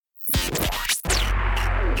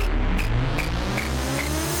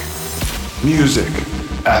music,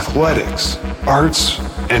 athletics, arts,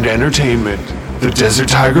 and entertainment. The Desert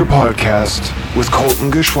Tiger Podcast with Colton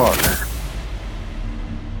Geschwagner.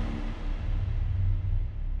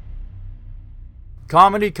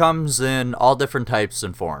 Comedy comes in all different types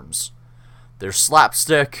and forms. There's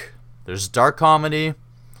slapstick, there's dark comedy,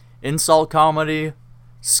 insult comedy,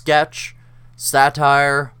 sketch,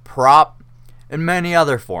 satire, prop, and many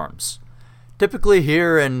other forms. Typically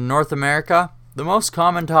here in North America, the most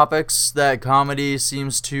common topics that comedy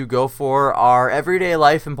seems to go for are everyday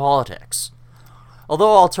life and politics.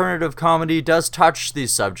 Although alternative comedy does touch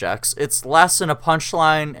these subjects, it's less in a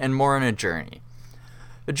punchline and more in a journey.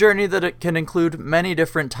 A journey that it can include many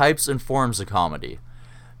different types and forms of comedy,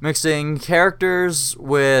 mixing characters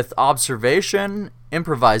with observation,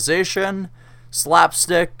 improvisation,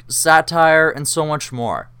 slapstick, satire, and so much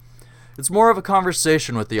more. It's more of a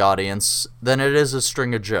conversation with the audience than it is a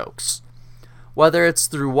string of jokes. Whether it's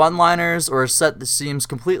through one-liners or a set that seems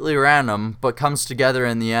completely random but comes together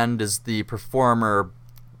in the end as the performer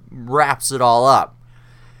wraps it all up.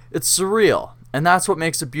 It's surreal, and that's what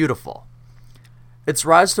makes it beautiful. Its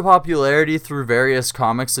rise to popularity through various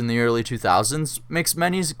comics in the early 2000s makes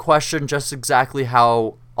many question just exactly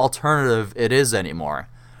how alternative it is anymore,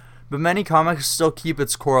 but many comics still keep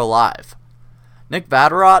its core alive. Nick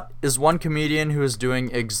Vatterott is one comedian who is doing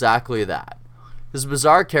exactly that. His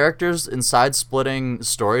bizarre characters and side-splitting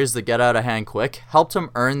stories that get out of hand quick helped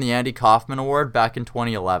him earn the Andy Kaufman Award back in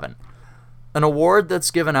 2011. An award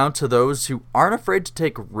that's given out to those who aren't afraid to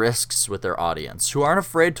take risks with their audience, who aren't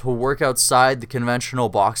afraid to work outside the conventional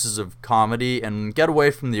boxes of comedy and get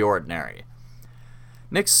away from the ordinary.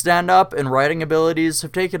 Nick's stand-up and writing abilities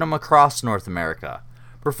have taken him across North America,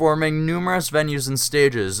 performing numerous venues and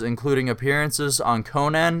stages, including appearances on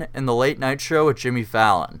Conan and The Late Night Show with Jimmy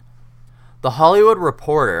Fallon. The Hollywood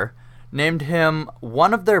Reporter named him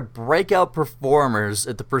one of their breakout performers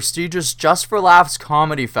at the prestigious Just for Laughs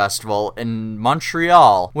Comedy Festival in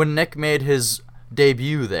Montreal when Nick made his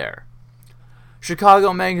debut there.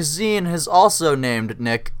 Chicago Magazine has also named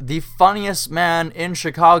Nick the funniest man in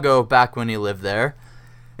Chicago back when he lived there,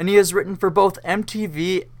 and he has written for both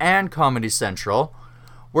MTV and Comedy Central,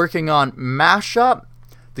 working on Mashup,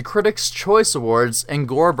 the Critics' Choice Awards, and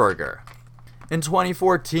Goreburger. In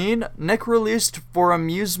 2014, Nick released For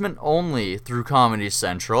Amusement Only through Comedy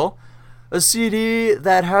Central, a CD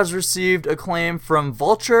that has received acclaim from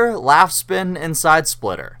Vulture, Laughspin, and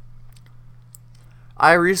Sidesplitter.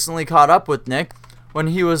 I recently caught up with Nick when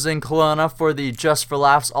he was in Kelowna for the Just for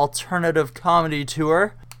Laughs Alternative Comedy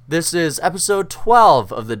Tour. This is episode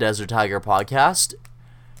 12 of the Desert Tiger Podcast,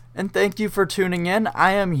 and thank you for tuning in.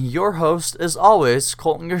 I am your host, as always,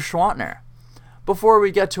 Colton Geschwantner. Before we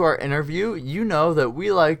get to our interview, you know that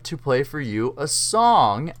we like to play for you a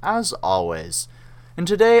song, as always. And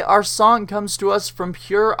today, our song comes to us from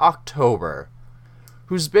Pure October,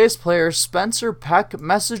 whose bass player Spencer Peck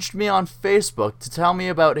messaged me on Facebook to tell me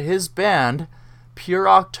about his band, Pure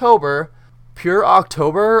October. Pure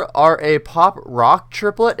October are a pop rock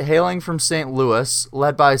triplet hailing from St. Louis,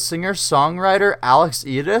 led by singer-songwriter Alex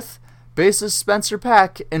Edith, bassist Spencer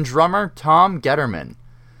Peck, and drummer Tom Getterman.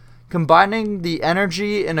 Combining the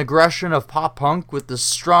energy and aggression of pop-punk with the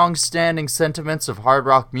strong standing sentiments of hard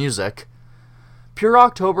rock music, Pure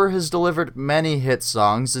October has delivered many hit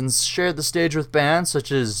songs and shared the stage with bands such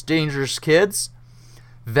as Dangerous Kids,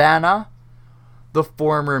 Vanna, The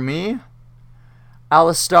Former Me,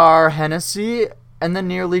 Alistar Hennessy, and the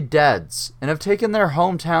Nearly Deads, and have taken their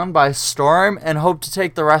hometown by storm and hope to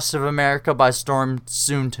take the rest of America by storm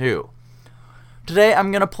soon too. Today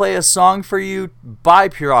I'm going to play a song for you by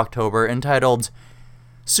Pure October entitled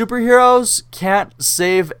Superheroes Can't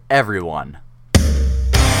Save Everyone.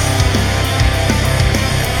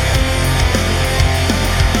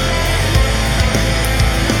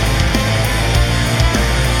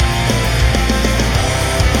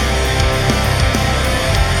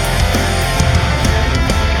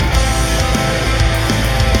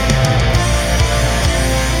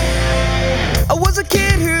 I was a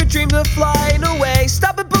kid who dreamed of flying away,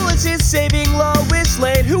 stopping bullets and saving Lois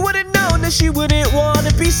Lane. Who would have known that she wouldn't want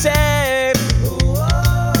to be saved?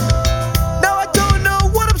 Now I don't know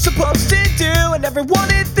what I'm supposed to do. I never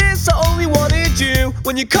wanted this, I only wanted you.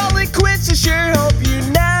 When you call it quits, I sure hope you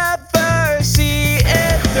never see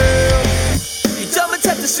it through. You dumb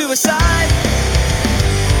attempt to suicide,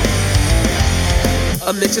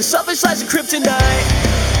 a mix of selfish lies and kryptonite.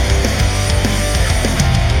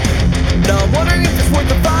 Now I'm wondering if it's worth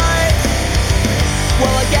the fight.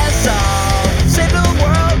 Well, I guess I'll save the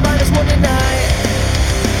world minus one tonight.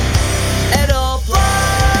 And I'll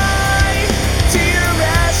fly to your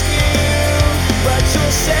rescue, but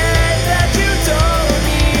you'll say that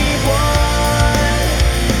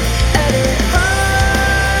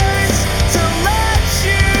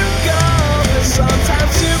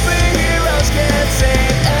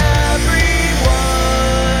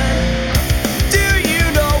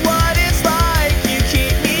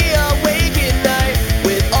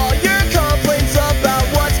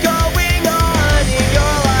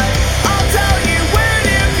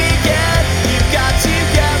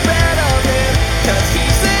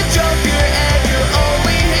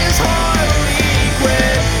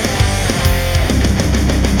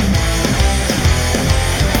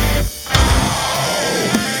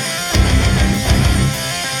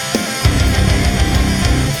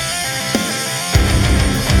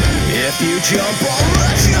jump, I'll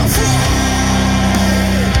let you fall.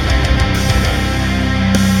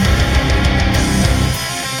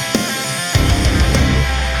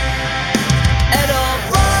 And I'll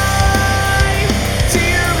fly to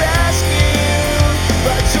your rescue,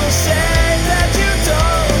 but you'll say that you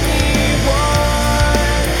don't need one.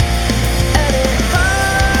 And it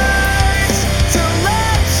hurts to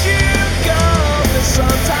let you go, but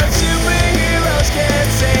sometimes superheroes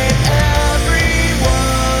can't save everyone.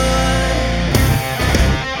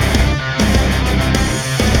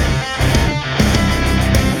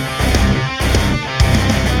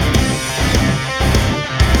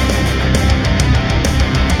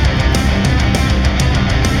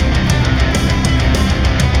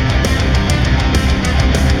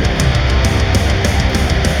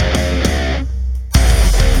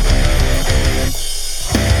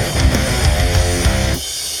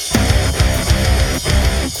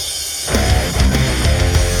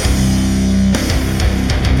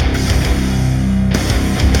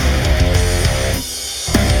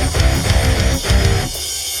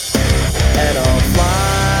 And I'll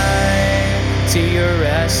fly to your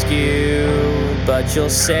rescue, but you'll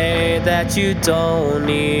say that you don't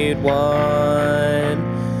need one.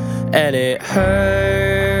 And it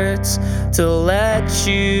hurts to let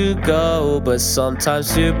you go, but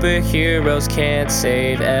sometimes superheroes can't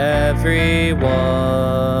save everyone.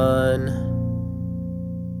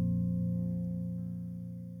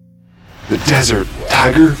 The Desert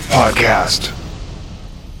Tiger Podcast.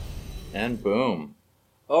 And boom.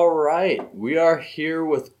 Alright, we are here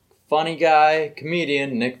with funny guy,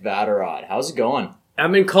 comedian Nick Vatterott. How's it going?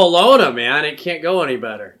 I'm in Kelowna, man. It can't go any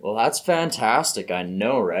better. Well, that's fantastic. I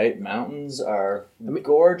know, right? Mountains are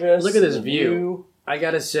gorgeous. Look at this The view. I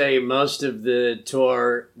gotta say, most of the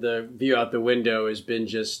tour, the view out the window has been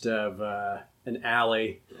just of an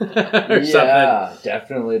alley or something. Yeah,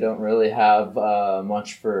 definitely don't really have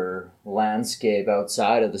much for landscape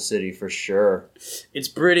outside of the city for sure. It's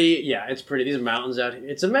pretty. Yeah, it's pretty. These mountains out here.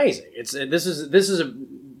 It's amazing. This is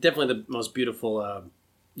definitely the most beautiful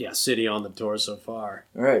city on the tour so far.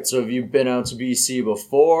 All right, so have you been out to BC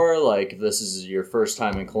before? Like, if this is your first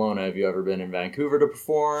time in Kelowna, have you ever been in Vancouver to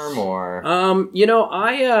perform, or?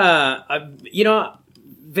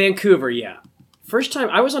 Vancouver, yeah. First time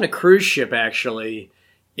I was on a cruise ship actually,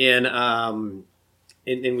 and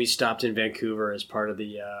we stopped in Vancouver as part of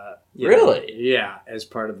the. Really? As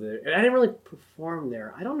part of the. I didn't really perform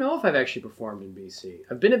there. I don't know if I've actually performed in BC.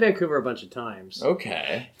 I've been to Vancouver a bunch of times.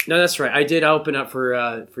 Okay. No, that's right. I did open up for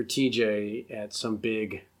TJ at some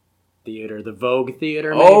big theater, the Vogue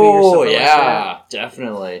Theater, maybe, or something like that.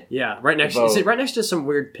 Definitely. Yeah, right next. Vogue. Is it right next to some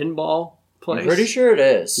weird pinball place? I'm pretty sure it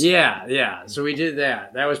is. Yeah. So we did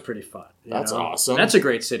that. That was pretty fun. That's awesome. That's a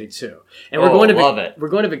great city too. And love it. We're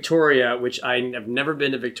going to Victoria, which I have never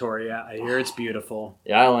been to Victoria. I hear it's beautiful.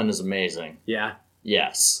 The island is amazing. Yeah.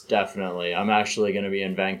 Yes, definitely. I'm actually going to be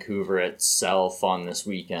in Vancouver itself on this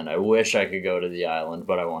weekend. I wish I could go to the island,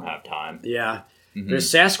 but I won't have time. Yeah. Mm-hmm.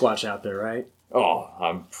 There's Sasquatch out there, right? Oh,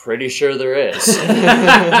 I'm pretty sure there is.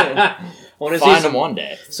 Want to Find them one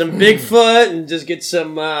day. Some Bigfoot and just get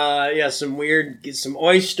some get some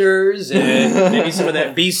oysters and maybe some of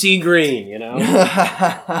that BC green, you know?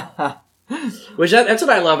 Which that's what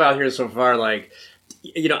I love out here so far. Like,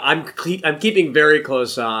 you know, I'm keeping very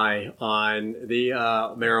close eye on the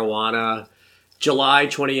marijuana. July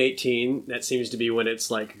 2018, that seems to be when it's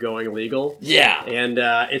like going legal. Yeah. And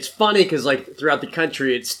it's funny because like throughout the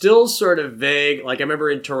country, it's still sort of vague. Like I remember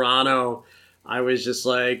in Toronto, I was just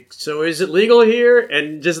like, so is it legal here?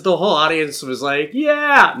 And just the whole audience was like,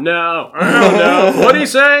 yeah, no, I don't know. What do you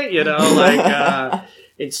say? You know, like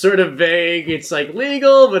it's sort of vague. It's like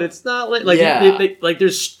legal, but it's not like like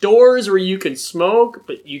there's stores where you can smoke,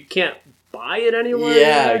 but you can't buy it anywhere.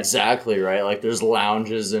 Yeah, exactly right. Like there's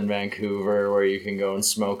lounges in Vancouver where you can go and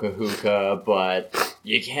smoke a hookah, but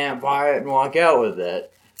you can't buy it and walk out with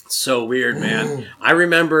it. So weird, man. I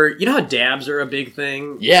remember, you know how dabs are a big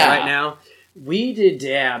thing right now? We did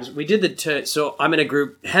dabs. We did so I'm in a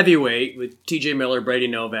group, Heavyweight, with TJ Miller, Brady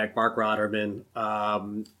Novak, Mark Rotterman,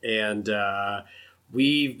 and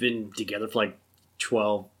we've been together for like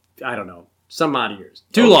 12, I don't know, some odd years.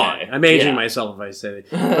 Too long. I'm aging myself if I say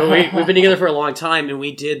that. But we've been together for a long time, and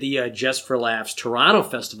we did the Just for Laughs Toronto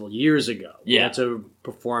Festival years ago. We had to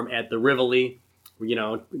perform at the Rivoli, you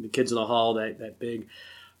know, the Kids in the Hall, that big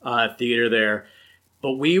theater there.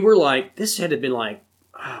 But we were like, this had to have been like,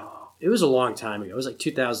 it was a long time ago. It was like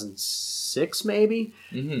 2006 maybe.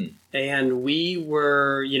 Mm-hmm. And we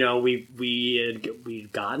were, you know, we'd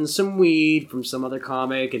gotten some weed from some other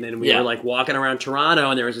comic, and then we were like walking around Toronto,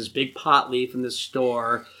 and there was this big pot leaf in this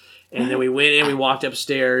store, And then we went in, we walked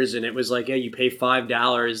upstairs, and it was like, yeah, you pay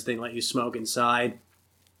 $5, they let you smoke inside.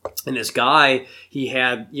 And this guy, he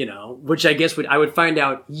had, which I guess I would find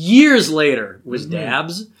out years later was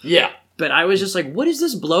dabs. Yeah. But I was just like, what is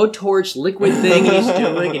this blowtorch liquid thing he's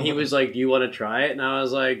doing? And he was like, do you want to try it? And I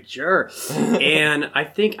was like, sure. And I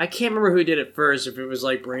can't remember who did it first, if it was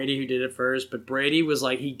like Brady who did it first. But Brady was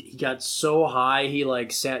like, he got so high, he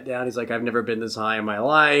like sat down. He's like, I've never been this high in my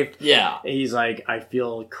life. Yeah. He's like, I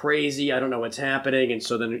feel crazy. I don't know what's happening. And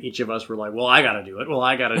so then each of us were like, well, I got to do it.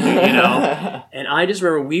 And I just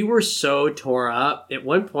remember we were so tore up. At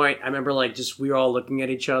one point, I remember like we were all looking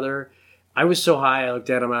at each other. I was so high, I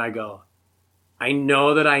looked at him and I go, I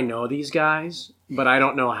know that I know these guys, but I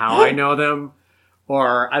don't know how I know them,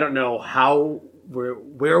 or I don't know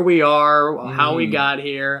where we are, how we got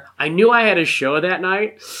here. I knew I had a show that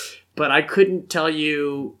night, but I couldn't tell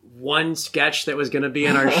you one sketch that was going to be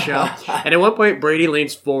in our show. And at one point, Brady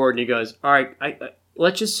leans forward and he goes, all right,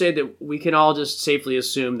 let's just say that we can all just safely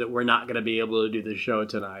assume that we're not going to be able to do the show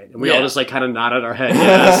tonight. And we all just like kind of nodded our head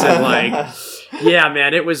yes, and like, yeah,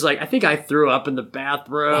 man, it was like, I think I threw up in the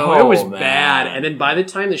bathroom. Oh, it was man. bad. And then by the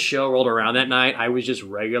time the show rolled around that night, I was just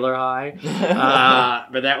regular high.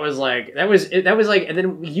 But that was like, and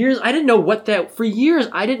then I didn't know for years,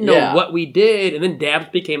 I didn't know what we did. And then dabs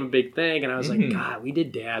became a big thing. And I was like, God, we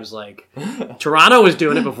did dabs. Like Toronto was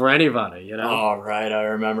doing it before anybody, Oh, right. I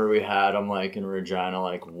remember we had them like in Regina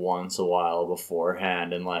like once a while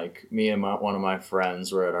beforehand, and like me and one of my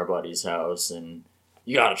friends were at our buddy's house, and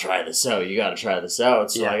you gotta try this out.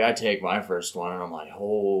 So like I take my first one and I'm like,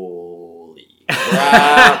 holy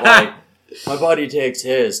crap. Like my buddy takes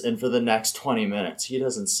his, and for the next 20 minutes he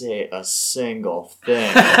doesn't say a single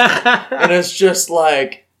thing. and it's just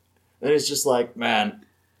like, man,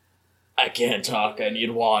 I can't talk, I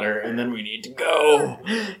need water, and then we need to go.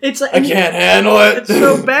 It's like, I can't handle it. It's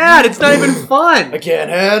so bad. It's not even fun. I can't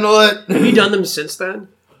handle it. Have you done them since then?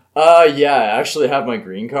 Yeah, I actually have my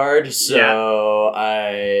green card, so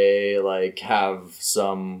I like have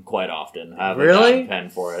some quite often. I have a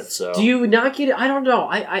pen for it. So do you not get it? I don't know.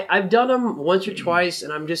 I've done them once or twice,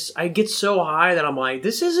 and I get so high that I'm like,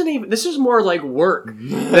 this is more like work.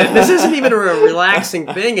 This isn't even a relaxing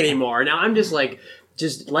thing anymore. Now I'm just like,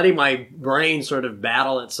 just letting my brain sort of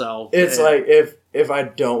battle itself. It's like if I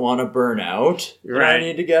don't want to burn out and I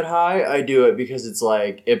need to get high, I do it because it's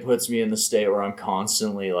like it puts me in the state where I'm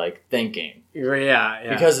constantly like thinking.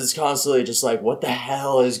 Yeah. Because it's constantly just like, what the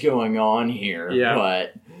hell is going on here? Yeah.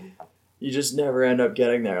 But you just never end up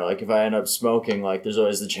getting there. Like if I end up smoking, like there's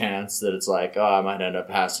always the chance that it's like, oh, I might end up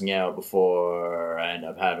passing out before I end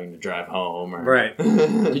up having to drive home. Right.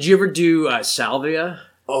 Did you ever do salvia?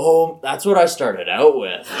 Oh, that's what I started out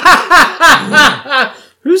with.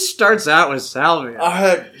 Who starts out with salvia?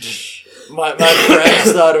 My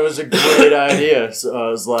friends thought it was a great idea, so I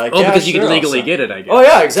was like, because you can legally get it, I guess. Oh,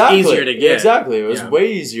 yeah, exactly. It's easier to get. Exactly. It was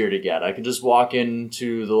way easier to get. I could just walk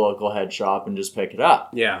into the local head shop and just pick it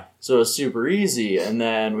up. Yeah. So it was super easy, and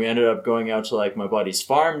then we ended up going out to, like, my buddy's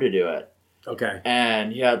farm to do it. Okay.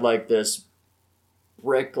 And he had, like, this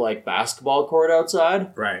brick, like, basketball court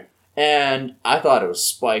outside. Right. And I thought it was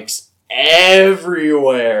spikes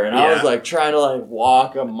everywhere, and I was like trying to like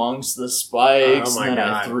walk amongst the spikes, and then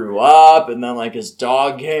I threw up, and then like his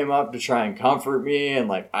dog came up to try and comfort me, and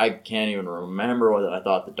like I can't even remember what I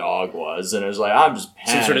thought the dog was, and it was like I'm just panicking.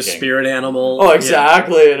 Some sort of spirit animal. Oh,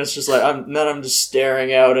 exactly, and it's just like I'm just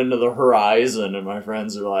staring out into the horizon, and my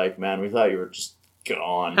friends are like, "Man, we thought you were just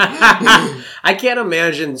gone." I can't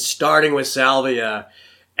imagine starting with salvia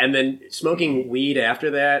and then smoking weed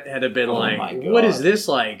after that had to been what is this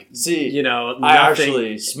like? See, nothing. I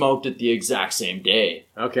actually smoked it the exact same day.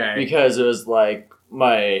 Okay. Because it was like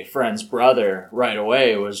my friend's brother right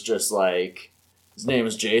away was just like, his name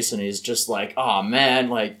was Jason. He's just like, oh man,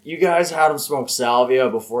 like you guys had him smoke salvia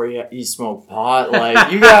before he smoked pot.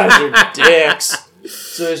 Like you guys are dicks.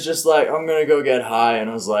 So it's just like, I'm going to go get high. And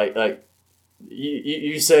I was like,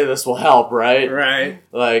 you say this will help, right? Right.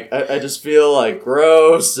 Like, I just feel, like,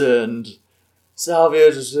 gross, and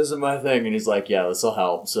salvia just isn't my thing. And he's like, yeah, this will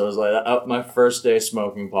help. So it was like, my first day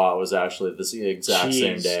smoking pot was actually this exact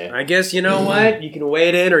same day. I guess, you know what? You can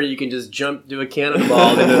wade in, or you can just jump, do a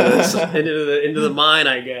cannonball into the mine,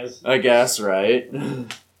 I guess. I guess, right?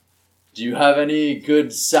 Do you have any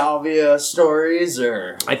good salvia stories,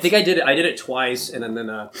 or? I think I did it twice, and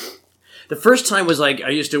then The first time was like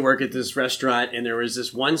I used to work at this restaurant, and there was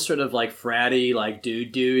this one sort of like fratty like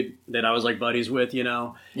dude that I was like buddies with, you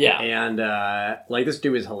know. Yeah. And like this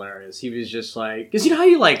dude was hilarious. He was just like, because you know how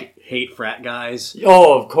you like hate frat guys.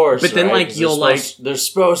 Oh, of course. But then right? like you'll they're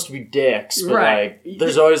supposed to be dicks, but right. like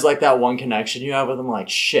there's always like that one connection you have with them. Like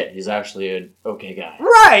shit, he's actually an okay guy.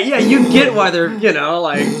 Right? Yeah, you get why they're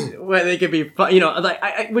like why they could be fun,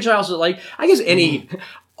 like which I also like. I guess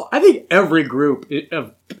I think every group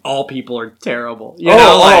of all people are terrible.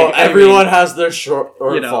 Everyone has their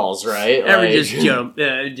shortfalls, right? Every just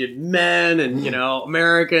men and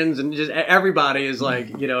Americans and just everybody is like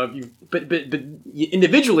if you but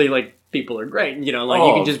individually like people are great. You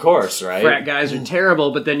can just of course, right? Frat guys are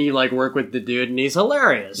terrible, but then you like work with the dude and he's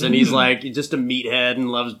hilarious and he's like just a meathead and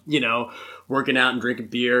loves working out and drinking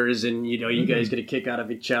beers and you guys get a kick out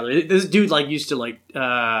of each other. This dude like used to like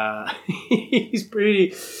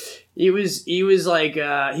he was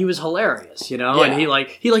hilarious, and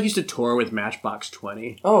he used to tour with Matchbox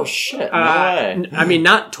 20. Oh shit, no way. I mean,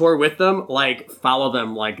 not tour with them, like follow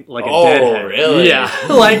them like a deadhead. Really? Yeah.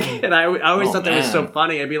 And I always thought that was so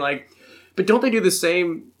funny. I'd be like, but don't they do the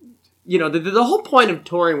same? The whole point of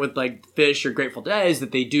touring with like Phish or Grateful Dead is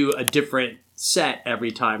that they do a different set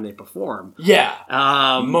every time they perform. Yeah.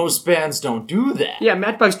 Most bands don't do that. Yeah,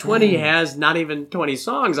 Matchbox 20 has not even 20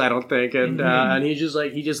 songs, I don't think. And and he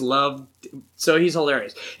just loved, so he's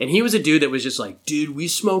hilarious. And he was a dude that was just like, dude, we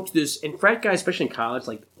smoked this. And frat guys, especially in college,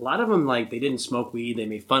 like a lot of them, like they didn't smoke weed. They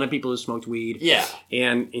made fun of people who smoked weed. Yeah.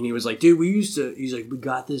 And he was like, dude, he's like, we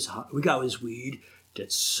got this weed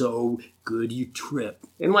that's so good you trip.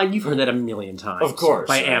 And like, you've heard that a million times. Of course.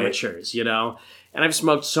 By amateurs, And I've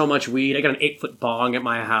smoked so much weed. I got an 8-foot bong at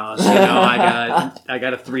my house. I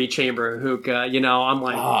got a 3-chamber hookah. I'm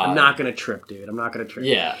like, I'm not gonna trip, dude. I'm not gonna trip.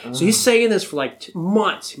 Yeah. So he's saying this for like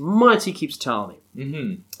months. He keeps telling me.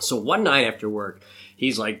 Mm-hmm. So one night after work,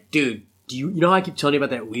 he's like, dude, do you know how I keep telling you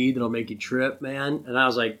about that weed that'll make you trip, man? And I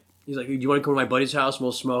was like, he's like, do you want to come to my buddy's house and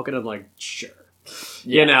we'll smoke it? I'm like, sure.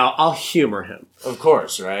 Yeah. I'll humor him. Of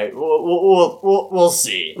course, right? We'll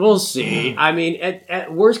see. We'll see. I mean,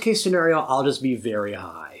 at worst case scenario, I'll just be very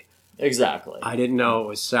high. Exactly. I didn't know it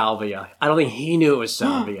was salvia. I don't think he knew it was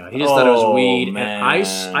salvia. He just thought it was weed. Man.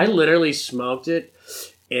 And I literally smoked it,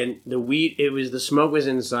 and the smoke was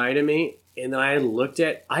inside of me. And then I looked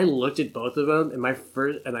at both of them, and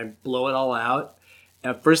I blow it all out.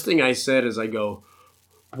 And first thing I said is I go,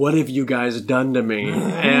 what have you guys done to me?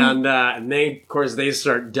 And they, of course, they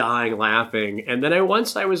start dying laughing. And then I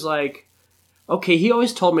was like, okay, he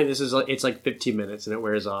always told me it's like 15 minutes and it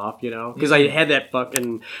wears off, because I had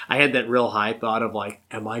that real high thought of like,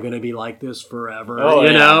 am I going to be like this forever?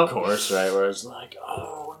 Of course, right? Where it's like,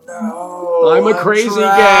 oh no, I'm a crazy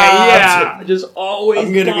guy. Yeah, just always.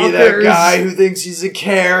 I'm gonna be that guy who thinks he's a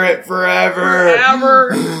carrot forever.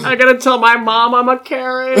 I gotta tell my mom I'm a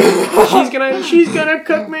carrot. She's gonna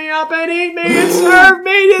cook me up and eat me and serve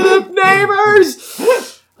me to the neighbors.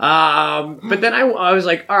 But then I was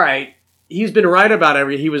like, all right, he's been right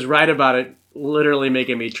about he was right about it. Literally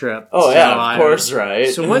making me trip. Oh, so yeah, of course, right.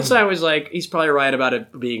 So once I was like, he's probably right about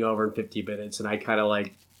it being over in 50 minutes, and I kind of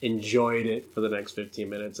like enjoyed it for the next 15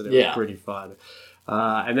 minutes, and it was pretty fun.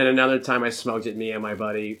 And then another time I smoked it, me and my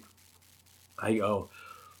buddy, I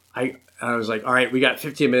was like, all right, we got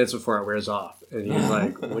 15 minutes before it wears off. And he was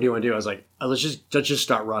like, what do you want to do? I was like, let's just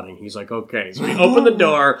start running. He's like, okay. So we opened the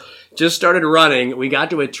door, just started running. We got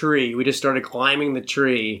to a tree. We just started climbing the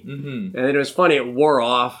tree. Mm-hmm. And then it was funny. It wore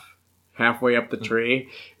off halfway up the tree.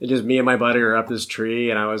 And just me and my buddy are up this tree.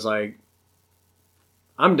 And I was like,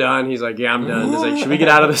 I'm done. He's like, yeah, I'm done. He's like, should we get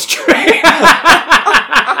out of this tree?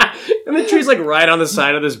 And the tree's like right on the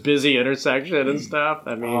side of this busy intersection and stuff.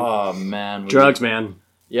 I mean, oh man, drugs, man.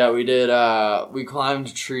 Yeah, we did. We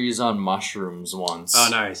climbed trees on mushrooms once. Oh,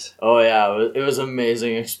 nice. Oh yeah, it was an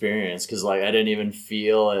amazing experience because like I didn't even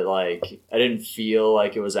feel it. Like I didn't feel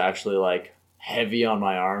like it was actually like heavy on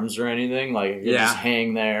my arms or anything. Like I could just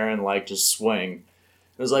hang there and like just swing.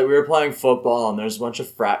 It was like we were playing football and there's a bunch of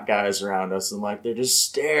frat guys around us and like they're just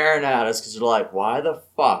staring at us because they're like, why the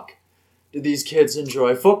fuck do these kids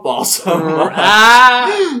enjoy football so much?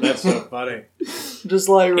 That's so funny. Just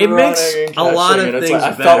like it makes a lot of things like,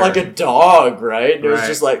 I felt like a dog, right? And it was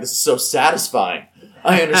just like, this is so satisfying.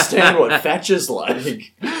 I understand what fetch is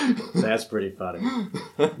like. That's pretty funny.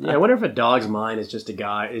 Yeah, I wonder if a dog's mind is just a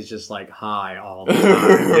guy is just like high all the time.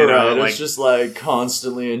 Right, like, it's just like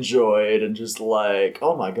constantly enjoyed and just like,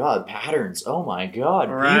 oh my god, patterns. Oh my god,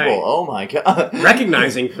 people. Oh my god,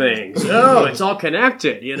 recognizing things. Oh, it's all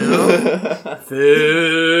connected.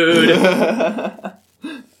 Food.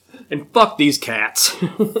 And fuck these cats.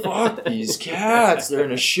 Fuck these cats. They're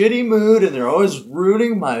in a shitty mood and they're always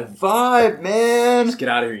ruining my vibe, man. Just get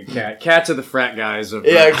out of here, you cat. Cats are the frat guys.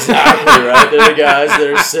 Yeah, exactly, right? They're the guys that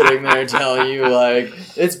are sitting there telling you, like,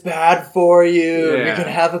 it's bad for you. Yeah. You're going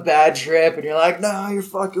to have a bad trip. And you're like, no, you're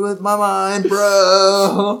fucking with my mind,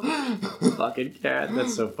 bro. Fucking cat.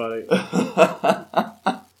 That's so funny.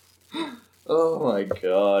 Oh, my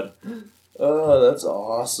God. Oh, that's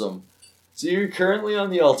awesome. So you're currently on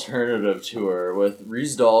the alternative tour with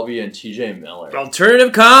Rhys Dalby and TJ Miller.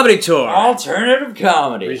 Alternative comedy tour. Alternative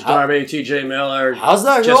comedy. Rhys Darby, TJ Miller. How's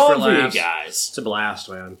that just going for you laughs. guys? It's a blast,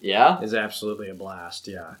 man. Yeah? It's absolutely a blast,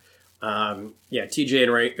 yeah. TJ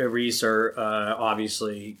and Rhys are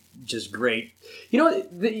obviously just great. You know,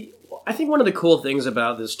 I think one of the cool things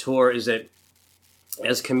about this tour is that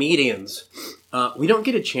as comedians, we don't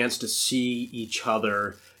get a chance to see each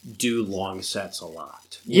other do long sets a lot.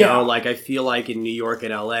 You know, like I feel like in New York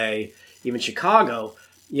and LA, even Chicago,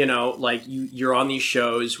 you know, like you're on these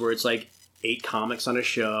shows where it's like 8 comics on a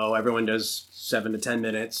show. Everyone does 7 to 10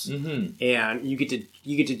 minutes, and you get to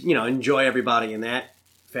you know enjoy everybody in that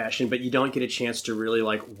fashion, but you don't get a chance to really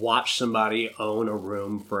like watch somebody own a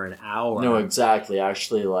room for an hour. No, exactly.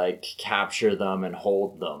 Actually, like capture them and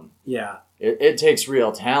hold them. Yeah. It takes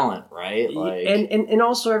real talent, right? Like, and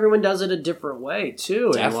also everyone does it a different way too.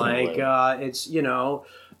 Definitely. And like it's TJ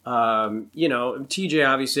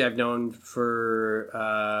obviously I've known for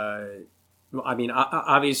I mean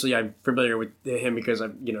obviously I'm familiar with him because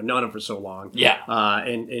I've known him for so long. Yeah.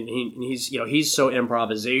 And he's he's so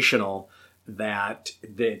improvisational that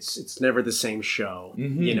it's never the same show.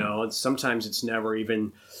 Sometimes it's never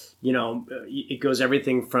even. It goes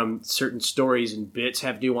everything from certain stories and bits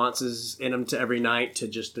have nuances in them to every night to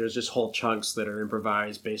there's just whole chunks that are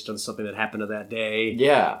improvised based on something that happened to that day.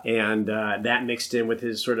 Yeah. And that mixed in with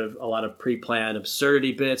his sort of a lot of pre-planned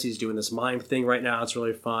absurdity bits. He's doing this mime thing right now. It's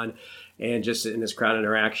really fun. And just in his crowd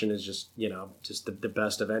interaction is just the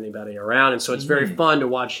best of anybody around. And so it's very fun to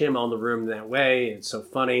watch him on the room that way. It's so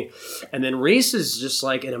funny. And then Rhys is just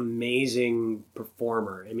like an amazing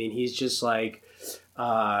performer. I mean, he's just like,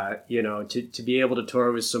 to be able to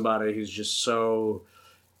tour with somebody who's just so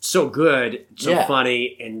good, so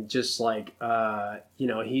funny, and just like,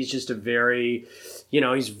 he's just a very,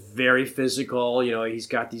 he's very physical. He's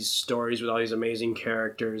got these stories with all these amazing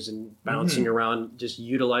characters and bouncing around, just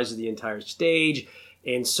utilizes the entire stage.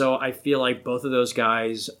 And so I feel like both of those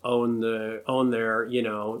guys own their,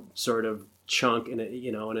 sort of chunk in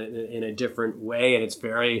a different way. And it's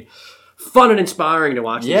very fun and inspiring to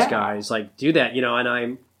watch these guys like do that, and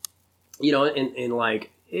I'm, and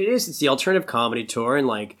like it's the alternative comedy tour, and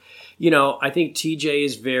like, I think TJ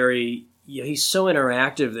is very, he's so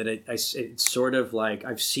interactive that it's sort of like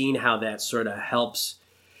I've seen how that sort of helps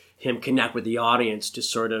him connect with the audience to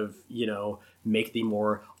sort of make the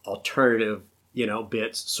more alternative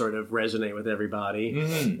bits sort of resonate with everybody.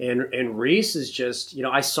 And Rhys is just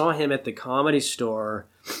I saw him at the Comedy Store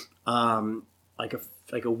like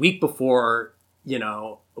a week before,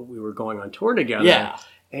 we were going on tour together. Yeah.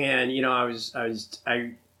 And, I was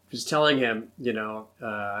telling him,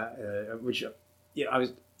 which, I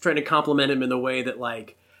was trying to compliment him in the way that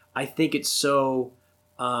like, I think it's so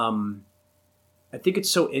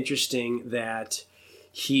interesting that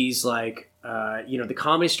he's like, the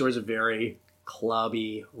Comedy Store is a very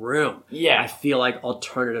clubby room. Yeah. I feel like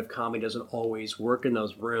alternative comedy doesn't always work in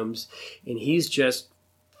those rooms. And he's just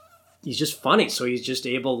funny, so he's just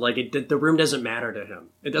able, like, the room doesn't matter to him.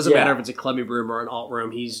 It doesn't matter if it's a clubby room or an alt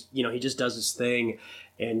room. He's, he just does his thing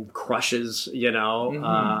and crushes, and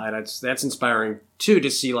that's inspiring too, to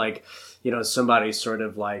see like, somebody sort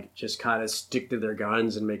of like just kind of stick to their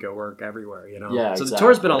guns and make it work everywhere, Yeah, so the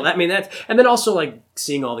tour's been all that. I mean, and then also like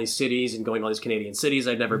seeing all these cities and going all these Canadian cities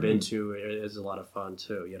I've never been to is a lot of fun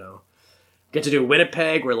too, Get to do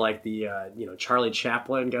Winnipeg, where like the Charlie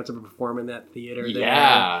Chaplin got to perform in that theater.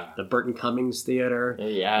 Yeah, the Burton Cummings Theater.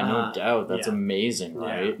 Yeah, no doubt. That's amazing,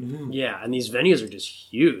 right? Yeah, and these venues are just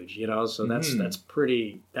huge, So that's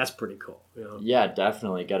pretty cool. Yeah,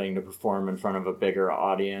 definitely. Getting to perform in front of a bigger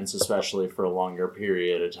audience, especially for a longer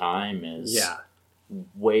period of time, is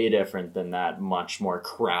way different than that much more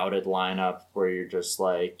crowded lineup where you're just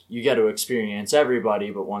like, you get to experience everybody,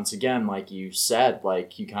 but once again, like you said,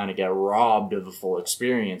 like you kind of get robbed of the full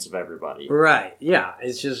experience of everybody. Right, yeah.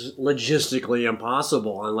 It's just logistically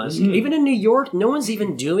impossible unless, even in New York, no one's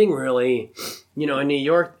even doing really, in New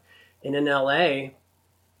York and in LA,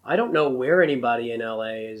 I don't know where anybody in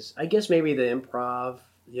LA is. I guess maybe the Improv,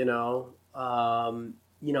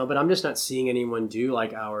 but I'm just not seeing anyone do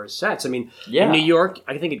like our sets. I mean, in New York,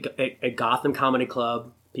 I think at Gotham Comedy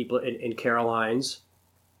Club, people in Caroline's,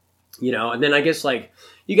 And then I guess like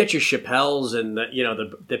you get your Chappelles and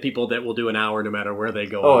the people that will do an hour no matter where they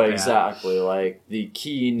go. Oh, exactly. Like the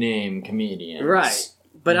key name comedians. Right.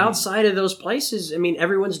 But outside of those places, I mean,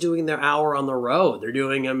 everyone's doing their hour on the road. They're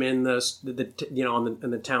doing them in in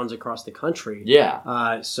the towns across the country.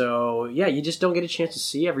 Yeah. So you just don't get a chance to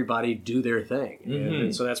see everybody do their thing,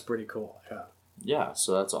 and so that's pretty cool. Yeah. Yeah.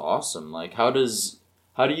 So that's awesome. Like, how do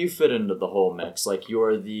you fit into the whole mix? Like,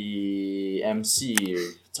 you're the MC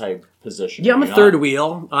type position. Yeah, I'm a third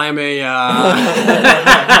wheel. I'm a.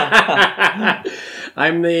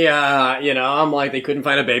 I'm the, I'm like, they couldn't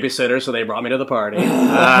find a babysitter, so they brought me to the party.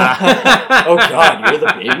 Oh, God, you're the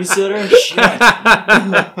babysitter?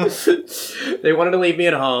 Shit. They wanted to leave me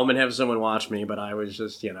at home and have someone watch me, but I was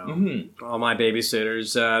just, all my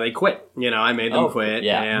babysitters, they quit. I made them quit.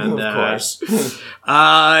 Yeah, and, of course.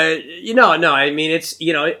 no, I mean, it's,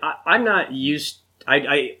 I'm not used,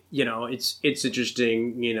 it's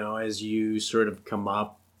interesting, as you sort of come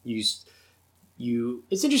up,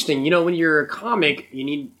 it's interesting, when you're a comic, you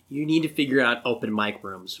need to figure out open mic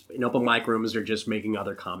rooms. And open mic rooms are just making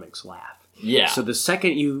other comics laugh. Yeah. So the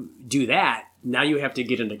second you do that, now you have to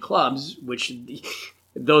get into clubs, which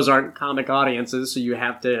those aren't comic audiences. So you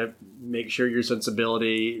have to make sure your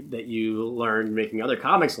sensibility that you learned making other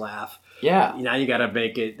comics laugh. Yeah. Now you got to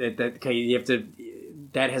make it you have to.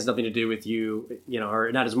 That has nothing to do with you,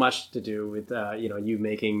 or not as much to do with you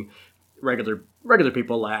making regular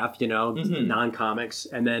people laugh, non-comics,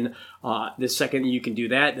 and then the second you can do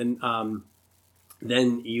that,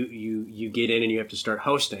 then you get in and you have to start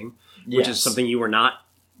hosting, which is something you were not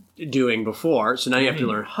doing before. So now you have to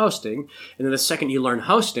learn hosting, and then the second you learn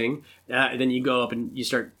hosting, then you go up and you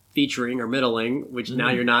start featuring or middling, which now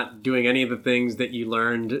you're not doing any of the things that you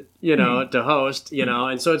learned, to host,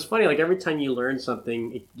 and so it's funny, like every time you learn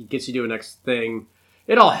something, it gets you to a next thing.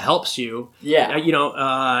 It all helps you. Yeah.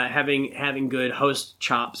 Having good host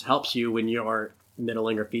chops helps you when you're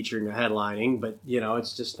middling or featuring or headlining, but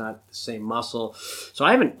it's just not the same muscle. So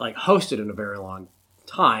I haven't hosted in a very long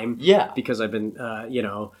time. Yeah. Because I've been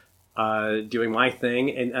doing my thing,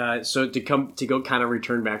 and so to go kind of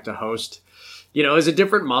return back to host, is a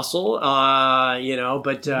different muscle.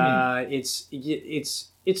 But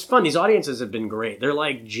it's fun. These audiences have been great. They're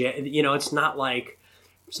like, it's not like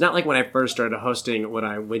when I first started hosting, when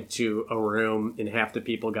I went to a room and half the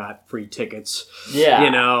people got free tickets,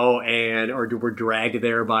 or were dragged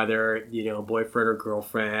there by their, boyfriend or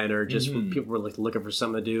girlfriend, or just people were looking for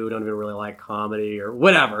something to do, don't even really like comedy or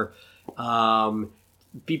whatever.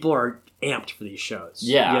 People are amped for these shows.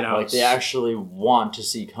 Yeah, they actually want to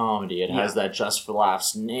see comedy. It has that Just for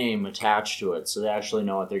Laughs name attached to it, so they actually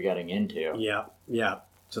know what they're getting into. Yeah.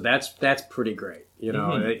 So that's pretty great.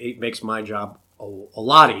 It makes my job a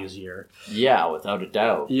lot easier. Yeah, without a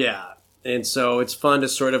doubt. Yeah. And so it's fun to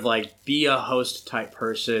sort of be a host type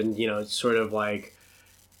person, sort of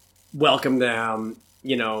welcome them,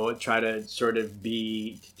 try to sort of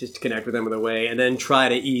just connect with them in a way, and then try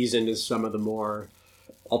to ease into some of the more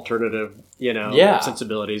alternative,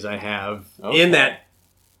 sensibilities I have in that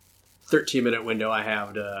 13-minute window I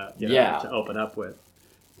have to open up with.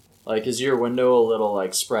 Is your window a little,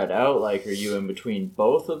 spread out? Are you in between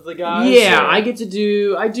both of the guys? Yeah, I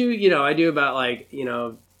do about,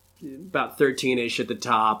 about 13-ish at the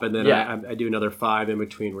top, and then I do another 5 in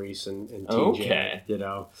between Reese and TJ.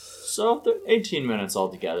 Okay. So 18 minutes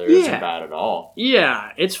altogether isn't bad at all.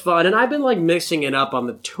 Yeah, it's fun, and I've been, mixing it up on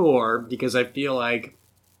the tour, because I feel I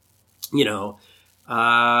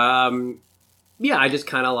just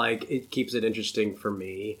kind of it keeps it interesting for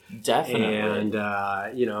me. Definitely. And,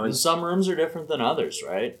 and some rooms are different than others,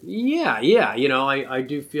 right? Yeah. I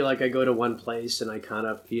do feel like I go to one place and I kind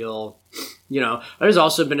of feel, there's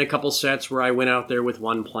also been a couple sets where I went out there with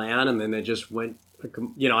one plan and then it just went,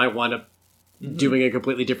 I wound up doing a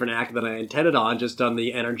completely different act than I intended on, just on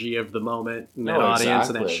the energy of the moment and that audience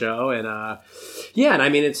and that show. And, and I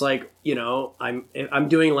mean, it's I'm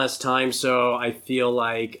doing less time, so I feel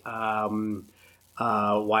like,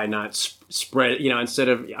 why not spread, instead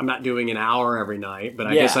of, I'm not doing an hour every night, but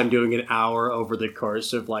I guess I'm doing an hour over the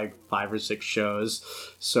course of 5 or 6 shows.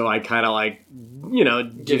 So I kind of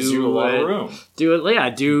gives you a lot of room. Do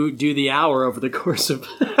the hour over the course of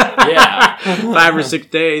 5 or 6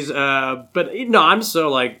 days. But I'm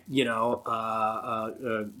so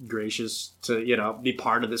gracious to, be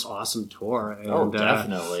part of this awesome tour. And,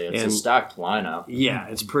 definitely. It's a stacked lineup. Yeah,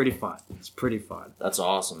 it's pretty fun. That's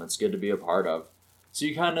awesome. It's good to be a part of. So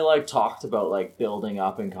you kind of talked about building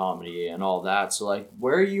up in comedy and all that. So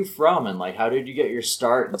where are you from and how did you get your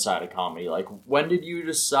start inside of comedy? When did you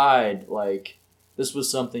decide this was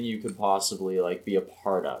something you could possibly be a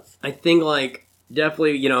part of? I think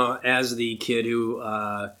definitely, as the kid who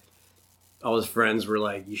all his friends were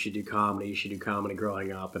like, you should do comedy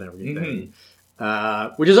growing up and everything.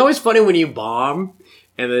 Which is always funny when you bomb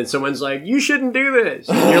and then someone's like, you shouldn't do this.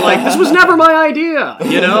 And you're like, this was never my idea.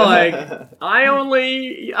 Like, I'm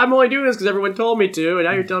only doing this because everyone told me to, and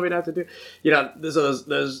now you're telling me not to do.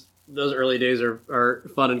 Those early days are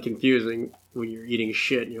fun and confusing when you're eating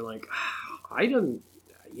shit and you're like, I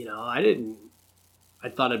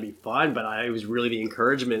thought it'd be fun, but I was really the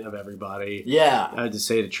encouragement of everybody. Yeah. To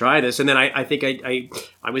say to try this. And then I think I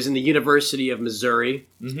was in the University of Missouri,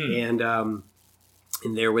 and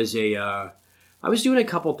there was I was doing a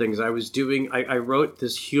couple things. I wrote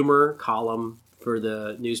this humor column for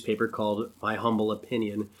the newspaper called My Humble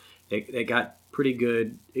Opinion. It got pretty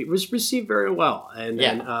good. It was received very well. And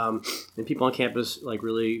people on campus like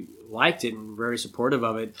really liked it and very supportive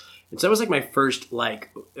of it. And so that was like my first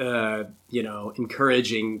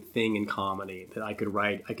encouraging thing in comedy that I could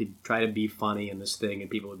write. I could try to be funny in this thing and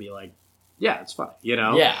people would be like, yeah, it's funny,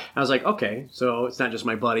 Yeah. I was like, okay, so it's not just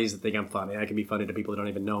my buddies that think I'm funny. I can be funny to people that don't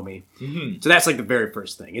even know me. So that's like the very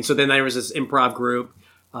first thing. And so then there was this improv group,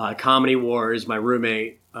 Comedy Wars. My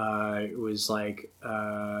roommate was like,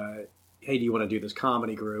 hey, do you want to do this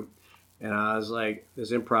comedy group? And I was like,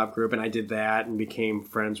 this improv group, and I did that and became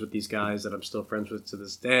friends with these guys that I'm still friends with to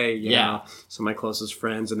this day. You know, some of my closest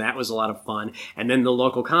friends, and that was a lot of fun. And then the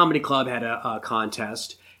local comedy club had a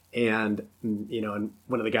contest, and and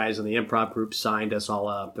one of the guys in the improv group signed us all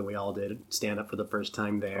up, and we all did stand up for the first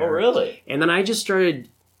time there. Oh, really? And then I just started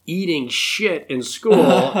eating shit in school.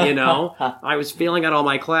 I was failing at all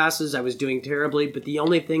my classes. I was doing terribly, but the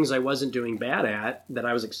only things I wasn't doing bad at that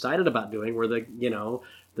I was excited about doing were the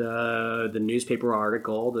newspaper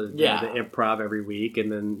article, the improv every week,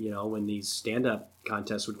 and then when these stand-up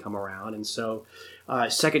contests would come around. And so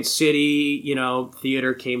Second City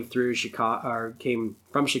theater came through came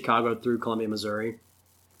from Chicago through Columbia, Missouri,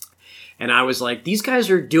 and I was like, these guys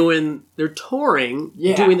are they're touring,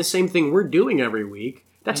 doing the same thing we're doing every week.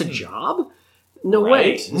 That's a job? No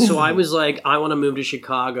way. So I was like, I want to move to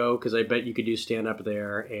Chicago because I bet you could do stand-up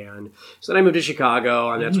there. And so then I moved to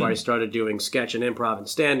Chicago, and that's where I started doing sketch and improv and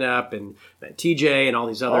stand-up, and met TJ and all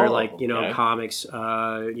these other comics,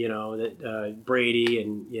 Brady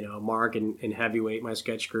and Mark and Heavyweight, my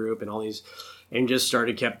sketch group, and all these, and just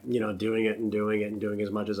kept doing it and doing it and doing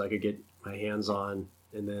as much as I could get my hands on.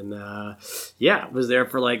 And then, was there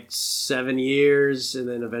for like 7 years, and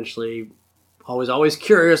then eventually I was always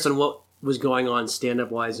curious on what was going on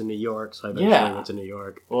stand-up wise in New York, so I eventually went to New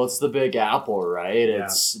York. Well, it's the Big Apple, right?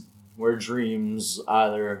 It's where dreams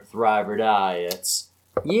either thrive or die. It's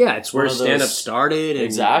where stand-up started. And,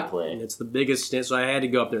 exactly. And it's the biggest stand, so I had to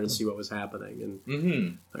go up there and see what was happening,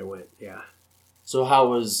 and I went, So how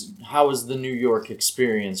was the New York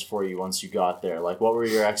experience for you once you got there? Like, what were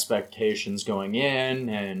your expectations going in,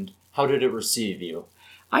 and how did it receive you?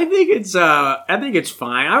 I think it's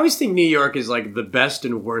fine. I always think New York is like the best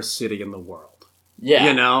and worst city in the world. Yeah.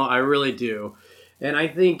 I really do. And I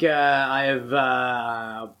think I have,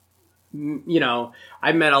 I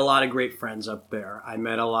met a lot of great friends up there. I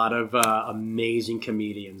met a lot of amazing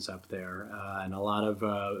comedians up there, and a lot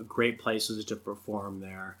of great places to perform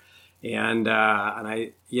there. And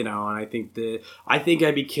I think I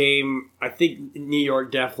think New York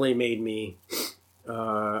definitely made me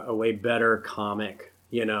a way better comic.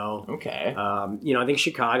 Okay. I think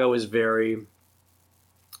Chicago is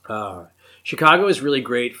really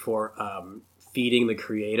great for feeding the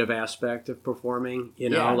creative aspect of performing,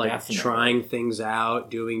 definitely. Trying things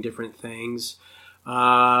out, doing different things.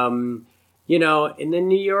 And then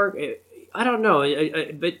New York, I don't know,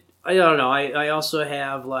 but I don't know. I also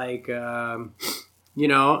have I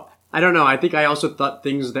don't know. I think I also thought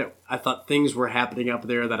things were happening up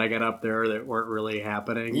there that I got up there that weren't really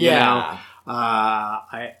happening. Yeah.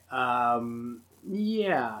 I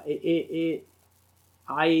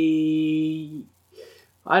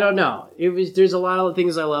don't know. There's a lot of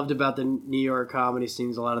things I loved about the New York comedy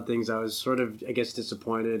scenes. A lot of things I was sort of, I guess,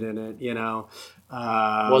 disappointed in it.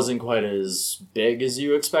 Wasn't quite as big as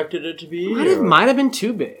you expected it to be. Might have been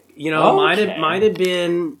too big. Okay. It might have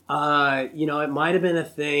been. It might have been a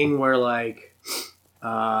thing where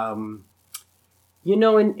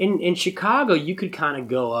in Chicago you could kind of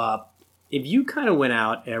go up. If you kind of went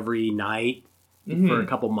out every night for a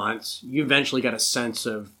couple months, you eventually got a sense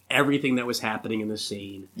of everything that was happening in the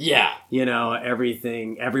scene. Yeah.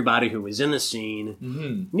 Everybody who was in the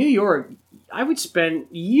scene. New York, I would spend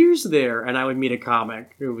years there, and I would meet a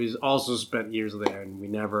comic who was also spent years there, and we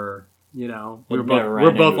never, we're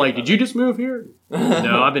both like, did you just move here?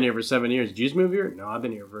 No, I've been here for 7 years. Did you just move here? No, I've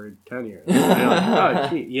been here for 10 years. Oh,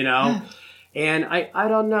 gee, And I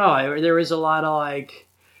don't know. There was a lot of like,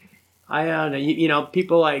 I don't know. You know,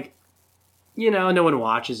 people like, you know, no one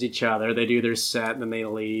watches each other. They do their set and then they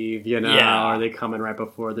leave, you know, or they come in right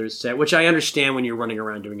before their set, which I understand when you're running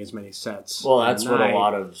around doing as many sets. Well, that's what a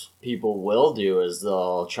lot of people will do is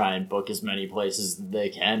they'll try and book as many places as they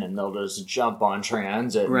can and they'll just jump on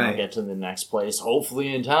transit and they'll get to the next place,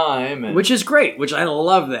 hopefully in time. And, which is great, which I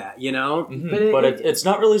love that, you know? Mm-hmm. But it's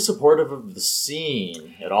not really supportive of the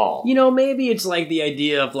scene at all. You know, maybe it's like the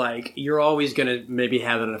idea of like, you're always going to maybe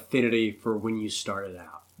have an affinity for when you started out.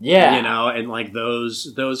 Yeah. You know, and like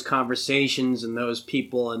those conversations and those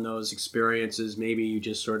people and those experiences, maybe you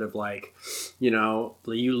just sort of like, you know,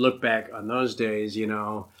 you look back on those days, you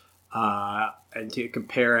know, and to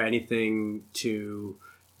compare anything to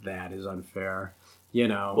that is unfair, you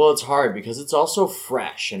know. Well, it's hard because it's also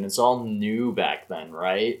fresh and it's all new back then,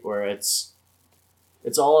 right? Where it's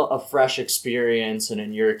all a fresh experience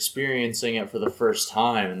and you're experiencing it for the first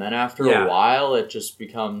time. And then after a while, it just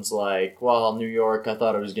becomes like, well, New York, I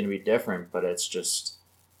thought it was going to be different, but it's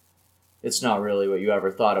not really what you ever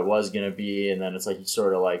thought it was going to be. And then it's like you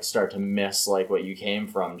sort of like start to miss like what you came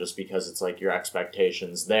from just because it's like your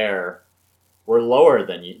expectations there were lower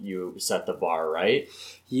than you set the bar, right?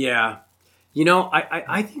 Yeah. You know,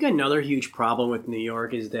 I think another huge problem with New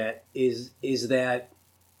York is that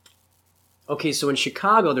okay, so in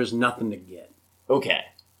Chicago, there's nothing to get. Okay.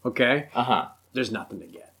 Uh-huh. There's nothing to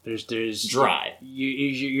get. There's dry.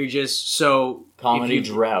 You're just so comedy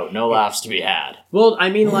drought. No laughs to be had. Well, I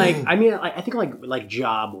mean, I think like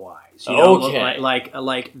job wise. You know? Okay.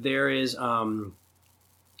 Like there's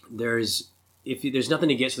nothing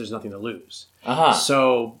to get, so there's nothing to lose. Uh-huh.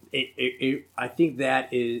 So I think that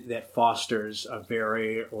fosters a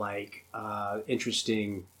very like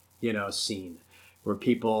interesting, you know, scene where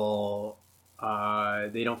people.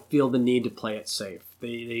 They don't feel the need to play it safe.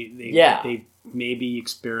 They maybe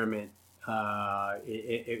experiment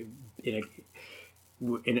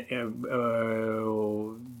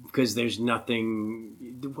because there's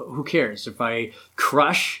nothing. Who cares if I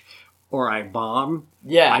crush or I bomb?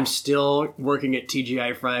 Yeah, I'm still working at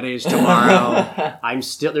TGI Fridays tomorrow.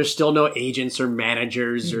 There's still no agents or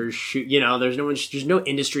managers or you know. There's no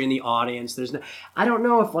industry in the audience. I don't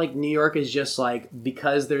know if like New York is just like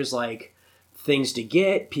because there's like. Things to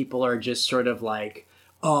get, people are just sort of like,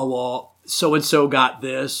 oh, well, so-and-so got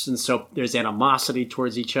this, and so there's animosity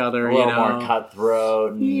towards each other, a little more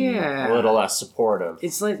cutthroat, and a little less supportive.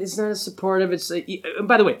 It's like, it's not as supportive, it's like,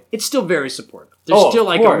 by the way, it's still very supportive. There's still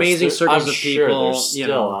like amazing circles of people. There's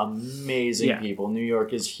still amazing people. New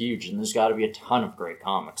York is huge, and there's got to be a ton of great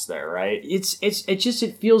comics there, right?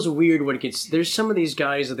 It feels weird when it gets, there's some of these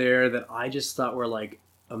guys there that I just thought were like,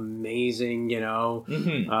 amazing, you know,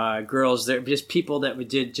 girls there, just people that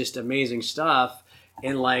did just amazing stuff,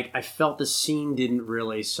 and like I felt the scene didn't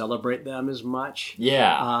really celebrate them as much.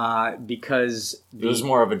 Yeah, because it was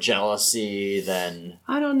more of a jealousy than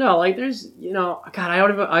I don't know. Like there's, you know, God, I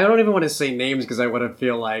don't even want to say names because I want to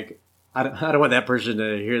feel like I don't want that person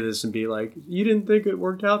to hear this and be like, you didn't think it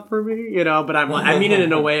worked out for me, you know. But I mean it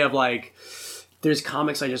in a way of like. There's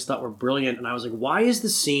comics I just thought were brilliant, and I was like, why is the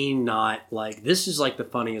scene not like, this is like the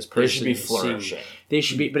funniest person. They should be flourishing. They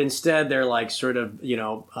should be, but instead they're like sort of, you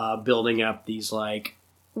know, building up these like,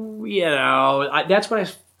 you know, that's when I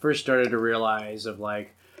first started to realize of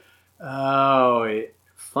like,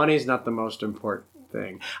 funny is not the most important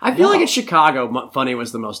thing. I feel like in Chicago, funny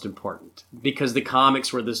was the most important because the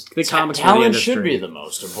comics were talent should be the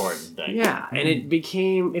most important thing. Yeah, and it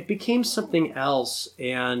became something else,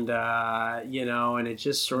 and you know, and it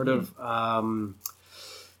just sort of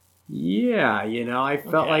you know, I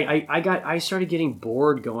felt like I started getting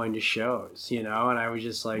bored going to shows, you know, and I was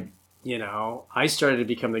just like, you know, I started to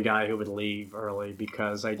become the guy who would leave early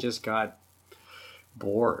because I just got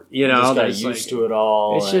bored, you know. Just got used to it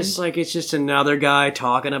all. It's just another guy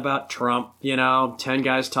talking about Trump, you know, 10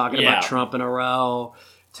 guys talking about Trump in a row,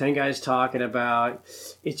 10 guys talking about,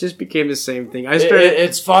 it just became the same thing.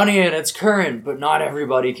 It's funny and it's current, but not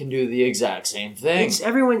everybody can do the exact same thing.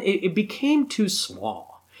 It became too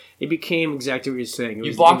small. It became exactly what you're saying.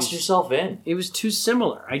 You boxed yourself in. It was too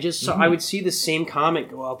similar. I just saw, I would see the same comic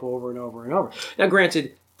go up over and over and over. Now,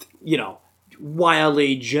 granted, you know,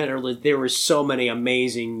 wildly generally, there were so many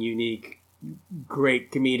amazing, unique,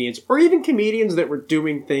 great comedians, or even comedians that were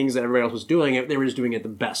doing things that everybody else was doing it. They were just doing it the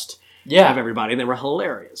best of everybody, and they were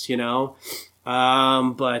hilarious, you know.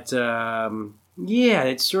 It's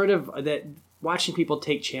sort of that watching people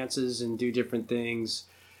take chances and do different things.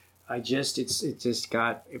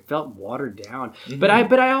 It felt watered down. Mm-hmm.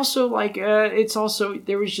 But I also like it's also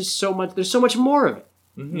there's so much more of it.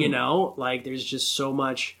 Mm-hmm. You know, like there's just so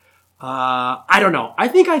much. I don't know. I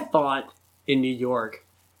think I thought in New York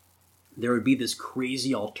there would be this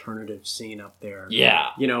crazy alternative scene up there. Yeah.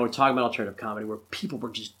 You know, we're talking about alternative comedy where people were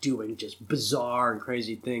just doing just bizarre and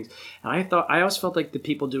crazy things. And I always felt like the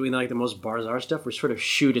people doing like the most bizarre stuff were sort of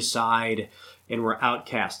shooed aside and were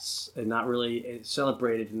outcasts and not really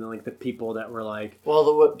celebrated. And then like the people that were like... Well,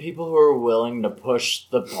 the people who are willing to push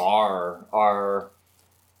the bar are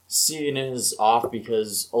seen as off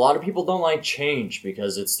because a lot of people don't like change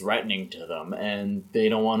because it's threatening to them and they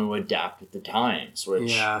don't want to adapt with the times,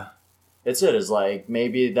 which... Yeah. It's like,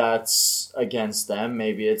 maybe that's against them,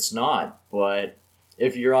 maybe it's not. But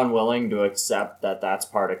if you're unwilling to accept that that's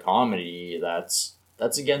part of comedy, that's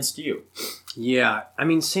against you. Yeah. I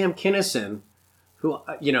mean, Sam Kinison, who,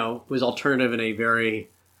 you know, was alternative in a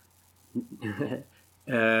very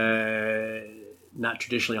not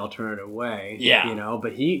traditionally alternative way. Yeah. You know,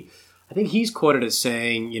 but I think he's quoted as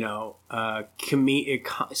saying, you know,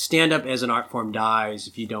 stand-up as an art form dies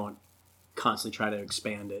if you don't constantly try to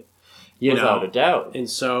expand it. Without a doubt. And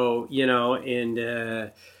so, you know,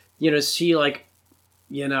 see like,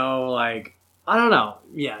 you know, like, I don't know.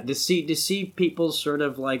 Yeah. To see people sort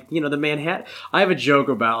of like, you know, the Manhattan, I have a joke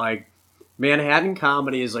about like Manhattan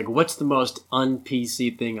comedy is like, what's the most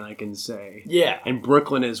un-PC thing I can say? Yeah. And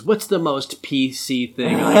Brooklyn is, what's the most PC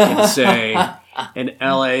thing I can say? And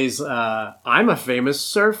LA's, I'm a famous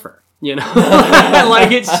surfer. You know,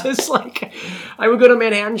 like it's just like I would go to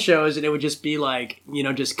Manhattan shows and it would just be like, you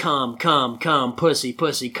know, just come, pussy,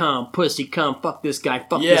 come, pussy, come, fuck this guy,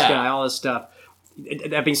 this guy, all this stuff.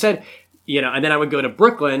 That being said, you know, and then I would go to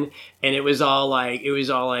Brooklyn and it was all like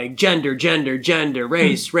gender,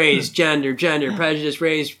 race, gender, prejudice,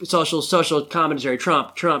 race, social commentary,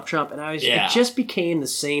 Trump. And it just became the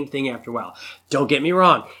same thing after a while. Don't get me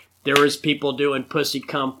wrong. There was people doing pussy,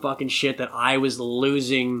 come, fucking shit that I was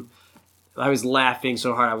losing. I was laughing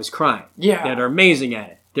so hard I was crying. Yeah. That are amazing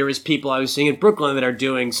at it. There was people I was seeing in Brooklyn that are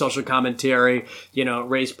doing social commentary, you know,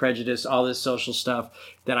 race, prejudice, all this social stuff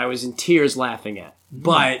that I was in tears laughing at.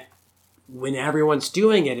 But when everyone's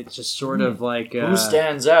doing it, it's just sort of like... who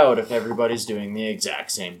stands out if everybody's doing the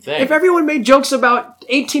exact same thing? If everyone made jokes about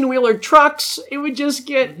 18-wheeler trucks, it would just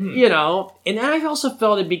get, you know... And I also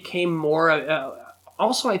felt it became more...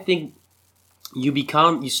 also, I think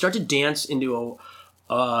you start to dance into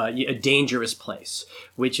a dangerous place,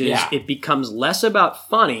 which is it becomes less about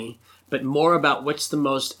funny, but more about what's the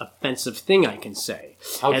most offensive thing I can say.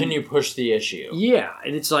 How can you push the issue? Yeah,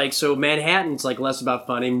 and it's like, so Manhattan's like less about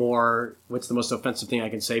funny, more what's the most offensive thing I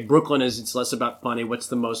can say. Brooklyn it's less about funny, what's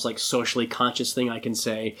the most like socially conscious thing I can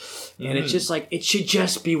say. And it's just like, it should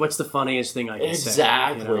just be what's the funniest thing I can say.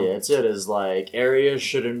 Exactly, you know? It's like areas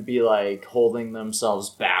shouldn't be like holding themselves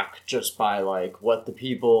back just by like what the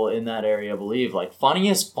people in that area believe. Like funny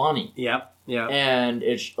is funny. Yep. And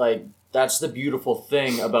it's like, that's the beautiful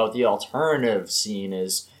thing about the alternative scene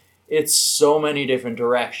is it's so many different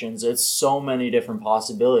directions. It's so many different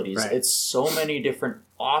possibilities. Right. It's so many different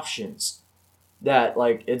options that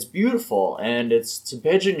like it's beautiful, and it's to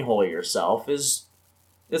pigeonhole yourself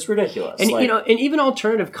it's ridiculous. And like, you know, and even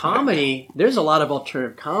alternative comedy, there's a lot of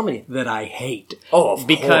alternative comedy that I hate. Oh, of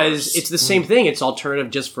because course. It's the same thing. It's alternative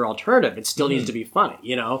just for alternative. It still needs to be funny,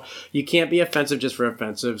 you know? You can't be offensive just for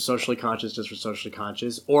offensive, socially conscious just for socially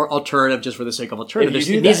conscious, or alternative just for the sake of alternative.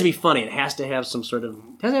 It needs to be funny. It has to have some sort of...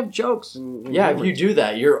 It has to have jokes. And if you do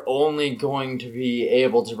that, you're only going to be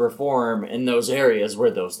able to perform in those areas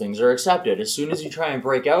where those things are accepted. As soon as you try and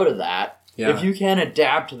break out of that, if you can't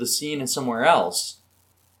adapt to the scene in somewhere else...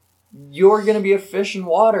 you're gonna be a fish in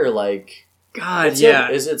water, like... God,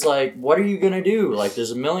 It's like, what are you gonna do? Like,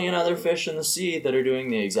 there's a million other fish in the sea that are doing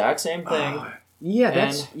the exact same thing.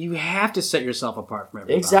 You have to set yourself apart from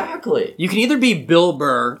everybody. Exactly. You can either be Bill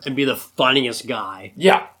Burr and be the funniest guy.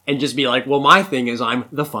 Yeah. And just be like, well, my thing is I'm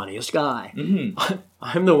the funniest guy. Mm-hmm.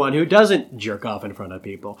 I'm the one who doesn't jerk off in front of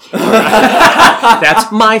people. That's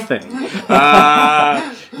my thing.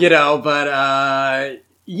 You know, but...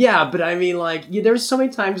 yeah, but I mean, like, there's so many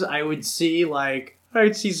times I would see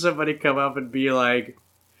somebody come up and be like,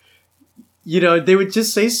 you know, they would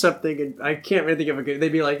just say something, and I can't really think of a good. They'd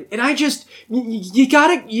be like, and I just, you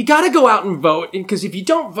gotta go out and vote, because if you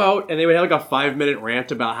don't vote, and they would have like a 5-minute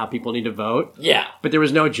rant about how people need to vote. Yeah. But there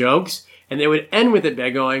was no jokes, and they would end with it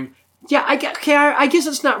by going, yeah, I guess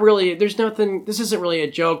it's not really. There's nothing. This isn't really a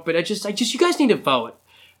joke, but I just, you guys need to vote.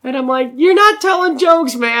 And I'm like, you're not telling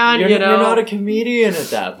jokes, man. You're not a comedian at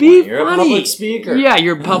that point. You're funny. A public speaker. Yeah,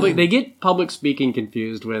 you're public. They get public speaking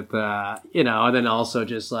confused with, you know, and then also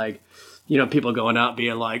just like, you know, people going out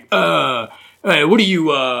being like, hey, what are you,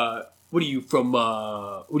 what are you from?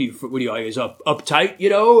 What are you guys uptight? You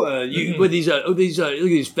know, with these look at these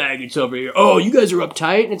faggots over here. Oh, you guys are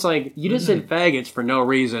uptight, and it's like you just said faggots for no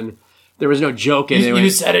reason. There was no joke in it.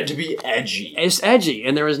 You said it to be edgy. It's edgy,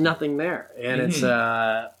 and there was nothing there. And it's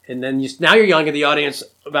and then now you're yelling at the audience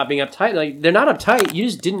about being uptight. Like they're not uptight. You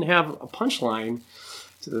just didn't have a punchline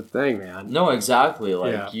to the thing, man. No, exactly.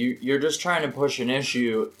 Like you're just trying to push an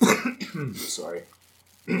issue. Sorry.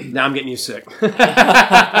 Now I'm getting you sick.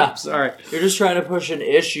 Sorry. You're just trying to push an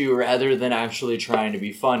issue rather than actually trying to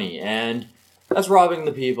be funny, and that's robbing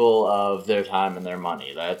the people of their time and their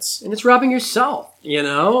money. And it's robbing yourself, you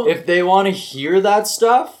know? If they want to hear that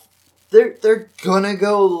stuff, they're gonna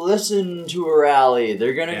go listen to a rally.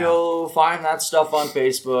 They're gonna go find that stuff on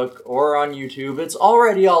Facebook or on YouTube. It's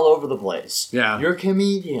already all over the place. Yeah. You're a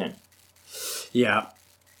comedian. Yeah.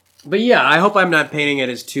 But yeah, I hope I'm not painting it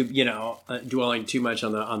as too, dwelling too much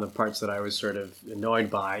on the parts that I was sort of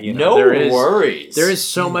annoyed by. No worries. There is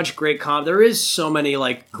so much great there is so many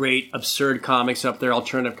like great absurd comics up there,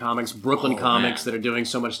 alternative comics, Brooklyn comics that are doing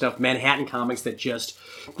so much stuff, Manhattan comics that just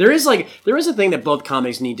there is a thing that both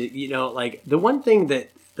comics need to, like the one thing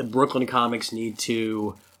that the Brooklyn comics need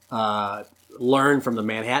to learn from the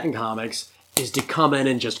Manhattan comics is to come in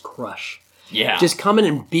and just crush. Yeah. Just come in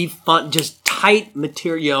and be fun, just tight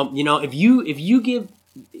material. If you're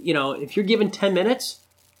given 10 minutes,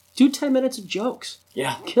 do 10 minutes of jokes.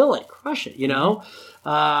 Yeah. Kill it, crush it,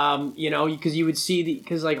 because you would see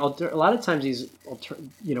because like a lot of times these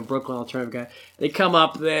Brooklyn alternative guys, they come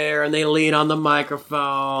up there and they lean on the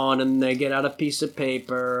microphone and they get out a piece of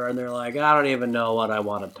paper and they're like, I don't even know what I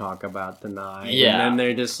want to talk about tonight. Yeah. And then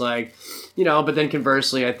they're just like, but then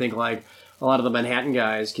conversely, I think like a lot of the Manhattan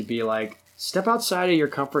guys could be like, step outside of your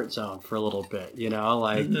comfort zone for a little bit,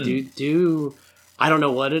 like do I don't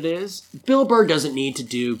know what it is. Bill Burr doesn't need to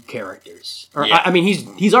do characters. Or I mean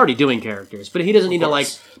he's already doing characters, but he doesn't need to like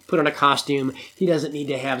put on a costume. He doesn't need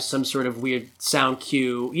to have some sort of weird sound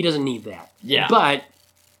cue. He doesn't need that. Yeah. But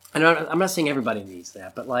I'm not saying everybody needs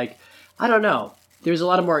that, but like I don't know. There's a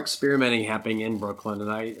lot of more experimenting happening in Brooklyn,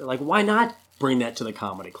 and I like why not bring that to the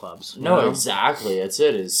comedy clubs? No, exactly. It's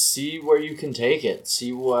see where you can take it.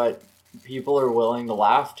 See what people are willing to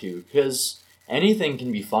laugh to, because anything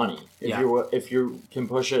can be funny if you can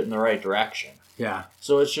push it in the right direction. Yeah.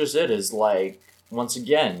 So it's just is like once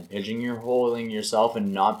again pigeonholing yourself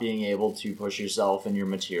and not being able to push yourself in your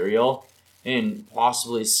material and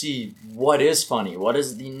possibly see what is funny, what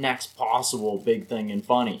is the next possible big thing in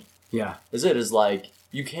funny. Yeah. Is like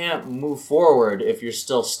you can't move forward if you're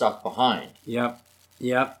still stuck behind. Yep.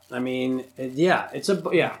 I mean, it'd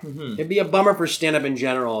be a bummer for stand-up in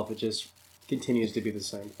general if it just continues to be the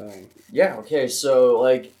same thing. Yeah, okay, so,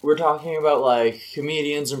 like, we're talking about, like,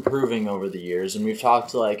 comedians improving over the years, and we've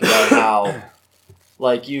talked, like, about how,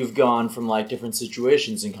 like, you've gone from, like, different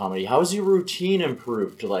situations in comedy. How has your routine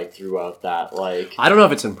improved, like, throughout that? Like, I don't know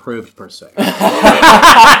if it's improved, per se.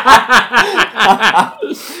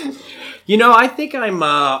 I think I'm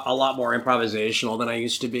a lot more improvisational than I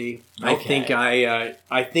used to be. Okay.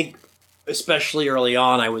 I think especially early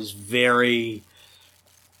on, I was very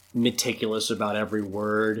meticulous about every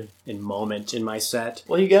word and moment in my set.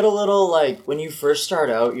 Well, you get a little, like, when you first start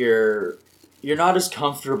out, you're not as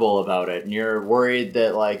comfortable about it, and you're worried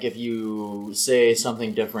that, like, if you say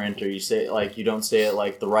something different or you say, like, you don't say it,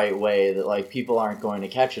 like, the right way, that, like, people aren't going to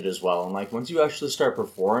catch it as well. And, like, once you actually start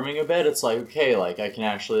performing a bit, it's like, okay, like, I can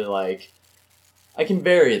actually, like, I can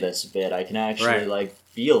vary this a bit. I can actually, like,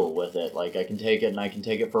 feel with it. Like, I can take it and I can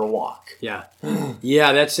take it for a walk. Yeah.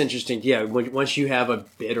 Yeah, that's interesting. Yeah, once you have a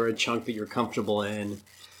bit or a chunk that you're comfortable in,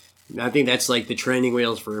 I think that's, like, the training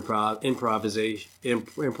wheels for improvisation.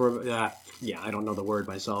 I don't know the word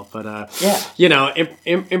myself, but,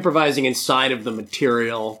 improvising inside of the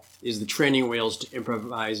material is the training wheels to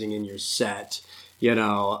improvising in your set. You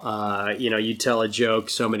tell a joke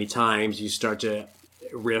so many times, you start to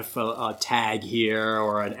riff a tag here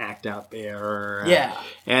or an act out there or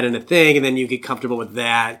add in a thing, and then you get comfortable with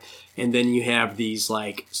that, and then you have these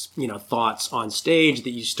like thoughts on stage that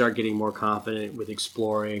you start getting more confident with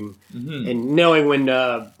exploring and knowing when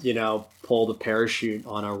to pull the parachute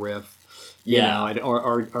on a riff,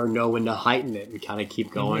 or know when to heighten it and kind of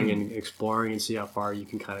keep going and exploring and see how far you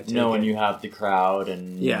can kind of take know when it. you have the crowd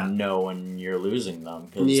and know when you're losing them,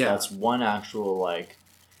 because that's one actual like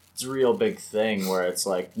it's a real big thing where it's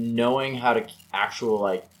like knowing how to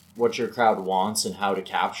like what your crowd wants and how to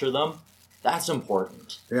capture them. That's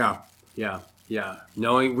important. Yeah.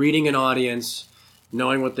 Reading an audience,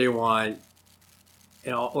 knowing what they want,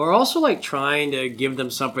 or also like trying to give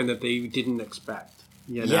them something that they didn't expect.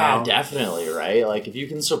 You know? Yeah, definitely, right? Like, if you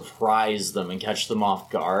can surprise them and catch them off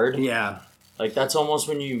guard, Yeah. like, that's almost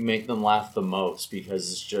when you make them laugh the most,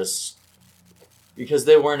 because it's just... Because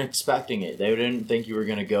they weren't expecting it. They didn't think you were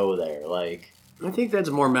going to go there, like... I think that's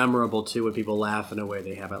more memorable, too, when people laugh in a way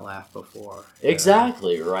they haven't laughed before.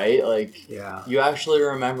 Exactly, right? Like, Yeah. you actually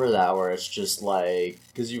remember that, where it's just like...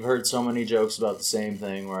 Because you've heard so many jokes about the same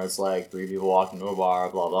thing, where it's like, 3 people walk into a bar,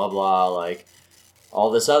 blah, blah, blah, like... all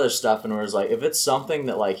this other stuff, and where it's like, if it's something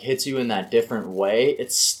that, like, hits you in that different way, it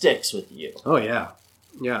sticks with you. Oh, yeah.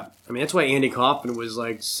 Yeah. I mean, that's why Andy Kaufman was,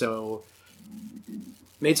 like,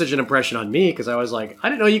 made such an impression on me, because I was like, I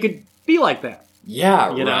didn't know you could be like that.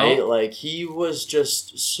 Yeah, You right? know? Like, he was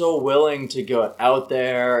just so willing to go out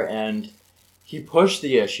there, and he pushed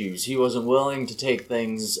the issues. He wasn't willing to take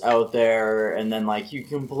things out there, and then, like, you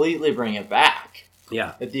completely bring it back.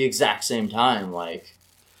 Yeah. At the exact same time, like...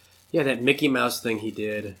 Yeah, that Mickey Mouse thing he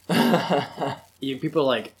did. People are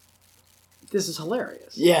like, this is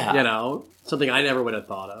hilarious. Yeah. You know? Something I never would have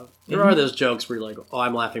thought of. There are those jokes where you're like, oh,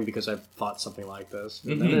 I'm laughing because I thought something like this.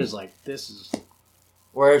 But then there's like, this is...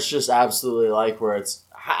 Where it's just absolutely like, where it's,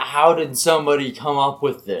 how did somebody come up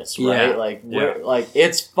with this, right? Yeah. Like, Yeah. like,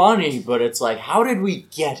 it's funny, but it's like, how did we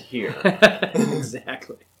get here?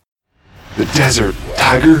 Exactly. The Desert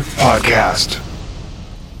Tiger Podcast.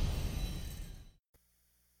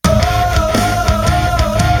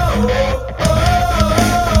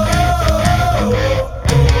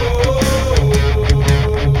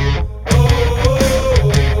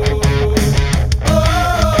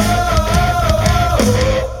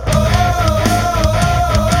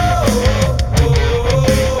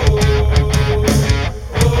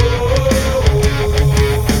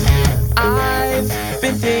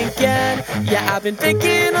 I've been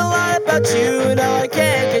thinking a lot about you, and I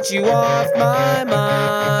can't get you off my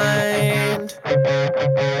mind.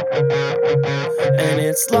 And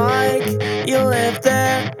it's like you live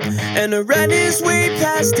there, and the rent is way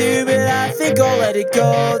past due, but I think I'll let it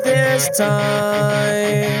go this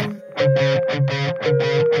time.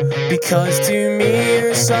 Because to me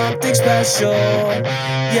you're something special.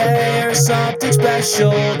 Yeah, you're something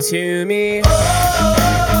special to me.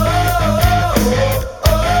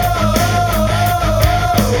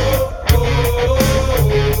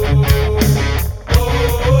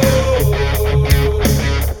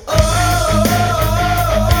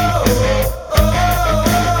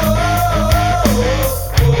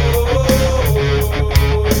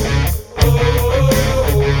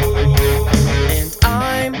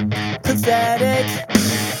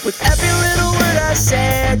 With every little word I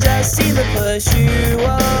say, I just seem to push you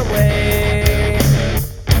away.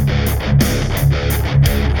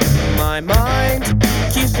 My mind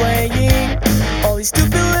keeps playing all these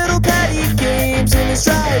stupid little petty games, and it's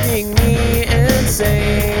driving me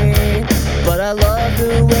insane. But I love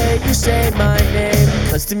the way you say my name,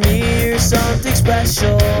 'cause to me you're something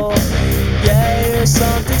special. Yeah, you're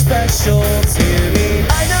something special to me.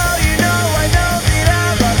 I know that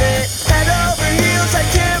I love it. Head over heels, I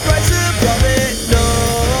can't rise above it. No.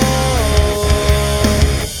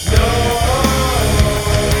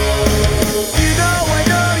 You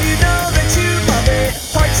know that you love it.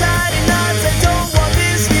 Heart tied in knots, I don't want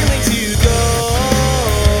this feeling to go.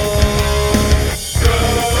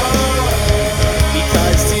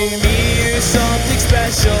 Because to me you're something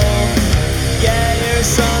special. Yeah, you're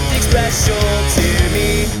something special to me.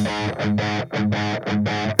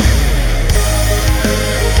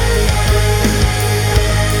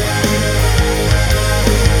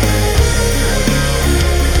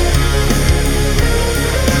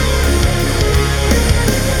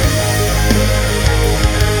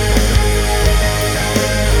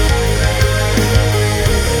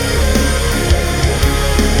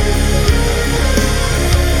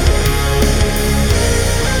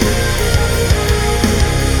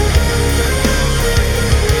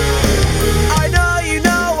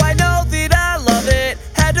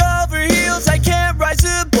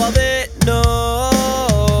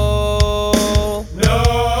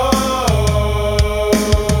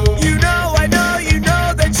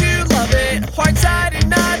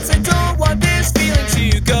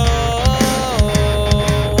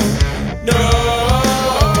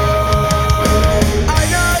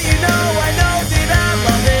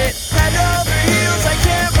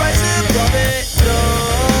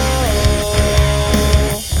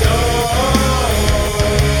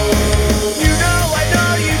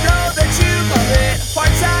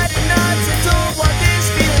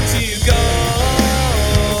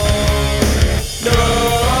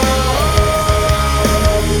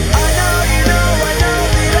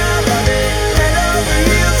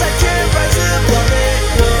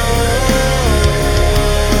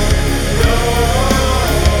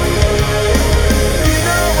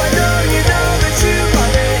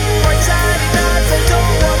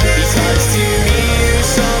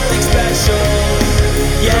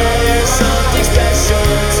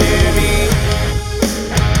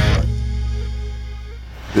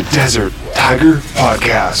 the Desert Tiger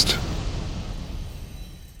Podcast.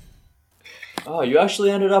 Oh, you actually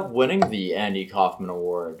ended up winning the Andy Kaufman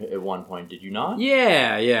Award at one point, did you not?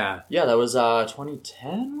 Yeah. Yeah, that was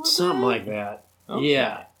 2010, Something like that. Okay.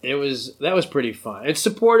 Yeah, that was pretty fun. It's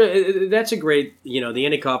supported. That's a great, the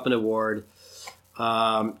Andy Kaufman Award.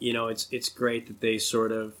 It's great that they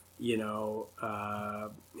sort of,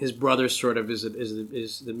 his brother sort of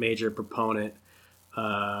is the major proponent.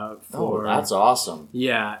 That's awesome.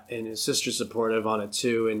 Yeah, and his sister's supportive on it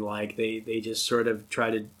too, and like they just sort of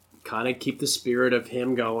try to kind of keep the spirit of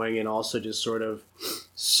him going, and also just sort of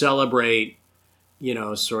celebrate,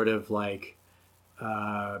 sort of like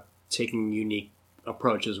taking unique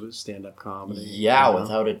approaches with stand-up comedy. Yeah,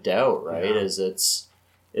 without a doubt, right? Yeah.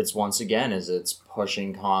 It's once again it's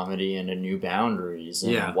pushing comedy into new boundaries,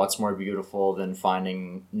 and what's more beautiful than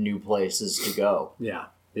finding new places to go? Yeah.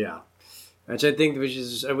 Which I think,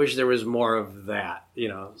 I wish there was more of that,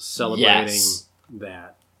 celebrating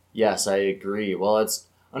that. Yes, I agree. Well, it's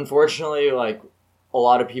unfortunately like a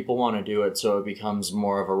lot of people want to do it, so it becomes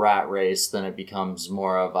more of a rat race than it becomes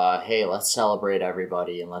more of a, hey, let's celebrate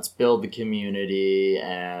everybody and let's build the community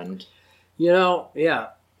and...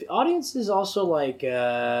 The audience is also like,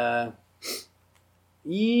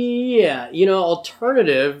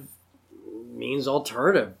 alternative means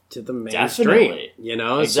alternative to the mainstream. Definitely.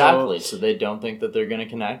 Exactly. So they don't think that they're going to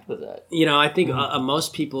connect with it. I think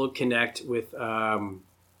most people connect with, I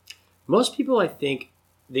think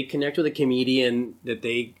they connect with a comedian that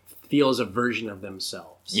they feel is a version of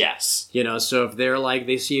themselves. Yes. So if they're like,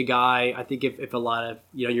 they see a guy, I think if a lot of,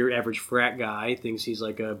 your average frat guy thinks he's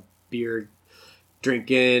like a beer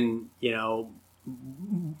drinking,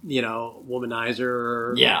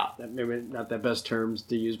 womanizer. Yeah. Maybe not the best terms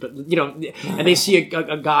to use, but, and they see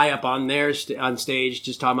a guy up on there on stage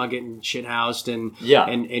just talking about getting shithoused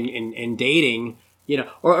and dating,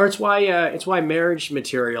 or it's why marriage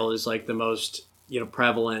material is like the most,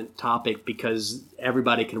 prevalent topic, because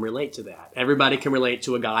everybody can relate to that. Everybody can relate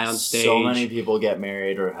to a guy on stage. So many people get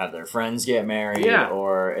married or have their friends get married,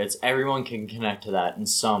 or everyone can connect to that in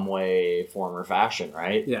some way, form, or fashion,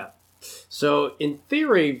 right? Yeah. So in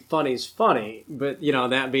theory, funny's funny, but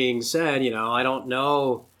that being said, I don't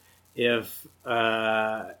know if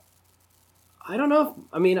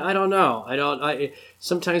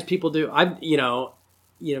sometimes people do.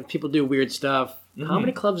 People do weird stuff. Mm-hmm.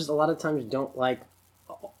 Comedy clubs a lot of times don't like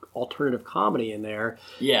alternative comedy in there,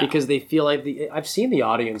 because they feel like I've seen the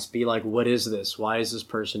audience be like, "What is this? Why is this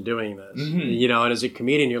person doing this?" Mm-hmm. And as a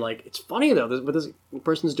comedian, you're like, "It's funny though. What this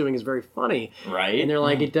person's doing is very funny." Right. And they're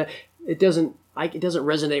like, "It doesn't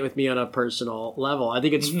resonate with me on a personal level." I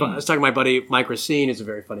think it's fun. I was talking to my buddy Mike Racine, who's a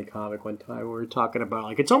very funny comic, one time. We were talking about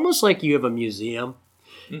like, it's almost like you have a museum,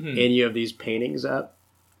 and you have these paintings up.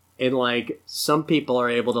 And like some people are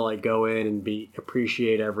able to like go in and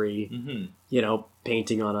appreciate every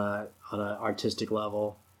painting on an artistic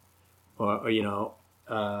level, or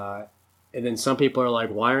and then some people are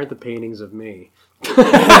like, why aren't the paintings of me?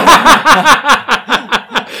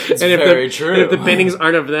 It's very true. And if the paintings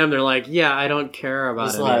aren't of them, they're like, yeah, I don't care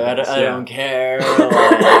about it. I don't care.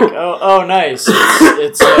 Like, oh, nice.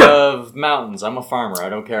 It's of mountains. I'm a farmer. I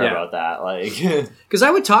don't care about that. Like, because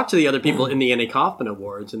I would talk to the other people in the Andy Kaufman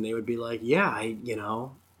Awards, and they would be like, yeah,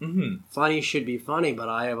 funny should be funny, but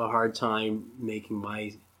I have a hard time making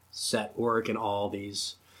my set work in all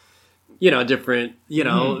these, different,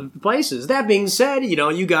 places. That being said,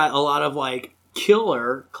 you got a lot of like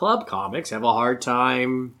killer club comics have a hard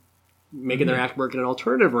time making their act work in an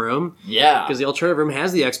alternative room. Yeah. Because the alternative room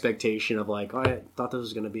has the expectation of like, I thought this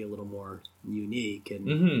was going to be a little more unique.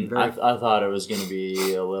 And I thought it was going to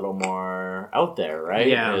be a little more out there, right?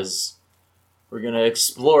 Yeah. Because we're going to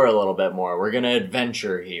explore a little bit more. We're going to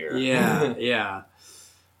adventure here. Yeah,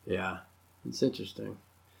 yeah. It's interesting.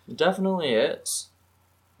 It definitely is.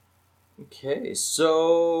 Okay,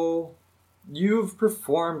 so... You've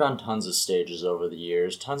performed on tons of stages over the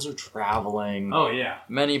years, tons of traveling. Oh, yeah.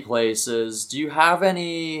 Many places. Do you have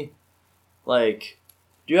any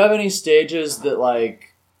stages that,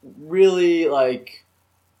 like, really, like,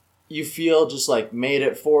 you feel just, like, made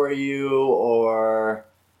it for you, or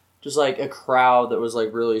just, like, a crowd that was,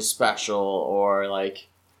 like, really special, or, like,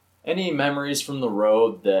 any memories from the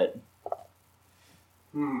road that...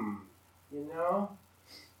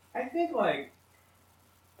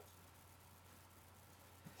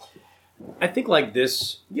 I think like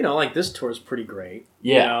this, this tour is pretty great.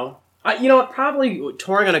 Yeah. Probably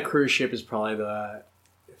touring on a cruise ship is probably the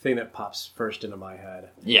thing that pops first into my head.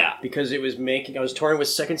 Yeah. Because I was touring with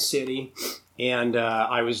Second City, and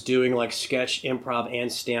I was doing like sketch, improv,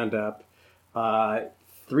 and stand-up.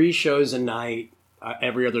 3 shows a night,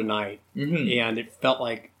 every other night, and it felt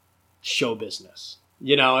like show business.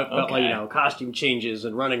 It felt like costume changes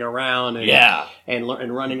and running around and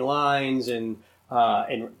and running lines and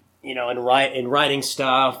writing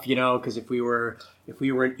stuff. Because if we were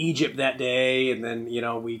in Egypt that day, and then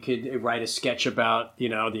we could write a sketch about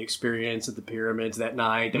the experience at the pyramids that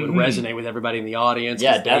night that would resonate with everybody in the audience.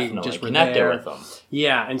 Yeah, definitely just connect it with them.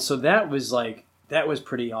 Yeah, and so that was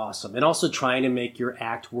pretty awesome, and also trying to make your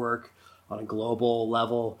act work on a global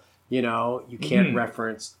level. You can't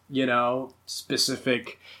reference,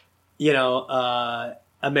 specific,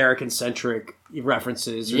 American-centric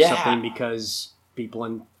references or something because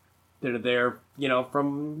people that are there,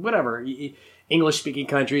 from whatever, English-speaking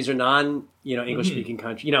countries or non-English-speaking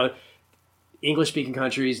countries, English-speaking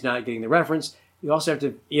countries not getting the reference. You also have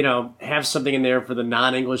to, have something in there for the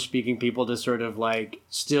non-English-speaking people to sort of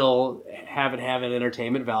still have an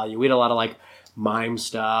entertainment value. We had a lot of mime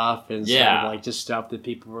stuff and sort of just stuff that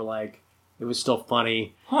people were it was still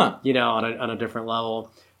funny, on a different level.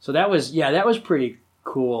 So that was pretty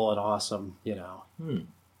cool and awesome,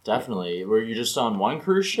 Definitely. Were you just on one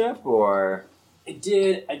cruise ship or? I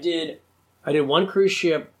did one cruise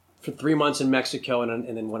ship for 3 months in Mexico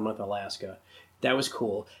and then 1 month in Alaska. That was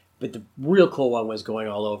cool. But the real cool one was going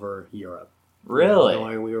all over Europe.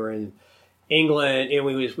 Really? We were in England, and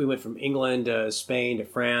we went from England to Spain to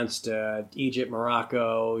France to Egypt,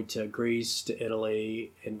 Morocco to Greece to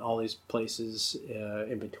Italy, and all these places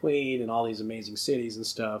in between, and all these amazing cities and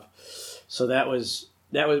stuff. So that was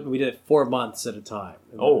we did it 4 months at a time.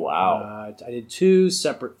 Oh wow! I did 2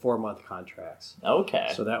 separate 4-month contracts.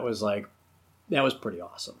 Okay. So that was pretty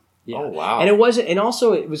awesome. Yeah. Oh wow! And it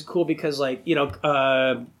was cool because a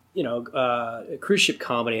cruise ship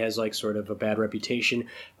comedy has sort of a bad reputation,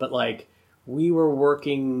 but we were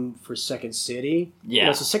working for Second City.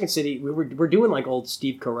 Yeah. So Second City, we're doing old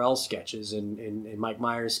Steve Carell sketches and Mike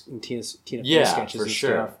Myers and Tina Fey sketches and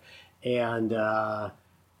stuff. And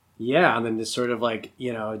and then to sort of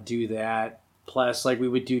do that. Plus, we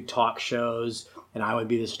would do talk shows, and I would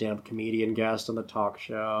be the stand-up comedian guest on the talk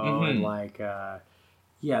show, and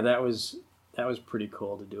that was pretty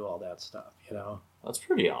cool to do all that stuff. That's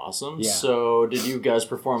pretty awesome. Yeah. So, did you guys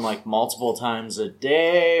perform multiple times a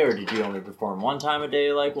day, or did you only perform one time a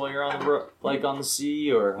day, while you're on the on the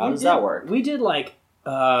sea, or how does that work? We did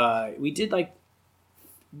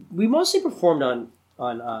we mostly performed on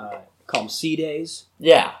call them sea days.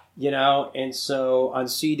 Yeah. And so on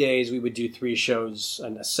sea days we would do 3 shows,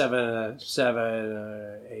 and a 7,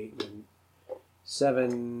 8, and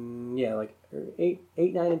 7, 8,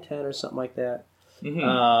 9, and 10 or something like that.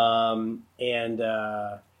 And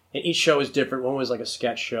each show was different. One was a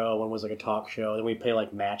sketch show, one was a talk show. Then we play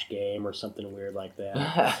match game or something weird like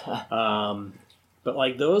that.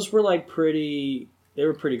 But those were pretty. They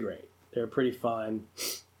were pretty great. They were pretty fun,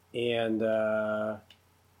 and it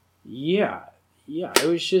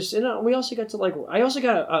was just. And we also got to I also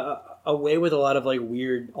got away with a lot of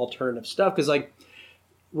weird alternative stuff because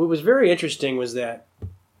what was very interesting was that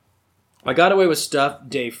I got away with stuff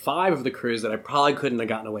day 5 of the cruise that I probably couldn't have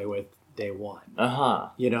gotten away with day 1.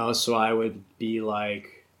 So I would be I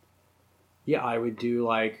would do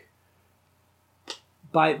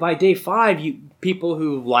by day 5, people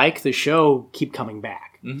who like the show keep coming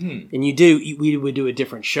back, and we would do a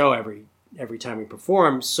different show every time we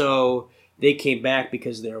performed. So they came back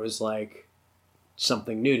because there was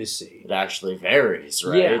something new to see. It actually varies,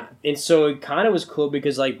 right? Yeah, and so it kind of was cool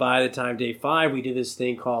because by the time day 5, we did this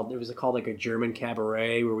thing called a German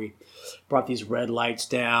cabaret where we brought these red lights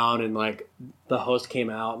down, and the host came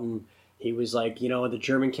out and he was in the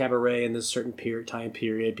German cabaret in this certain time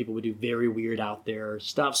period, people would do very weird out there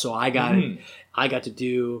stuff. So I did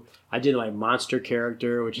my monster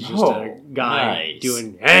character, which is just a guy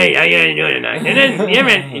doing, hey, how you doing tonight? Yeah,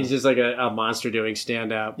 man. He's just a monster doing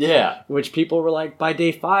stand up. Yeah. Which people were by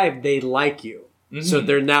day 5, they like you. So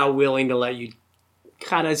they're now willing to let you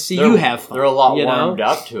kind of see you have fun. They're a lot warmed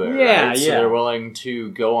up to it, yeah, right? Yeah. So they're willing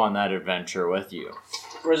to go on that adventure with you.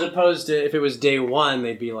 Whereas opposed to if it was day 1,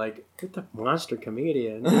 they'd be get the monster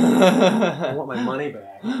comedian. I want my money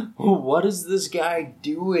back. What is this guy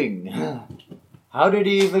doing? How did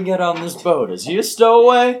he even get on this boat? Is he a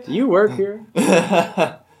stowaway? Do you work here?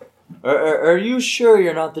 Are you sure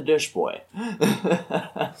you're not the dish boy?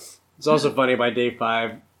 It's also funny by day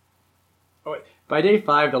 5. By day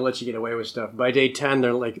 5, they'll let you get away with stuff. By day 10,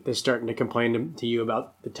 they're starting to complain to you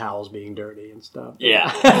about the towels being dirty and stuff.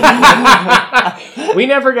 Yeah. We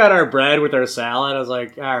never got our bread with our salad. I was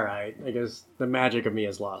all right, I guess the magic of me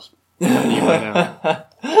is lost.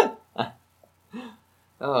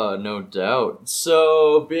 Oh, no doubt.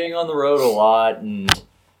 So, being on the road a lot and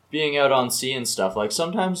being out on sea and stuff, like,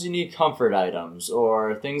 sometimes you need comfort items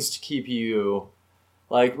or things to keep you,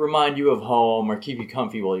 like, remind you of home or keep you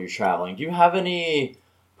comfy while you're traveling. Do you have any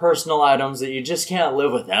personal items that you just can't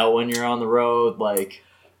live without when you're on the road? Like,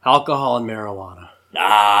 alcohol and marijuana.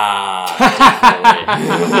 Definitely.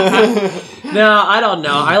 No, I don't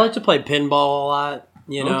know. I like to play pinball a lot.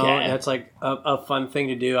 You know, Okay. that's like a fun thing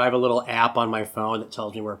to do. I have a little app on my phone that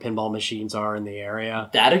tells me where pinball machines are in the area.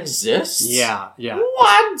 That exists? Yeah.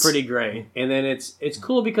 What? It's pretty great. And then it's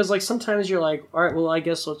cool because, like, sometimes you're like, all right, well, I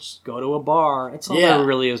guess let's go to a bar. It's all there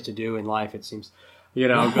really is to do in life, it seems. You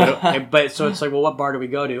know, but so it's like, well, what bar do we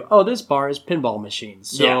go to? Oh, this bar is pinball machines.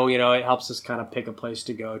 So, you know, it helps us kind of pick a place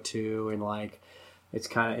to go to, and like, it's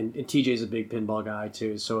kind of, and TJ's a big pinball guy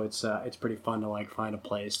too, so it's pretty fun to like find a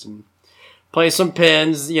place and play some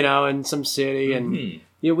pins, you know, in some city, and you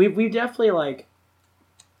know, we definitely like.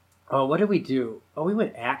 Oh, what did we do? Oh, we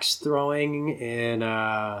went axe throwing in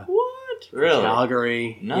What? Really?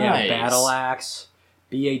 Calgary. Nice. Yeah, battle axe,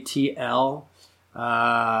 BATL.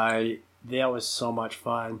 That was so much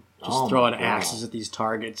fun. Just throwing axes at these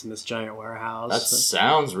targets in this giant warehouse. That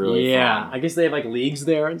sounds really fun. I guess they have like leagues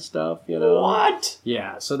there and stuff, you know. What?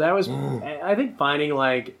 Yeah, so that was. I think finding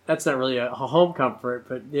like that's not really a home comfort,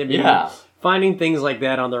 but I mean, finding things like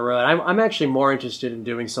that on the road. I'm actually more interested in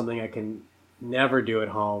doing something I can never do at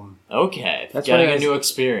home. Okay, that's getting a new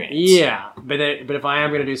experience. Yeah, but if I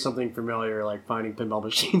am going to do something familiar, like finding pinball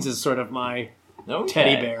machines is sort of my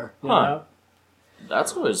teddy bear. You know?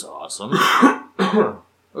 That's always awesome.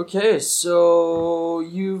 Okay, so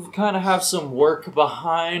you kind of have some work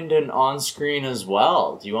behind and on screen as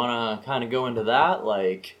well. Do you want to kind of go into that?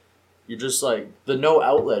 Like, you're just like, the No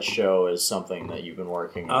Outlet show is something that you've been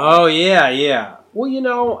working on. Oh, yeah. Well, you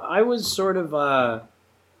know, I was sort of, I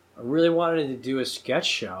really wanted to do a sketch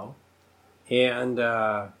show. And,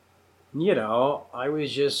 you know, I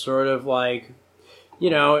was just sort of like,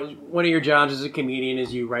 you know, one of your jobs as a comedian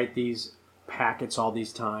is you write these packets all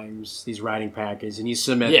these times, these writing packets, and you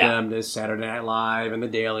submit them to Saturday Night Live and The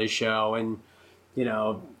Daily Show and, you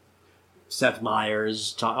know, Seth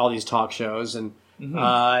Meyers, all these talk shows, and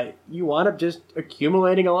you wind up just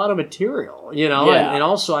accumulating a lot of material, you know. And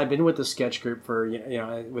also, I've been with the sketch group for, you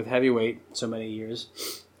know, with Heavyweight so many years,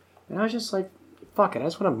 and I was just like, fuck it, I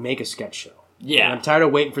just want to make a sketch show. Yeah. And I'm tired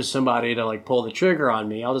of waiting for somebody to like pull the trigger on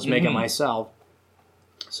me. I'll just make it myself.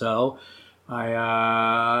 So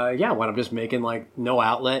I wound up just making like No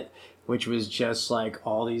Outlet, which was just like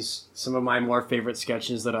all these, some of my more favorite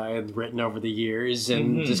sketches that I had written over the years,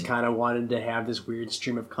 and just kind of wanted to have this weird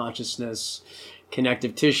stream of consciousness,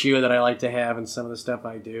 connective tissue that I like to have in some of the stuff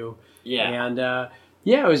I do. Yeah. And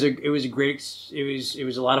it was a great, it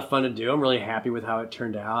was a lot of fun to do. I'm really happy with how it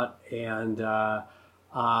turned out. And,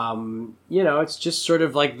 you know, it's just sort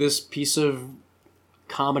of like this piece of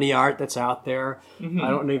comedy art that's out there. I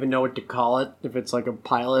don't even know what to call it, if it's like a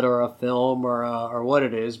pilot or a film or what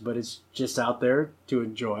it is, but it's just out there to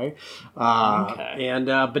enjoy. And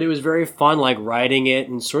but it was very fun, like writing it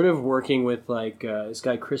and sort of working with like this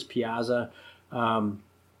guy Chris Piazza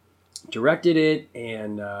directed it,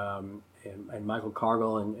 and Michael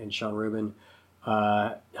Cargill and Sean Rubin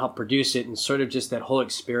helped produce it, and sort of just that whole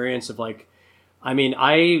experience of like, I mean,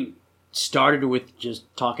 I started with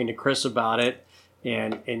just talking to Chris about it.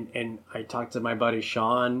 And I talked to my buddy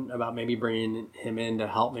Sean about maybe bringing him in to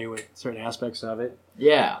help me with certain aspects of it.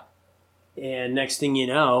 Yeah. And next thing you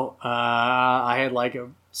know, I had like a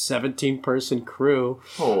 17-person crew.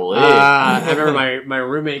 Holy. I remember my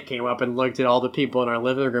roommate came up and looked at all the people in our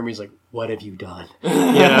living room. He's like, "What have you done?" You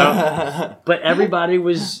know? But everybody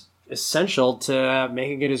was essential to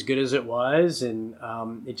making it as good as it was, and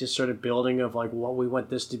it just sort of building of like, what we want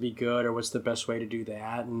this to be good, or what's the best way to do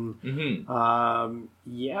that, and it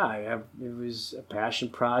was a passion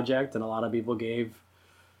project, and a lot of people gave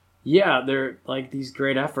they're like these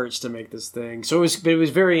great efforts to make this thing. So it was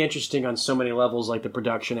very interesting on so many levels, like the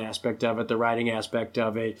production aspect of it, the writing aspect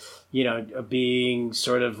of it, you know, being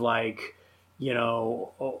sort of like, you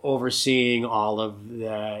know, overseeing all of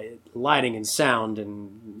the lighting and sound,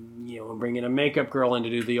 and, you know, bringing a makeup girl in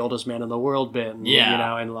to do the oldest man in the world bit, and, you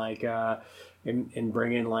know, and like, and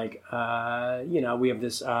bringing like, you know, we have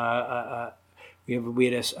this, we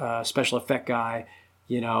had a special effect guy,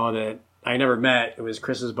 you know, that I never met. It was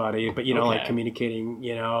Chris's buddy, but, you know, like communicating,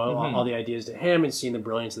 you know, all the ideas to him and seeing the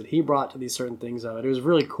brilliance that he brought to these certain things of it. It was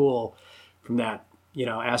really cool from that, you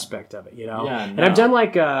know, aspect of it, you know. And I've done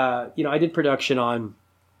like, you know, I did production on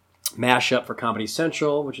Mashup for Comedy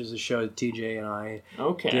Central, which is a show that TJ and I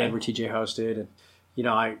did, where TJ hosted. And, you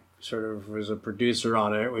know, I sort of was a producer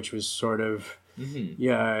on it, which was sort of,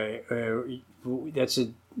 that's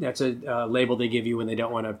a label they give you when they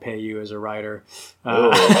don't want to pay you as a writer.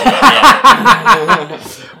 But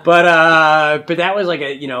that was like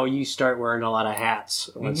you start wearing a lot of hats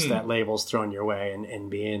once that label's thrown your way, and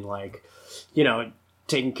being like,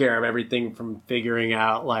 taking care of everything from figuring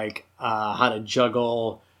out like how to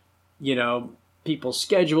juggle, people's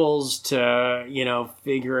schedules to,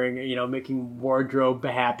 figuring, making wardrobe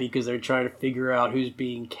happy because they're trying to figure out who's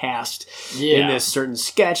being cast in this certain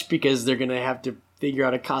sketch because they're going to have to figure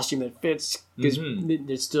out a costume that fits because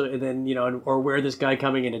there's still, and then, or where this guy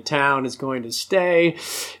coming into town is going to stay,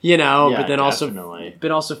 but then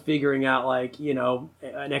also figuring out like,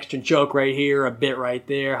 an extra joke right here, a bit right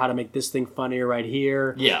there, how to make this thing funnier right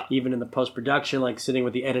here. Yeah. Even in the post-production, like sitting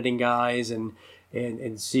with the editing guys and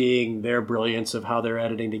seeing their brilliance of how they're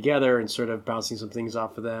editing together and sort of bouncing some things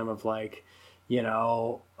off of them of like,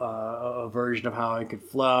 a version of how it could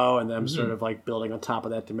flow and them sort of like building on top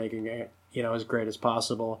of that to making it, as great as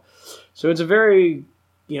possible. So it's a very,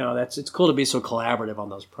 it's cool to be so collaborative on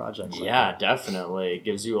those projects. Yeah, definitely. It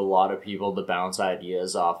gives you a lot of people to bounce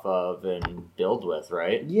ideas off of and build with,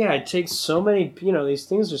 right? Yeah, it takes so many, these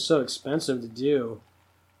things are so expensive to do,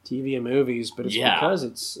 TV and movies, but it's because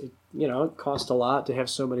it costs a lot to have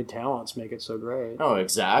so many talents make it so great. Oh,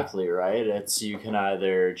 exactly, right? It's you can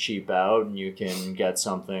either cheap out and you can get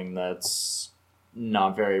something that's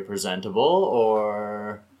not very presentable,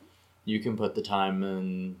 or you can put the time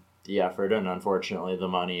and the effort and unfortunately the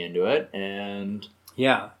money into it, and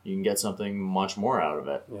you can get something much more out of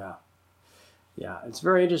it. Yeah, it's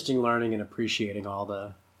very interesting learning and appreciating all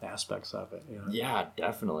the aspects of it. Yeah,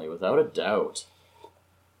 definitely, without a doubt.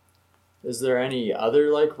 Is there any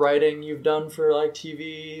other like writing you've done for like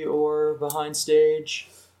TV or behind stage?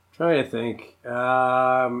 Trying to think.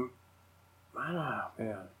 I don't know,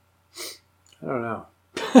 man. I don't know.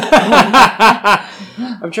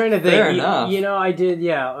 I'm trying to think. Fair enough. I did.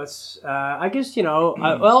 Yeah. Let's. I guess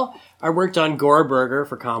I worked on Gore Burger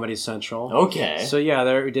for Comedy Central. Okay. So yeah,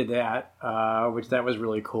 there we did that, which that was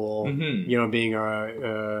really cool.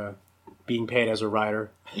 Being paid as a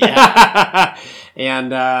writer. Yeah.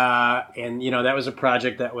 and that was a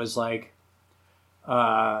project that was like,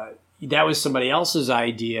 that was somebody else's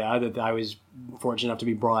idea that I was fortunate enough to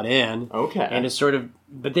be brought in. Okay. And it's sort of,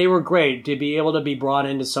 but they were great to be able to be brought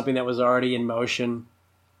into something that was already in motion.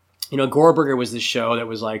 Gore Burger was this show that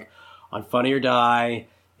was like on Funny or Die.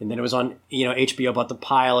 And then it was on, HBO bought the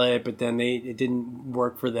pilot, but then it didn't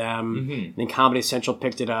work for them. And then Comedy Central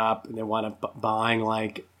picked it up, and they wound up buying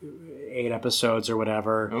like 8 episodes or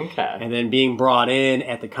whatever. Okay. And then being brought in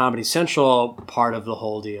at the Comedy Central part of the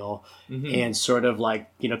whole deal, and sort of like,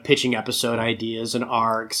 pitching episode ideas and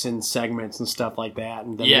arcs and segments and stuff like that.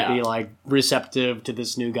 And then to be like receptive to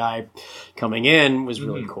this new guy coming in was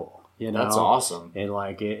really cool. That's awesome. And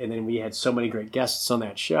and then we had so many great guests on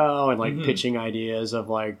that show, and like pitching ideas of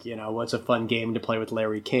like, what's a fun game to play with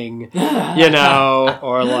Larry King,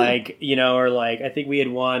 or like, I think we had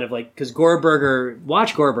one of like, because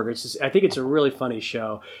watch Gore Burger. I think it's a really funny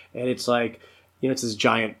show, and it's like, it's this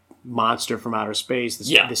giant monster from outer space,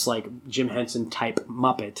 this like Jim Henson type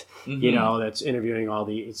Muppet, that's interviewing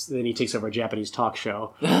then he takes over a Japanese talk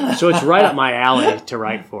show. So it's right up my alley to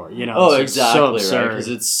write for, Oh, so exactly, so right, because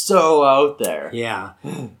it's so out there. Yeah.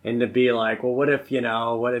 And to be like, well, what if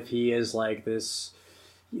he is like this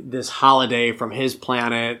holiday from his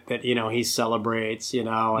planet that, he celebrates,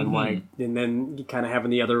 and like, and then kind of having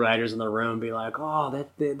the other writers in the room be like, oh,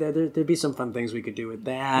 there'd be some fun things we could do with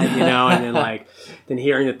that, and then like, then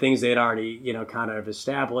hearing the things they'd already, kind of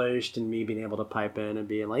established, and me being able to pipe in and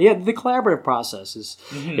being like, yeah, the collaborative process is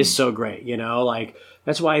so great, like,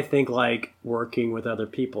 that's why I think like working with other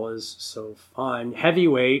people is so fun.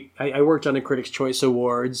 Heavyweight, I worked on the Critics' Choice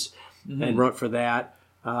Awards and wrote for that.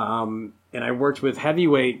 And I worked with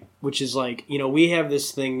Heavyweight, which is like, we have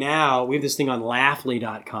this thing now. We have this thing on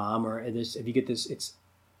Laughly.com, or if you get this,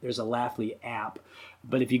 there's a Laughly app.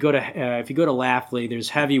 But if you go to Laughly, there's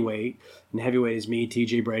Heavyweight, and Heavyweight is me,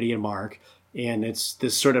 TJ Brady, and Mark, and it's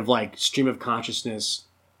this sort of like stream of consciousness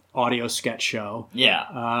audio sketch show.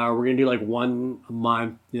 Yeah. We're gonna do like one a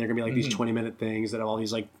month. They're gonna be like these 20-minute things that have all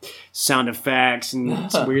these like sound effects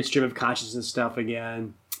and some weird stream of consciousness stuff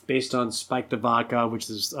again. Based on Spike the Vodka, which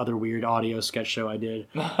is this other weird audio sketch show I did.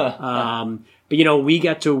 But, we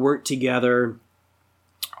got to work together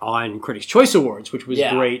on Critics' Choice Awards, which was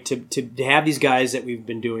great to have these guys that we've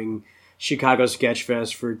been doing Chicago Sketch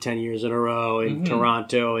Fest for 10 years in a row, in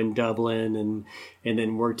Toronto and Dublin, and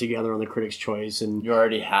then work together on the Critics' Choice. And you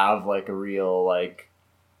already have like a real, like,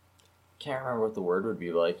 can't remember what the word would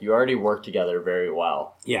be like. You already work together very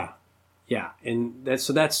well. Yeah. Yeah, and that's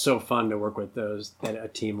so fun to work with a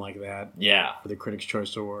team like that. Yeah. For the Critics'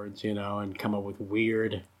 Choice Awards, and come up with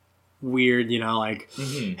weird, like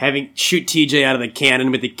shoot TJ out of the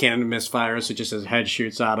cannon, but the cannon misfires, so just his head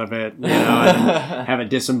shoots out of it, and have a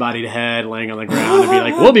disembodied head laying on the ground and be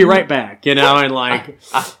like, we'll be right back, and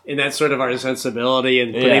that's sort of our sensibility,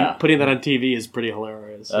 and putting that on TV is pretty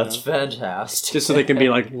hilarious. That's fantastic. Just so they can be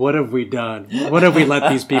like, what have we done? What have we let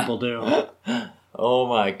these people do? Oh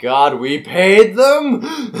my God, we paid them?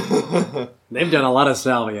 They've done a lot of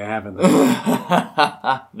salvia, haven't they?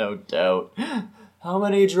 No doubt. How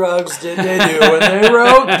many drugs did they do when they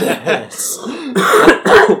wrote this?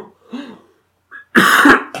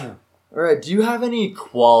 Alright, do you have any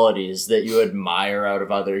qualities that you admire out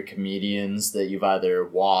of other comedians that you've either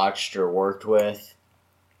watched or worked with?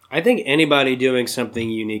 I think anybody doing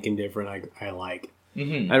something unique and different I like.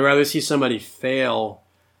 Mm-hmm. I'd rather see somebody fail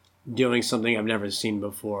doing something I've never seen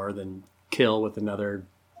before than kill with another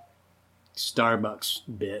Starbucks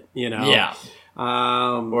bit, Yeah.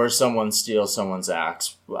 Or someone steal someone's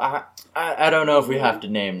axe. I don't know if we have to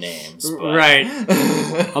name names. But. Right.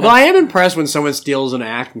 Although I am impressed when someone steals an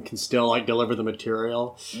act and can still, deliver the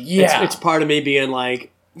material. Yeah. It's part of me being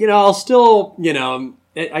like, I'll still,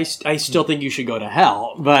 I still think you should go to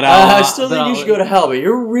hell, but I still think you should go to hell. But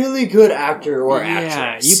you're a really good actor or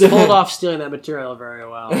actress. You pulled off stealing that material very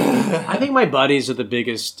well. I think my buddies are the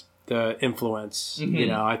biggest influence.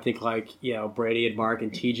 Mm-hmm. I think Brady and Mark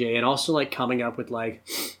and TJ, and also coming up with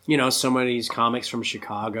some of these comics from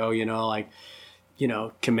Chicago. Kumail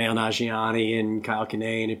Nanjiani and Kyle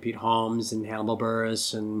Kinane and Pete Holmes and Hannibal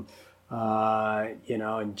Buress and.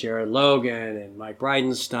 And Jared Logan and Mike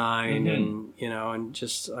Bridenstine and and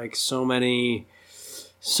just so many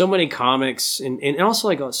comics and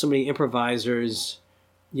also so many improvisers,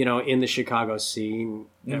 in the Chicago scene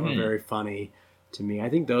that were very funny to me. I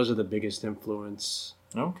think those are the biggest influence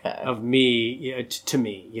of me to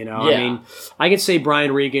me. I mean, I could say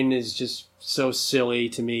Brian Regan is just so silly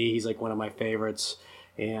to me. He's one of my favorites.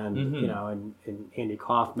 And, and Andy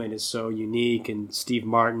Kaufman is so unique, and Steve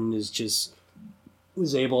Martin was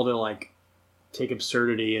able to, take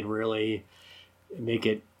absurdity and really make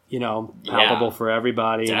it, palatable for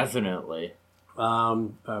everybody. Definitely.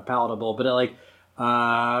 Palatable. But,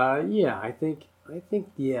 I think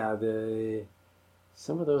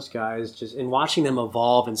some of those guys and watching them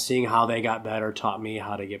evolve and seeing how they got better taught me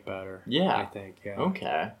how to get better. Yeah. I think, yeah.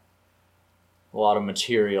 Okay. A lot of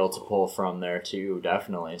material to pull from there too,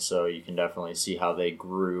 definitely. So you can definitely see how they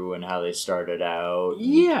grew and how they started out.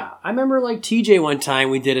 Yeah, I remember TJ one time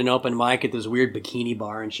we did an open mic at this weird bikini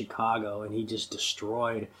bar in Chicago, and he just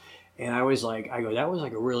destroyed. And I was like, that was a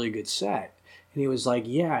really good set. And he was like,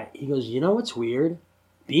 yeah. He goes, what's weird?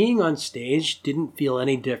 Being on stage didn't feel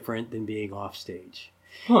any different than being off stage.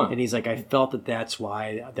 Huh. And he's like, I felt that's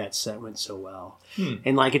why that set went so well.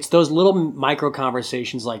 And it's those little micro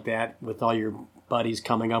conversations like that with all your buddies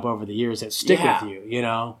coming up over the years that stick with you,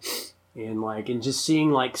 and just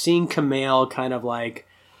seeing Kumail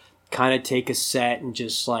kind of take a set and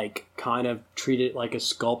just kind of treat it like a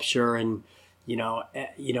sculpture and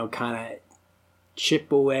kind of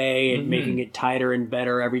chip away and making it tighter and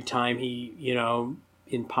better every time he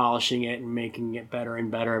in polishing it and making it better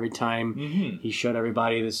and better every time he showed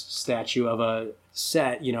everybody this statue of a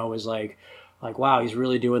set, was wow, he's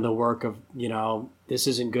really doing the work of, this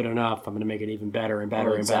isn't good enough. I'm going to make it even better and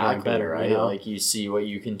better and better and better. Right? You see what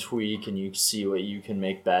you can tweak and you see what you can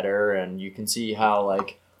make better, and you can see how,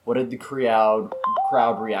 what did the crowd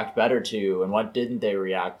react better to, and what didn't they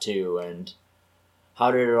react to, and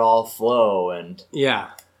how did it all flow, and... Yeah.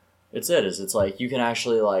 It's you can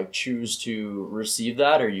actually choose to receive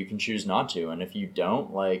that, or you can choose not to. And if you don't,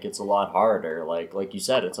 it's a lot harder. Like you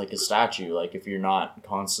said, it's like a statue. If you're not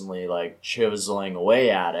constantly chiseling away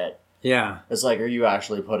at it, yeah, it's are you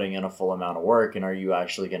actually putting in a full amount of work, and are you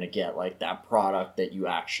actually going to get that product that you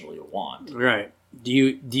actually want? Right. Do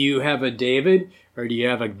you have a David or do you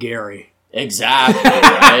have a Gary? Exactly,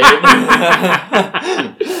 right?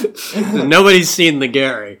 Nobody's seen the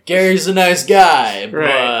Gary. Gary's a nice guy,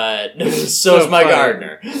 right. But so's my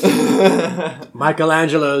gardener.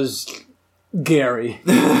 Michelangelo's Gary.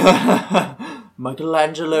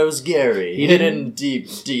 Michelangelo's Gary. He hidden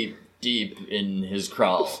deep in his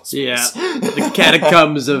crawl space. Yeah, the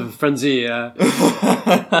catacombs of Franzia.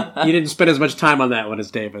 You didn't spend as much time on that one as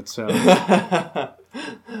David, so...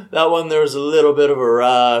 That one, there was a little bit of a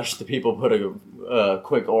rush. The people put a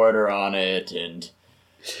quick order on it, and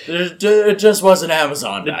it just wasn't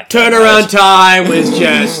Amazon. The turnaround time was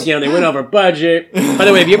just, they went over budget. By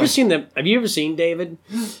the way, have you ever seen David?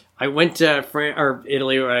 I went to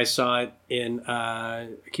Italy where I saw it in. I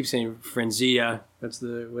keep saying Frenzia. That's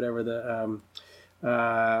the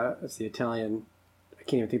that's the Italian. I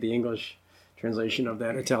can't even think the English translation of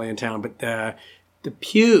that Italian town, but the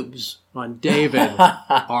pubes on David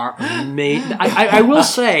are amazing. I will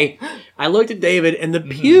say, I looked at David, and the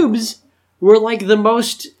pubes were like the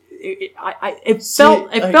most. It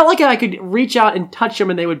felt like I could reach out and touch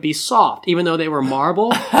them, and they would be soft, even though they were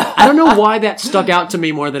marble. I don't know why that stuck out to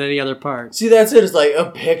me more than any other part. See, that's it. It's like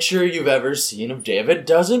a picture you've ever seen of David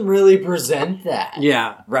doesn't really present that.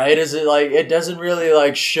 Yeah. Right? Is it like, it doesn't really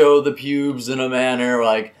like show the pubes in a manner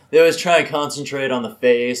like, they always try and concentrate on the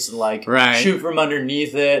face and like shoot from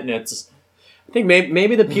underneath it, and it's... I think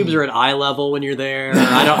maybe the pubes are at eye level when you're there.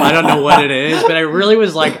 I don't know what it is, but I really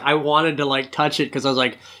was like, I wanted to like touch it because I was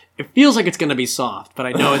like, it feels like it's going to be soft, but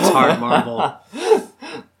I know it's hard marble.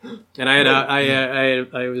 And I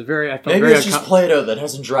felt maybe very it's just Play-Doh that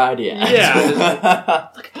hasn't dried yet. Yeah.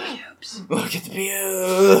 Look at the pubes. Look at the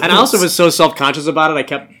pubes. And I also was so self-conscious about it, I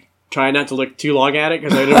kept trying not to look too long at it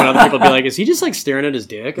because I didn't want other people to be like, is he just like staring at his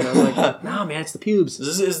dick? And I was like, no, man, it's the pubes.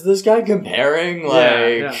 Is this guy comparing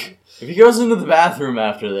like... If he goes into the bathroom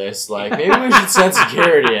after this, like, maybe we should send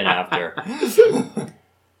security in after.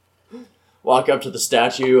 Walk up to the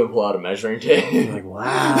statue and pull out a measuring tape. You're like,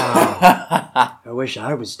 wow. I wish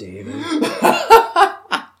I was David.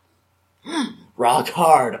 Rock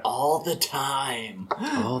hard all the time.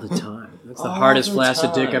 All the time. That's the hardest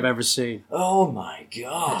flaccid dick I've ever seen. Oh my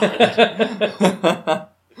god.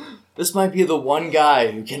 This might be the one guy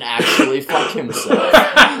who can actually fuck himself.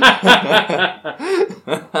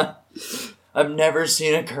 I've never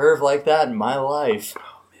seen a curve like that in my life.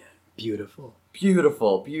 Oh man, beautiful.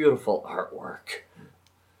 Beautiful, beautiful artwork.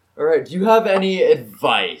 Alright, do you have any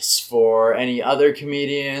advice for any other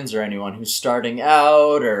comedians or anyone who's starting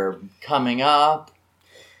out or coming up?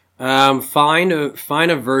 Find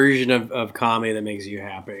a version of comedy that makes you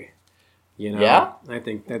happy. You know? Yeah? I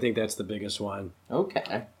think that's the biggest one.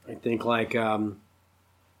 Okay. I think like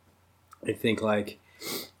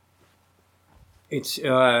it's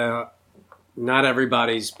not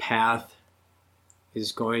everybody's path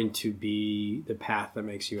is going to be the path that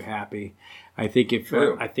makes you happy. I think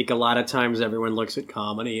I think a lot of times everyone looks at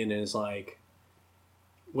comedy and is like,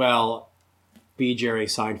 well, be Jerry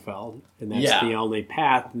Seinfeld, and that's the only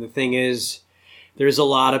path. And the thing is, there's a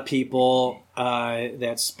lot of people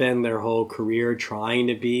that spend their whole career trying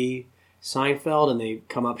to be Seinfeld, and they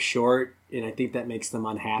come up short, and I think that makes them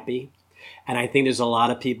unhappy. And I think there's a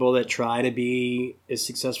lot of people that try to be as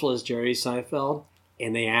successful as Jerry Seinfeld,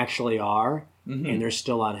 and they actually are, and they're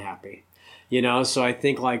still unhappy. You know, so I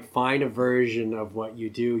think, like, find a version of what you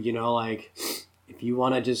do. You know, like, if you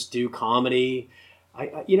want to just do comedy,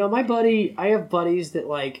 I have buddies that,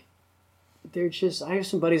 like, I have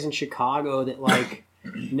some buddies in Chicago that, like,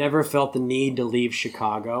 never felt the need to leave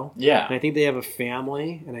Chicago. Yeah. And I think they have a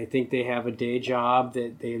family, and I think they have a day job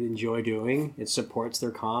that they enjoy doing. It supports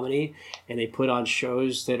their comedy, and they put on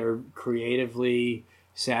shows that are creatively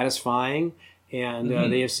satisfying, and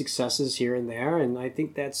they have successes here and there. And I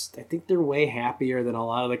think they're way happier than a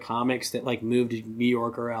lot of the comics that like move to New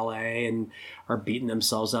York or LA and are beating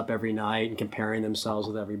themselves up every night and comparing themselves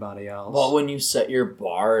with everybody else. Well, when you set your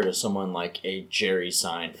bar to someone like a Jerry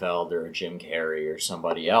Seinfeld or a Jim Carrey or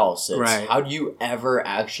somebody else, it's how do you ever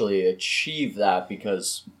actually achieve that?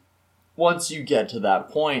 Because once you get to that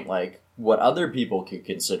point, like what other people could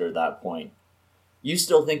consider that point, you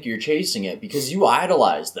still think you're chasing it because you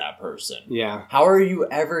idolize that person. Yeah. How are you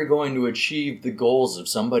ever going to achieve the goals of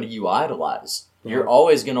somebody you idolize? Yeah. You're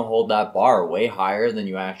always going to hold that bar way higher than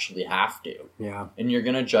you actually have to. Yeah. And you're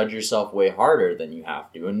going to judge yourself way harder than you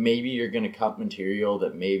have to. And maybe you're going to cut material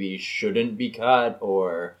that maybe shouldn't be cut,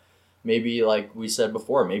 or maybe, like we said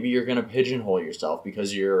before, maybe you're going to pigeonhole yourself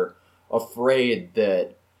because you're afraid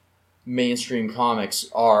that mainstream comics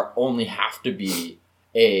only have to be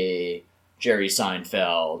a Jerry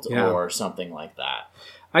Seinfeld or something like that.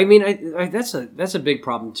 I mean, that's a big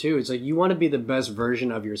problem too. It's like you want to be the best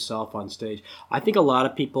version of yourself on stage. I think a lot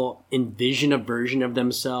of people envision a version of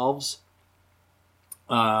themselves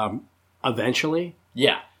eventually.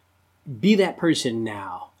 Yeah. Be that person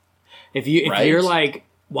now. If you're like,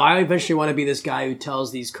 well, I eventually want to be this guy who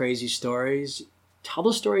tells these crazy stories, tell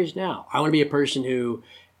the stories now. I want to be a person who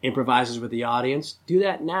improvises with the audience. Do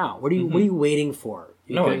that now. What are you waiting for?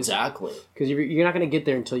 No, exactly. Because you're not going to get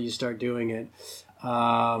there until you start doing it.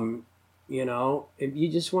 You know,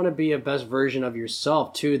 you just want to be a best version of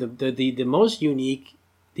yourself too. The most unique,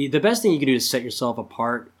 the best thing you can do to set yourself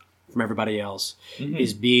apart from everybody else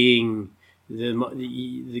is being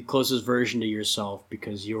the closest version to yourself,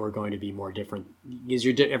 because you're going to be more different, because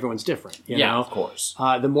everyone's different, you know? Of course.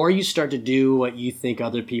 The more you start to do what you think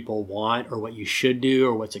other people want, or what you should do,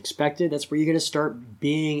 or what's expected, that's where you're going to start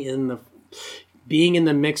being in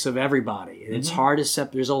the mix of everybody. And it's hard to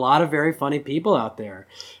separate. There's a lot of very funny people out there.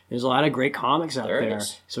 There's a lot of great comics out there.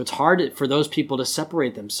 So it's hard for those people to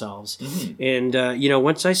separate themselves. And,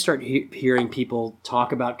 once I start hearing people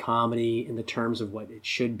talk about comedy in the terms of what it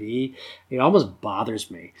should be, it almost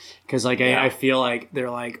bothers me. Because, I feel like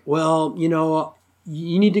they're like, well,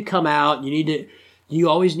 you need to come out. You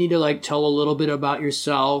always need to tell a little bit about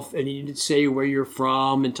yourself, and you need to say where you're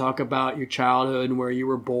from and talk about your childhood and where you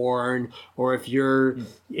were born, or if you're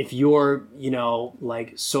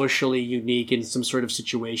socially unique in some sort of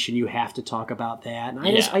situation, you have to talk about that. And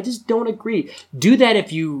I just don't agree. Do that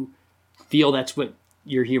if you feel that's what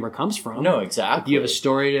your humor comes from. No, exactly. If you have a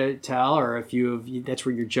story to tell, or if that's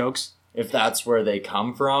where your jokes. If that's where they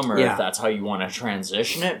come from, or if that's how you want to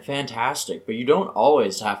transition it, fantastic. But you don't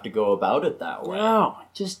always have to go about it that way. No,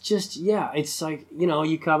 just it's like,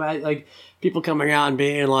 you come at, people coming out and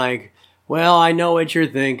being like, well, I know what you're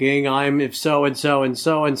thinking. If so-and-so and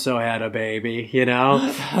so-and-so had a baby, All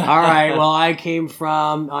right, well, I came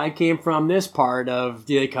from this part of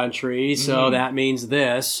the country, so that means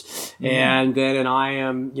this. And then I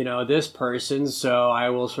am, this person, so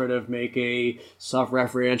I will sort of make a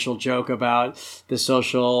self-referential joke about the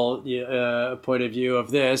social point of view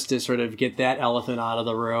of this to sort of get that elephant out of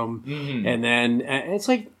the room. And then it's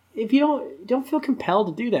like, if you don't feel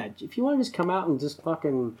compelled to do that, if you want to just come out and just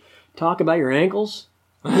fucking talk about your ankles,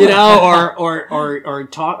 or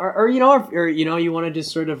talk, or you want to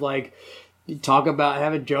just sort of talk about,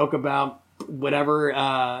 have a joke about whatever,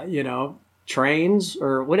 trains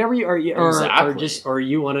or whatever or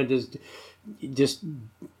you want to just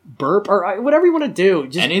burp or whatever you want to do.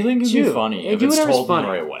 Just anything can be funny if it's told in the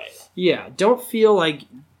right way. Yeah,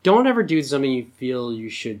 don't ever do something you feel you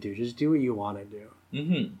should do. Just do what you want to do.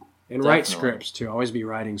 And write scripts too. Always be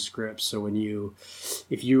writing scripts. So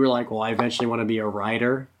if you were like, well, I eventually want to be a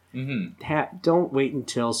writer, don't wait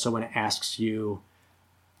until someone asks you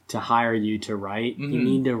to hire you to write. You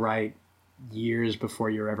need to write years before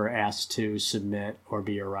you're ever asked to submit or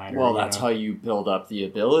be a writer. Well, that's how you build up the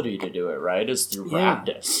ability to do it, right? Is through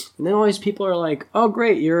practice. And then all these people are like, oh,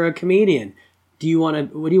 great, you're a comedian. What do you want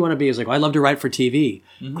to be? It's like, well, I'd love to write for TV.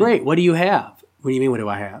 Great. What do you have? What do you mean, what do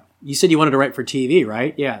I have? You said you wanted to write for TV,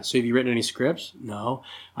 right? Yeah. So have you written any scripts? No.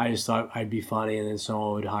 I just thought I'd be funny, and then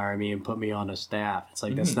someone would hire me and put me on a staff. It's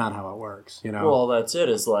like, that's not how it works, Well, that's it.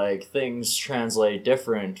 Is things translate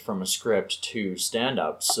different from a script to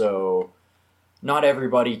stand-up. So not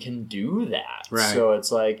everybody can do that. Right. So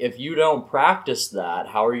it's like, if you don't practice that,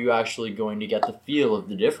 how are you actually going to get the feel of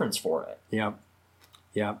the difference for it? Yep.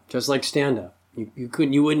 Yeah. Just like stand-up.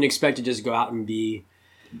 You wouldn't expect to just go out and be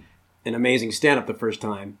an amazing stand-up the first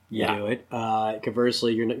time you do it.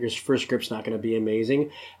 Conversely, your first script's not going to be amazing.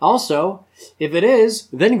 Also, if it is,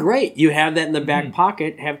 then great. You have that in the back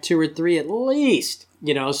pocket. Have 2 or 3 at least.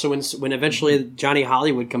 So when eventually Johnny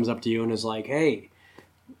Hollywood comes up to you and is like, hey,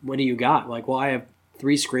 what do you got? Like, well, I have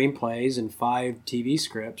 3 screenplays and 5 TV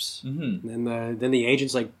scripts. And then the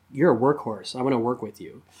agent's like, you're a workhorse. I want to work with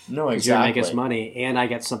you. No, exactly. You're going to make us money, and I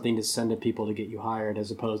get something to send to people to get you hired, as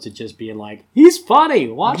opposed to just being like, he's funny.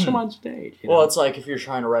 Watch him on stage. Well, it's like if you're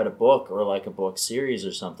trying to write a book or a book series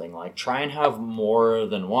or something, try and have more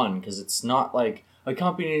than one, because it's not like a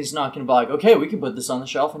company is not going to be like, okay, we can put this on the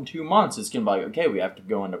shelf in 2 months. It's going to be like, okay, we have to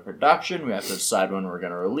go into production. We have to decide when we're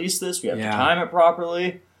going to release this. We have to time it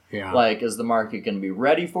properly. Yeah. Is the market going to be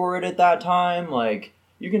ready for it at that time?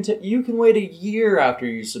 You can wait a year after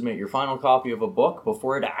you submit your final copy of a book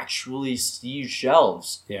before it actually sees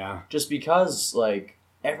shelves. Yeah. Just because,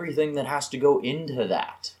 everything that has to go into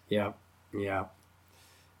that. Yeah. Yeah.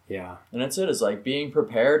 Yeah. And that's it. It's being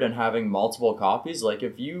prepared and having multiple copies.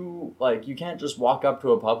 If you, you can't just walk up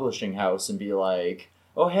to a publishing house and be like,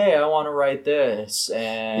 oh, hey, I want to write this,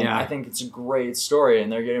 and I think it's a great story.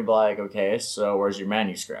 And they're going to be like, okay, so where's your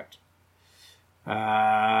manuscript?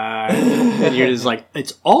 And you're just like,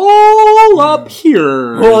 it's all up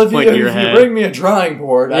here. Well, if you bring me a drawing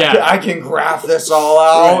board, I can graph this all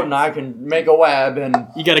out, and I can make a web. And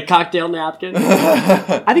you got a cocktail napkin.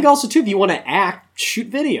 I think also, too, if you want to act,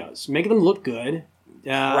 shoot videos. Make them look good.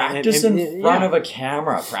 Practice in front of a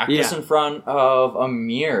camera. Practice in front of a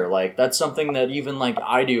mirror. That's something that even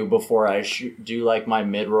I do before I do my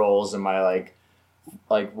mid rolls and my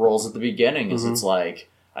rolls at the beginning. Is it's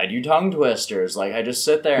I do tongue twisters. I just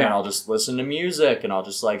sit there and I'll just listen to music and I'll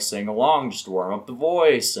just sing along, just to warm up the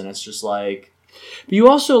voice. And it's just But you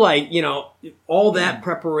also like, you know, all that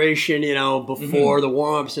preparation, you know, before the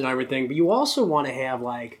warm-ups and everything. But you also want to have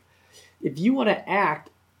like, if you want to act,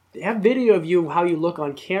 have video of you, how you look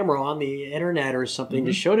on camera on the internet or something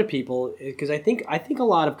to show to people. Because I think a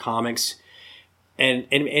lot of comics and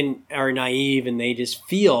are naive, and they just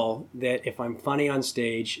feel that if I'm funny on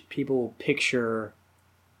stage, people will picture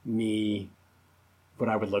me, what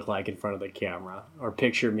I would look like in front of the camera, or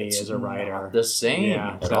picture me as a writer. Not the same.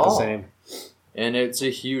 Yeah, it's at not all. the same. And it's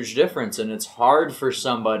a huge difference, and it's hard for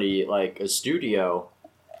somebody like a studio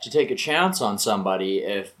to take a chance on somebody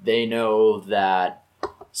if they know that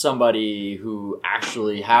somebody who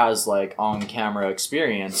actually has like on-camera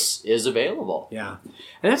experience is available. Yeah,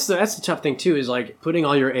 and that's the tough thing too, is like putting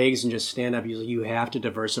all your eggs in just stand-up. You have to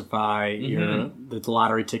diversify the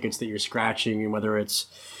lottery tickets that you're scratching, and whether it's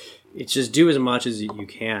just do as much as you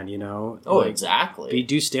can, you know. Oh, like, exactly.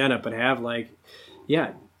 do stand-up, but have like,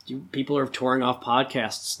 people are touring off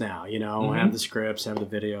podcasts now, you know, have the scripts, have the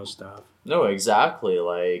video stuff. No, exactly.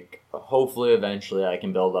 Like, hopefully eventually I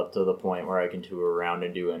can build up to the point where I can tour around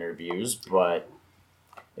and do interviews, but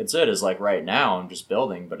it's like right now I'm just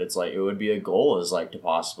building, but it's like it would be a goal is like to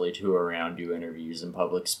possibly tour around, do interviews and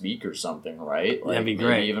public speak or something, right? Like, that'd be maybe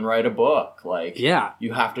great. even write a book. Like, Yeah.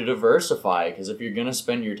 you have to diversify, because if you're going to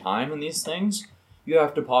spend your time in these things, you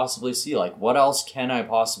have to possibly see, like, what else can I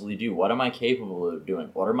possibly do? What am I capable of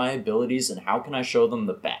doing? What are my abilities, and how can I show them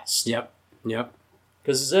the best? Yep.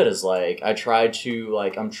 Because it's like, I'm trying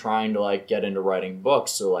to, like, get into writing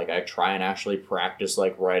books, so, like, I try and actually practice,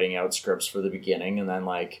 like, writing out scripts for the beginning, and then,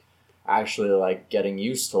 like, actually, like, getting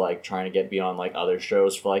used to, like, trying to get beyond, like, other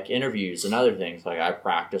shows for, like, interviews and other things. Like, I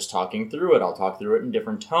practice talking through it. I'll talk through it in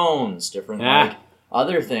different tones, like,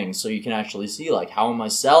 other things, so you can actually see, like, how am I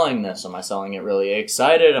selling this? Am I selling it really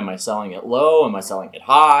excited? Am I selling it low? Am I selling it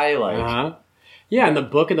high? Like... Yeah, and the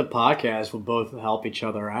book and the podcast will both help each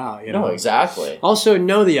other out. You know, exactly. Also,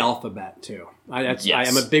 know the alphabet too. I Yes.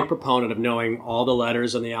 am a big proponent of knowing all the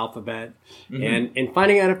letters on the alphabet and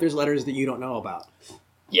finding out if there's letters that you don't know about.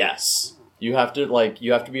 Yes. You have to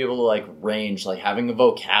be able to like range, like having a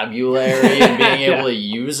vocabulary and being able to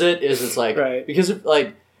use it is like right. Because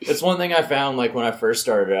it's one thing I found like when I first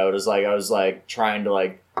started out is like I was like trying to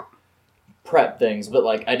like prep things, but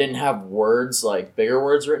like I didn't have words, like bigger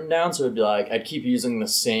words written down, so it'd be like I'd keep using the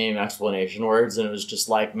same explanation words, and it was just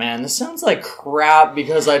like, man, this sounds like crap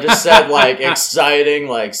because I just said like exciting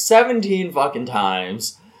like 17 fucking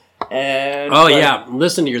times. And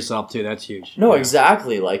listen to yourself too. That's huge. No,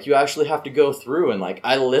 exactly. Like you actually have to go through and like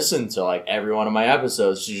I listened to like every one of my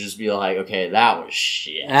episodes to just be like, okay, that was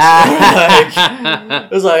shit. Like,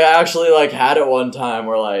 it was like I actually like had it one time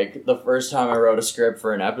where like the first time I wrote a script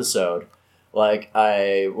for an episode, like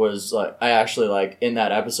I actually like in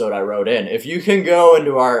that episode I wrote in, if you can go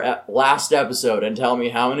into our last episode and tell me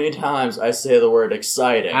how many times I say the word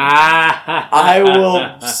exciting, I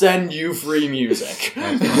will send you free music.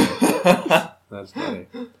 That's funny.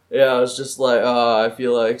 Yeah, I was just like, oh, I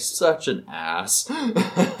feel like such an ass.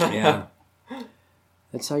 Yeah.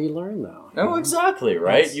 That's how you learn, though. No, exactly,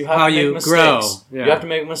 right? That's you have how to make you mistakes. grow. Yeah. You have to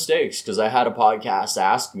make mistakes, because I had a podcast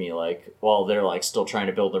ask me, like, well, they're, like, still trying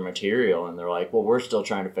to build their material, and they're like, well, we're still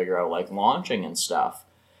trying to figure out, like, launching and stuff.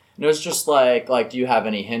 And it was just like, do you have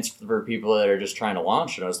any hints for people that are just trying to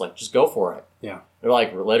launch? And I was like, just go for it. Yeah. They're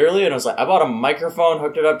like, literally? And I was like, I bought a microphone,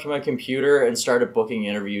 hooked it up to my computer, and started booking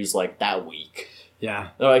interviews, like, that week. Yeah.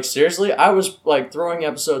 They're like, seriously? I was, like, throwing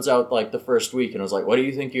episodes out, like, the first week, and I was like, what do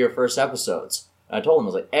you think of your first episodes? And I told them, I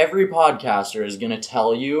was like, every podcaster is going to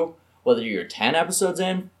tell you whether you're 10 episodes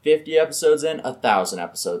in, 50 episodes in, 1,000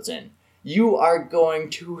 episodes in. You are going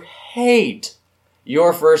to hate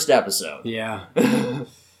your first episode. Yeah.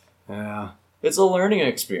 Yeah. It's a learning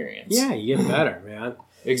experience. Yeah, you get better, man.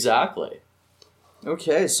 Exactly.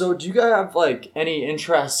 Okay, so do you guys have, like, any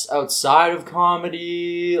interests outside of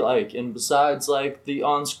comedy, like, and besides, like, the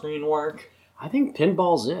on-screen work? I think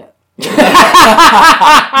pinball's it.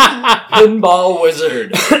 Pinball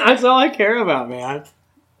wizard. That's all I care about, man.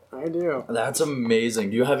 I do. That's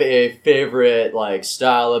amazing. Do you have a favorite, like,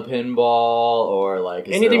 style of pinball, or, like...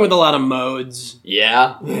 anything with a lot of modes.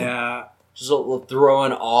 Yeah? Yeah. Just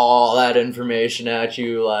throwing all that information at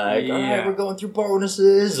you, like, all right, we're going through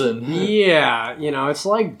bonuses, and... Yeah, you know, it's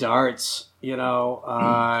like darts, you know,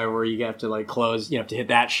 where you have to, like, close, you have to hit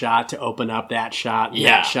that shot to open up that shot,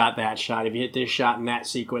 that shot, that shot. If you hit this shot in that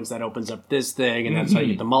sequence, that opens up this thing, and that's how you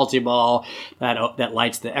get the multi-ball, that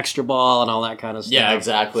lights the extra ball, and all that kind of stuff. Yeah,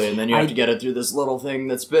 exactly, and then you have to get it through this little thing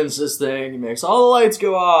that spins this thing, and makes all the lights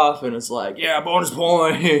go off, and it's like, yeah, bonus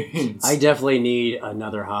points! I definitely need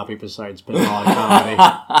another hobby besides pinball and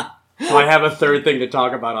comedy. I have a third thing to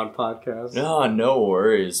talk about on podcasts. No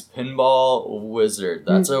worries. Pinball Wizard.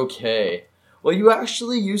 That's okay. Well, you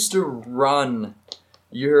actually used to run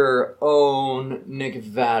your own Nick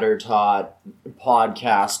Vattertot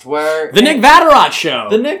podcast where... The Nick Vatterott Show!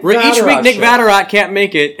 The Nick Each Vatterott week Nick Show. Vatterott can't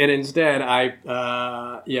make it, and instead I,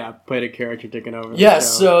 played a character taking over the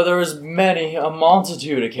Yes, show. so there was a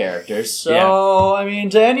multitude of characters. So, I mean,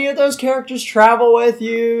 do any of those characters travel with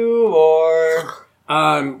you, or...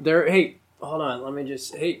 Hey, hold on, let me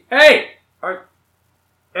just... Hey!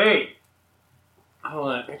 Hold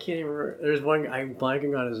on, I can't even remember. There's one guy, I'm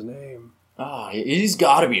blanking on his name. Oh, he's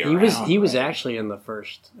got to be around. He was actually in the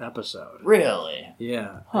first episode. Really?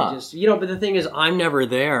 Yeah. Huh. But the thing is, I'm never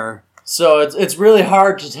there. So it's really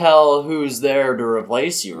hard to tell who's there to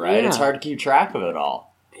replace you, right? Yeah. It's hard to keep track of it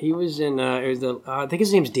all. He was in, I think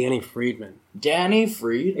his name's Danny Friedman. Danny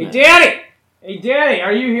Friedman. Hey, Danny,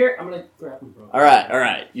 are you here? I'm gonna grab him, bro. All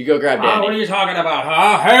right. You go grab Danny. What are you talking about,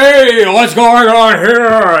 huh? Hey, what's going on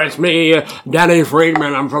here? It's me, Danny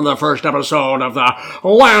Friedman. I'm from the first episode of the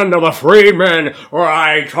Land of the Freedmen, where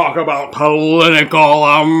I talk about political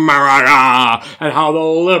America and how the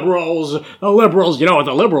liberals, you know what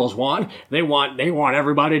the liberals want? They want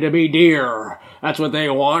everybody to be deer. That's what they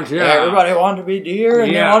want. Yeah, everybody want to be deer,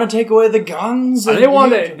 and they want to take away the guns. And they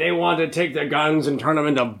want to take the guns and turn them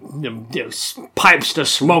into pipes to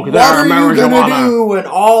smoke their marijuana. What are you gonna do when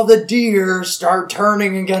all the deer start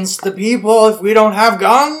turning against the people if we don't have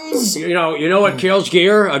guns? You know what kills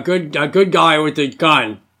deer? A good guy with a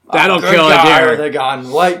gun. That'll kill a a deer. With a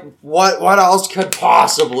gun. What else could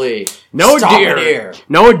possibly No stop deer. a deer?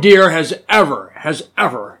 No deer has ever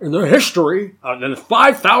in the history of the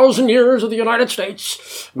 5,000 years of the United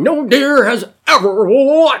States, no deer has ever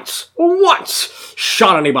once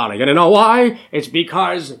shot anybody. And you know why? It's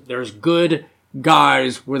because there's good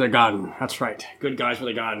guys with a gun. That's right. Good guys with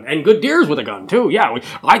a gun. And good deers with a gun, too. Yeah,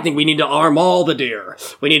 I think we need to arm all the deer.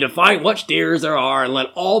 We need to find which deers there are and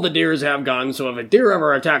let all the deers have guns, so if a deer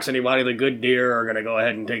ever attacks anybody, the good deer are going to go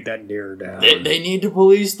ahead and take that deer down. They need to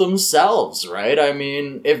police themselves, right? I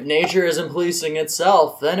mean, if nature isn't policing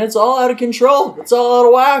itself, then it's all out of control. It's all out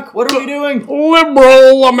of whack. What are we doing?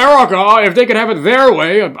 Liberal America, if they could have it their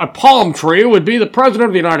way, a palm tree would be the president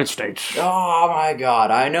of the United States. Oh my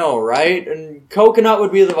god, I know, right? And Coconut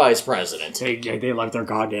would be the vice president. They like their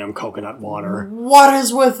goddamn coconut water. What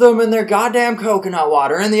is with them and their goddamn coconut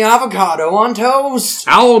water and the avocado on toast?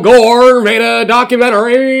 Al Gore made a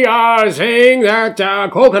documentary saying that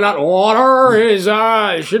coconut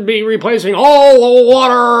water should be replacing all the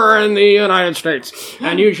water in the United States.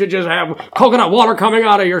 And you should just have coconut water coming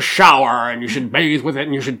out of your shower, and you should bathe with it,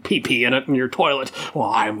 and you should pee in it in your toilet.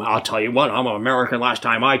 Well, I'll tell you what, I'm an American. Last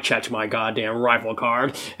time I checked my goddamn rifle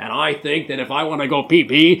card, and I think that if I want to go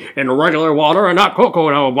pee in regular water and not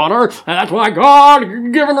coconut water, that's my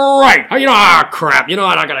God-given right. Crap. You know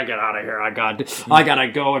what? I gotta get out of here. I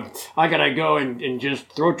gotta go and just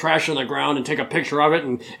throw trash on the ground and take a picture of it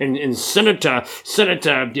and send it to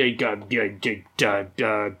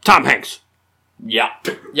Tom Hanks. Yeah,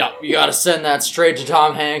 you gotta send that straight to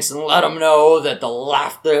Tom Hanks and let him know that the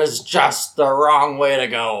left is just the wrong way to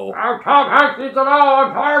go. Tom Hanks needs to know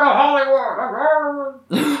I'm tired of Hollywood.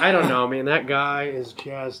 I don't know, man. That guy is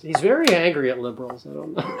he's very angry at liberals. I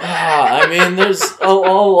don't know. I mean, there's a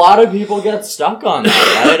lot of people get stuck on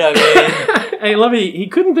that, right? I mean... Hey, he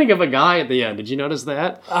couldn't think of a guy at the end. Did you notice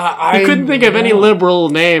that? He couldn't think of any liberal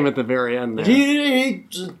name at the very end there.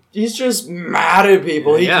 He's just mad at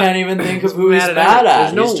people. He can't even think of who he's mad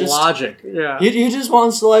at. There's no logic. Yeah. He just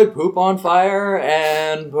wants to, poop on fire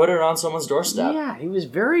and put it on someone's doorstep. Yeah,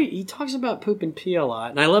 he talks about poop and pee a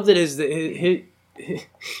lot. And I love that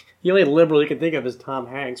the only liberal you can think of is Tom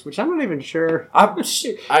Hanks, which I'm not even sure. I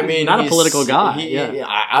mean, not a political guy.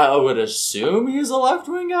 I would assume he's a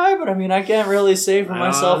left-wing guy, but I mean, I can't really say for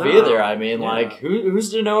myself either. I mean,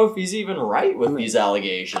 who's to know if he's even right with these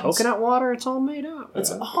allegations? Coconut water, it's all made up.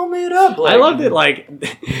 It's all made up. I loved it.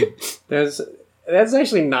 That's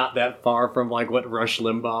actually not that far from what Rush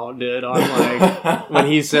Limbaugh did on when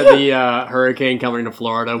he said the hurricane coming to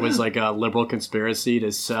Florida was a liberal conspiracy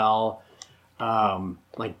to sell.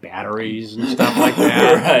 Batteries and stuff like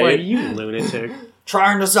that. Right. You lunatic.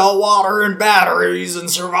 Trying to sell water and batteries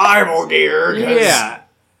and survival gear. Yeah.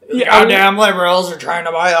 Goddamn liberals are trying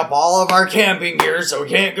to buy up all of our camping gear so we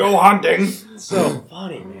can't go hunting. So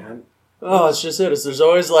funny, man. Oh, it's just it. There's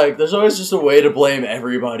always just a way to blame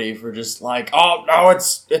everybody for just oh no,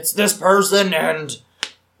 it's this person and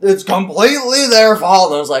it's completely their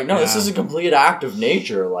fault. And I was like, no, this is a complete act of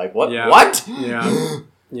nature. What? Yeah. What? Yeah.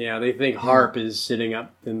 Yeah, they think HARP is sitting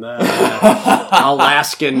up in the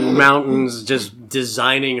Alaskan mountains just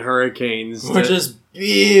designing hurricanes. We're just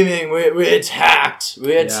beaming. We attacked.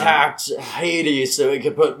 We attacked Haiti so we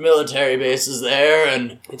could put military bases there,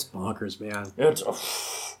 and it's bonkers, man.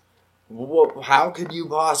 How could you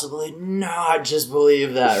possibly not just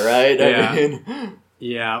believe that, right? Yeah. I mean,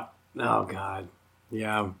 yeah. Oh God.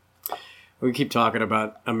 Yeah. We keep talking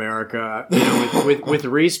about America, you know, with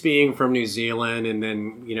Reese being from New Zealand, and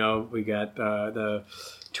then, you know, we got the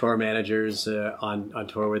tour managers on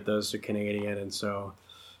tour with us, are Canadian, and so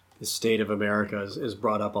the state of America is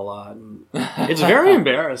brought up a lot. And it's very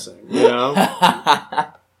embarrassing, you know?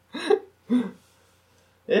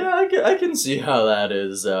 Yeah, I can see how that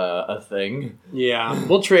is a thing. Yeah,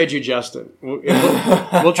 we'll trade you Justin.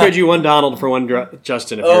 We'll trade you one Donald for one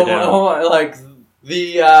Justin if you're down. Oh, like...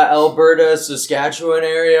 The Alberta, Saskatchewan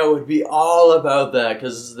area would be all about that,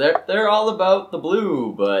 because they're all about the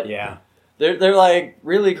blue, but yeah, they're like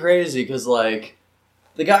really crazy, because like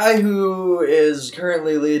the guy who is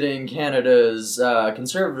currently leading Canada's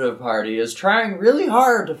Conservative Party is trying really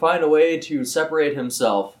hard to find a way to separate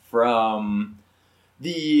himself from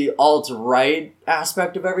the alt-right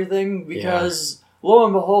aspect of everything, because lo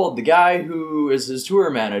and behold, the guy who is his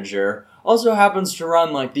tour manager also happens to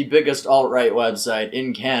run, like, the biggest alt-right website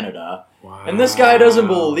in Canada. Wow. And this guy doesn't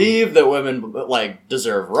believe that women, like,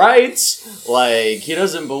 deserve rights. Like, he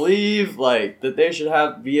doesn't believe, like, that they should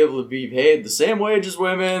be able to be paid the same wage as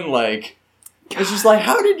women. Like, it's just like,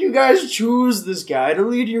 how did you guys choose this guy to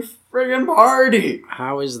lead your friggin' party?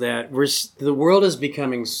 How is that? The world is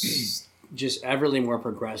becoming just everly more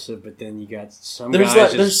progressive, but then you got some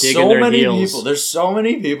guys just digging their heels. There's so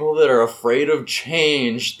many people that are afraid of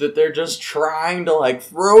change that they're just trying to, like,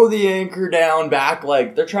 throw the anchor down back,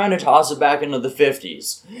 like, they're trying to toss it back into the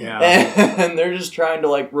 50s. Yeah. And they're just trying to,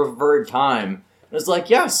 like, revert time. And it's like,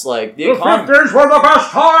 yes, like, the 50s were the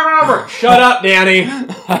best time ever! Shut up, Danny!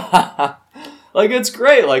 Like, it's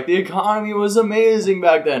great. Like, the economy was amazing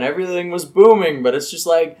back then. Everything was booming, but it's just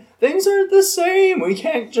like, things aren't the same. We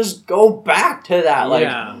can't just go back to that.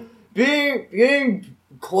 Like, being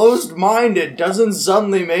closed-minded doesn't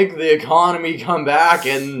suddenly make the economy come back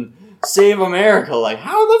and save America. Like,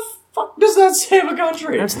 how the fuck does that save a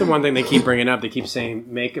country? That's the one thing they keep bringing up. They keep saying,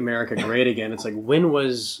 make America great again. It's like, when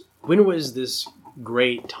was this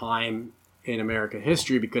great time in American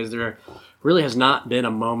history? Because there really has not been a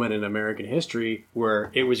moment in American history where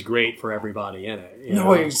it was great for everybody in it. You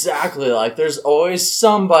know? Exactly. Like, there's always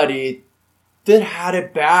somebody that had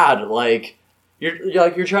it bad. Like,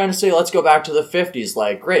 you're trying to say, let's go back to the 50s.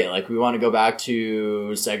 Like, great. Like, we want to go back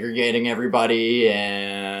to segregating everybody,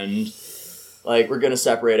 and like, we're going to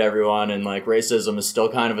separate everyone, and like, racism is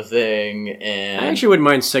still kind of a thing. And I actually wouldn't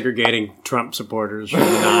mind segregating Trump supporters from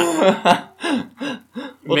not.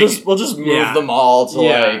 We'll just move them all to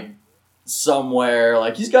like somewhere.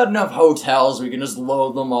 Like, he's got enough hotels, we can just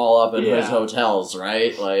load them all up in his hotels,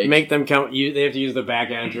 right? Like, make them count. They have to use the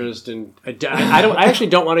back entrance, and I actually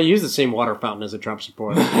don't want to use the same water fountain as a Trump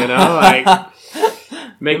supporter. You know, like,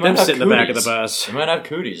 make them sit in the back of the bus. They might have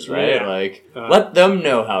cooties, right? Yeah. Like, let them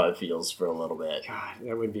know how it feels for a little bit. God,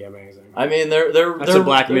 that would be amazing. I mean, that's a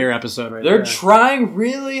Black Mirror episode, right? They're trying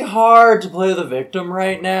really hard to play the victim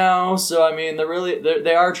right now. So I mean,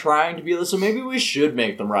 they are trying to be. So maybe we should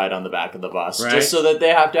make them ride on the back of the bus, right? Just so that they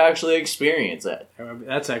have to actually experience it.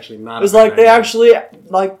 That's actually not. It's like, they actually,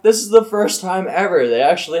 like, this is the first time ever they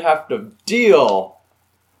actually have to deal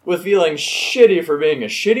with feeling shitty for being a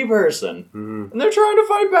shitty person. Mm-hmm. And they're trying to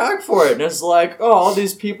fight back for it. And it's like, oh, all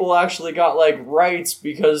these people actually got, like, rights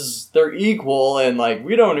because they're equal, and, like,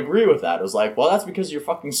 we don't agree with that. It was like, well, that's because you're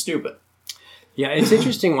fucking stupid. Yeah, it's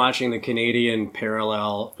interesting watching the Canadian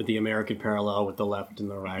parallel with the American parallel with the left and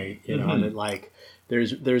the right, you know, and like,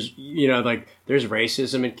 there's you know, like, there's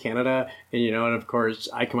racism in Canada, and, you know, and of course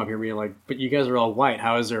I come up here being like, but you guys are all white,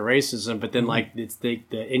 how is there racism? But then like, it's the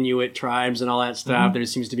Inuit tribes and all that stuff, there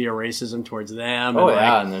seems to be a racism towards them. Oh, and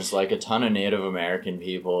and there's like a ton of Native American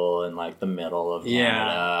people in like the middle of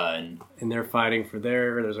Canada, and they're fighting for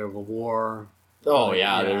there's a war. Oh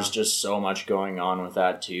yeah, there's just so much going on with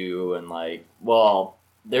that too, and like, well,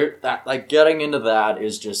 getting into that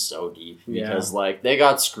is just so deep because like, they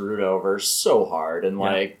got screwed over so hard, and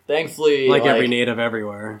like, thankfully, like every native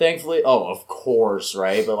everywhere. Thankfully, oh, of course,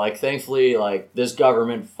 right? But like, thankfully, like, this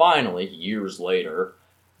government finally, years later,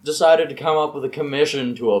 decided to come up with a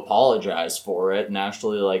commission to apologize for it and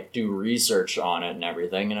actually like do research on it and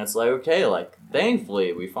everything. And it's like, okay, like,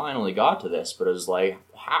 thankfully we finally got to this, but it was like,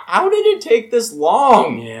 how did it take this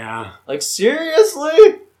long? Yeah. Like,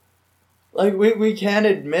 seriously? Like, we can't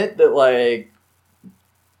admit that, like,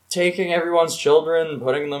 taking everyone's children and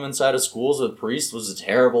putting them inside of schools with priests was a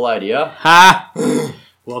terrible idea. Ha!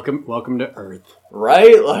 Welcome to Earth.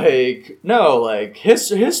 Right? Like, no, like,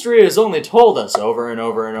 history has only told us over and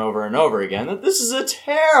over and over and over again that this is a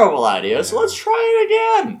terrible idea, so let's try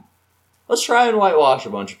it again. Let's try and whitewash a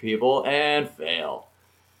bunch of people and fail.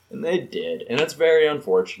 And they did, and it's very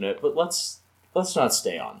unfortunate, but let's not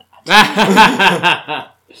stay on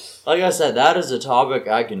that. Like I said, that is a topic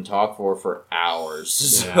I can talk for hours.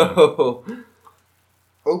 So,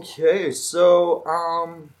 okay, so,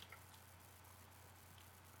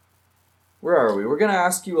 where are we? We're going to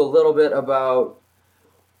ask you a little bit about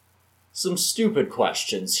some stupid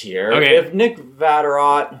questions here. Okay. If Nick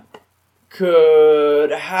Vatterott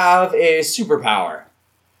could have a superpower,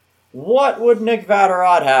 what would Nick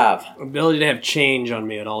Vatterott have? Ability to have change on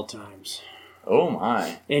me at all times. Oh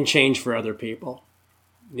my. And change for other people.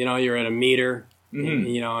 You know, you're at a meter, Mhm.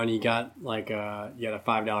 you know, and you got like you got a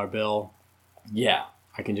 $5 bill. Yeah.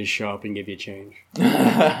 I can just show up and give you change. You're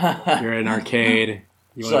at an arcade.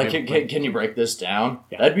 So like, can you break this down?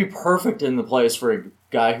 Yeah. That'd be perfect in the place for a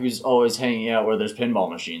guy who's always hanging out where there's pinball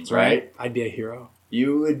machines, right? I'd be a hero.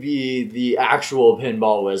 You would be the actual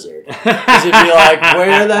pinball wizard. Because it'd be like,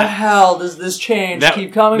 where the hell does this change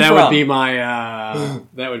keep coming that from? Would be my,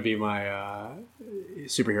 that would be my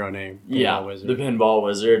superhero name. Yeah, Wizard. the pinball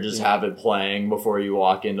wizard. Just have it playing before you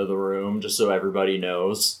walk into the room, just so everybody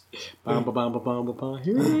knows. Bum, ba, bum, ba, bum, ba, bum.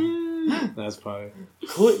 Here it is. That's funny.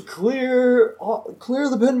 Clear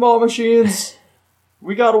the pinball machines.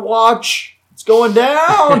 We gotta watch. It's going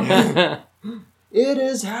down. It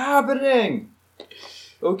is happening.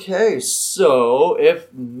 Okay, so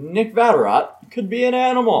if Nick Vatterott could be an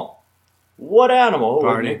animal, what animal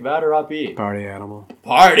would Nick Vatterott be? Party animal.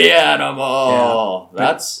 Party animal.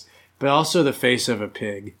 Yeah. But also the face of a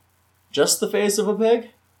pig. Just the face of a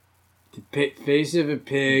pig? The face of a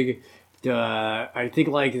pig. I think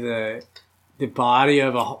like the body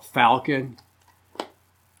of a falcon.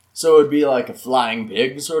 So it would be like a flying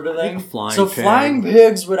pig sort of thing? Flying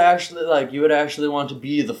pigs would actually, like, you would actually want to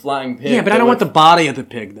be the flying pig. Yeah, but I don't want the body of the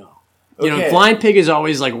pig, though. Okay. You know, flying pig is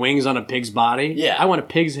always like wings on a pig's body. Yeah. I want a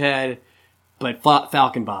pig's head, but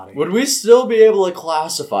falcon body. Would we still be able to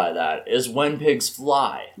classify that as when pigs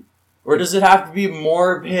fly? Or does it have to be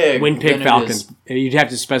more pig? When pig falcons. You'd have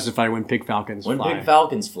to specify when pig falcons fly. When pig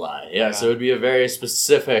falcons fly. Yeah, so it would be a very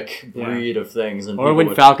specific breed of things. And or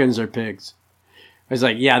when falcons are pigs. I was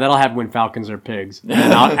like, yeah, that'll happen when falcons are pigs. And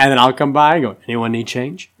then I'll come by and go, anyone need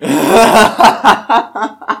change?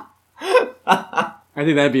 I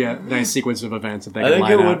think that'd be a nice sequence of events. If they I think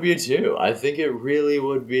it would be too. I think it really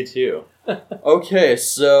would be too. Okay,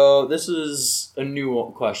 so this is a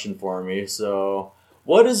new question for me. So,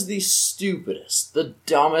 what is the stupidest, the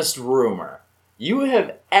dumbest rumor you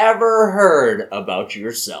have ever heard about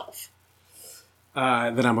yourself?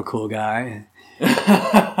 That I'm a cool guy.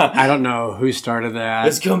 I don't know who started that.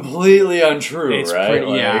 It's completely untrue, right?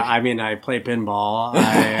 Yeah, I mean, I play pinball.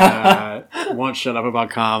 I won't shut up about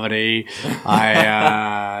comedy.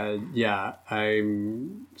 I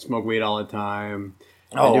smoke weed all the time.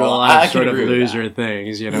 I do a lot of sort of loser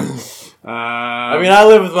things, you know. I mean, I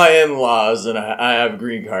live with my in-laws, and I have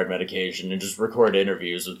green card medication, and just record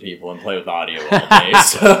interviews with people and play with audio all day,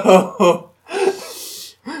 so...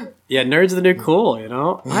 Yeah, nerds are the new cool, you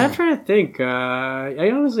know? I'm trying to think. I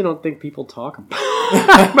honestly don't think people talk about...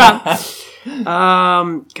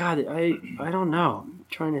 God, I don't know. I'm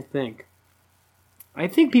trying to think. I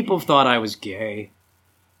think people thought I was gay.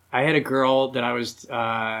 I had a girl that I was...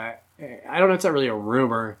 I don't know, it's not really a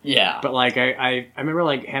rumor. Yeah. But, like, I remember,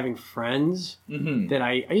 like, having friends that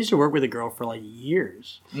I used to work with a girl for, like,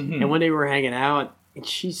 years. And one day we were hanging out, and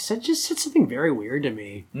she said something very weird to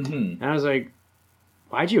me. And I was like...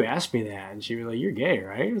 Why'd you ask me that? And she was like, "You're gay,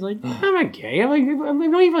 right?" I was like, "I'm not gay. I've known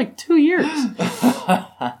you for like 2 years."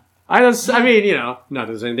 I mean, you know, not that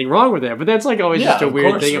there's anything wrong with that, but that's like always just a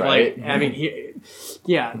weird thing of like having.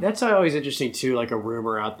 Yeah, that's always interesting too. Like a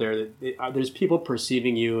rumor out there that there's people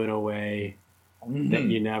perceiving you in a way that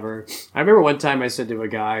you never. I remember one time I said to a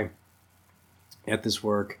guy at this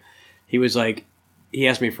work, he was like, he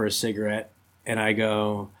asked me for a cigarette, and I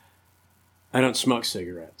go, I don't smoke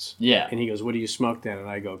cigarettes. Yeah. And he goes, what do you smoke then? And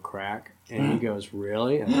I go, crack. And he goes,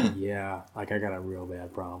 really? And I'm like, yeah. Like, I got a real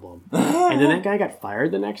bad problem. And then that guy got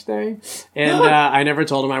fired the next day. And I never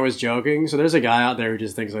told him I was joking. So there's a guy out there who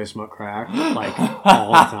just thinks I smoke crack, like,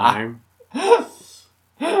 all the time.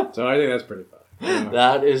 So I think that's pretty funny. Yeah.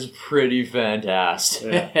 That is pretty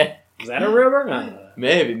fantastic. Yeah. Is that a rumor?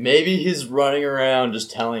 Maybe he's running around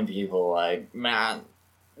just telling people, like, man,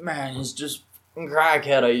 he's just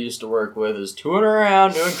crackhead I used to work with is touring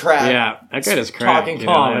around doing crack. Yeah, that guy does crack. Talking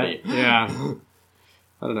comedy. Yeah.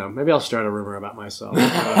 I don't know. Maybe I'll start a rumor about myself.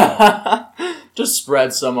 Just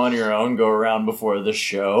spread some on your own, go around before the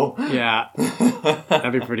show. Yeah.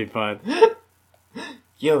 That'd be pretty fun.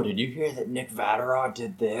 Yo, did you hear that Nick Vatterott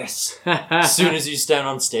did this? As soon as you stand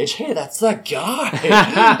on stage, hey, that's that guy.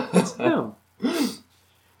 That's him.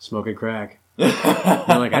 Smoking crack. They're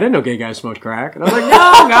like, I didn't know gay guys smoked crack. And I was like,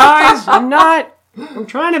 no, guys, I'm not. I'm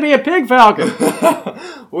trying to be a pig falcon.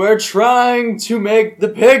 We're trying to make the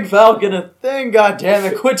pig falcon a thing,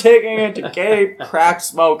 goddammit. Quit taking it to gay crack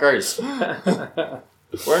smokers.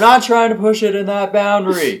 We're not trying to push it in that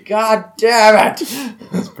boundary. God damn it.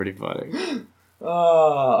 That's pretty funny.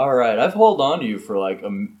 Alright. I've held on to you for like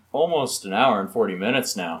almost an hour and 40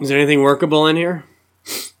 minutes now. Is there anything workable in here?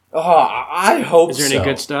 I hope so. Is there any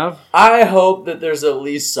good stuff? I hope that there's at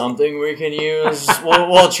least something we can use.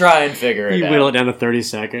 We'll try and figure it out. You whittle it down to 30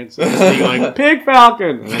 seconds. Just being like, Pig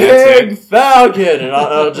Falcon! Pig Falcon! And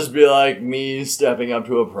I'll just be like me stepping up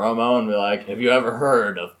to a promo and be like, have you ever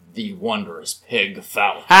heard of the wondrous Pig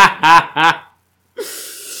Falcon?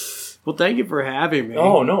 Well, thank you for having me.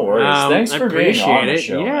 Oh, no worries. Thanks for being on the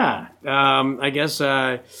show. Yeah. I guess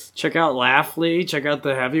check out Laughly. Check out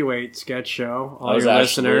the Heavyweight sketch show. All your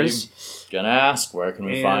listeners. Gonna ask, where can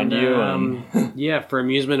we find you? Yeah, for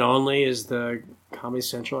amusement only is the Comedy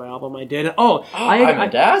Central album I did. I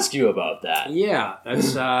meant to ask you about that. Yeah,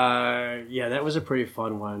 that's that was a pretty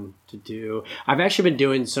fun one to do. I've actually been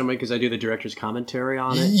doing so many because I do the director's commentary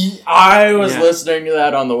on it. I was listening to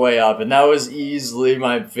that on the way up, and that was easily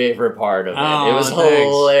my favorite part of it. It was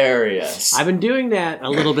hilarious. I've been doing that a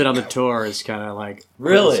little bit on the tour. It's kind of like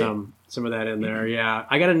really some of that in there. Yeah,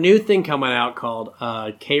 I got a new thing coming out called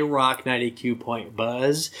K-Rock 92 Point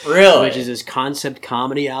Buzz. Really, which is this concept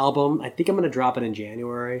comedy album. I think I'm going to drop it in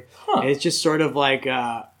January. And it's just sort of like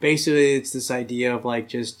basically it's this idea of like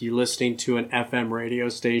just you listening to an FM radio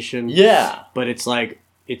station. Yeah, but it's like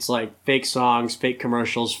fake songs, fake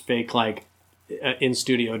commercials, fake like in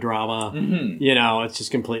studio drama. Mm-hmm. You know, it's just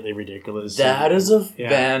completely ridiculous. That is a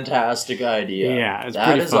fantastic idea. Yeah, it's that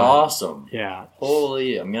pretty is fun. Awesome. Yeah,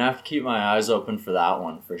 holy! I'm gonna have to keep my eyes open for that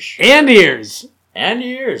one for sure. And ears.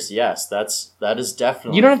 Yes, that is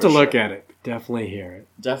definitely. You don't have to look at it. Definitely hear it.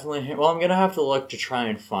 Well, I'm gonna have to look to try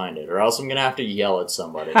and find it, or else I'm gonna have to yell at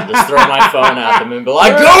somebody and just throw my phone at them and be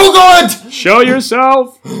like, "Google it! Show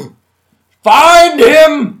yourself! Find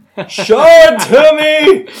him! Show it to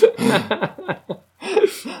me!"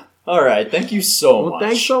 All right, thank you so much. Well,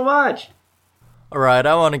 thanks so much. All right,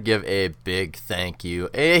 I want to give a big thank you,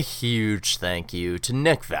 a huge thank you to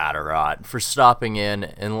Nick Vatterott for stopping in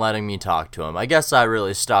and letting me talk to him. I guess I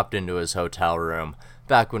really stopped into his hotel room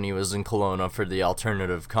back when he was in Kelowna for the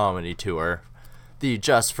Alternative Comedy Tour, the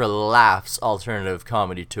Just for Laughs Alternative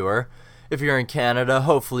Comedy Tour. If you're in Canada,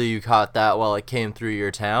 hopefully you caught that while it came through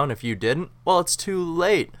your town. If you didn't, well, it's too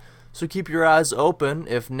late. So keep your eyes open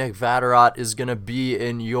if Nick Vatterott is going to be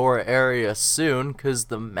in your area soon, because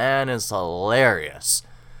the man is hilarious.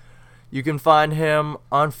 You can find him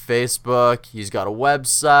on Facebook. He's got a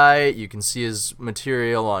website. You can see his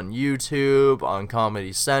material on YouTube, on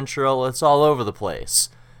Comedy Central. It's all over the place.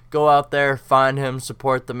 Go out there, find him,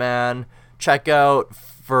 support the man. Check out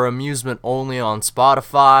For Amusement Only on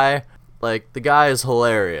Spotify. Like, the guy is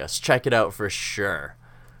hilarious. Check it out for sure.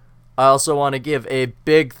 I also want to give a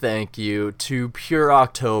big thank you to Pure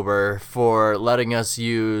October for letting us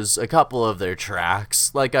use a couple of their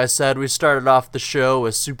tracks. Like I said, we started off the show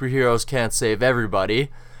with Superheroes Can't Save Everybody,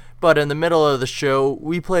 but in the middle of the show,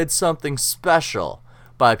 we played something special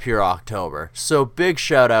by Pure October. So big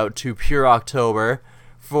shout out to Pure October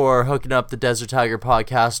for hooking up the Desert Tiger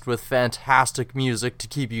podcast with fantastic music to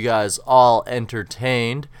keep you guys all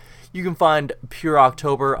entertained. You can find Pure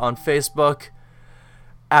October on Facebook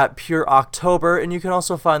at Pure October, and you can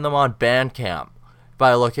also find them on Bandcamp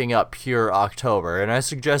by looking up Pure October, and I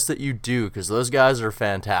suggest that you do, because those guys are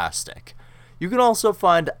fantastic. You can also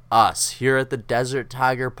find us here at the Desert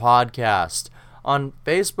Tiger Podcast on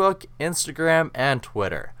Facebook, Instagram, and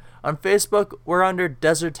Twitter. On Facebook, we're under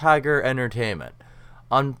Desert Tiger Entertainment.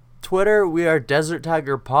 On Twitter, we are Desert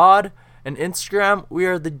Tiger Pod, and Instagram, we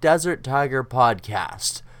are the Desert Tiger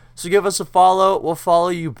Podcast. So give us a follow, we'll follow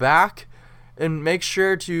you back. And make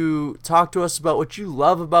sure to talk to us about what you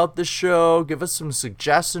love about the show. Give us some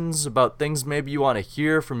suggestions about things maybe you want to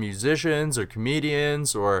hear from musicians or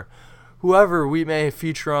comedians or whoever we may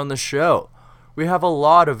feature on the show. We have a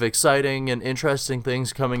lot of exciting and interesting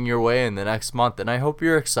things coming your way in the next month, and I hope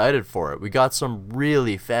you're excited for it. We got some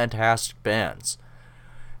really fantastic bands.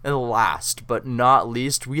 And last but not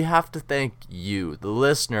least, we have to thank you, the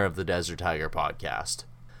listener of the Desert Tiger Podcast.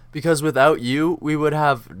 Because without you, we would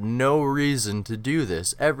have no reason to do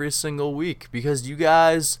this every single week, because you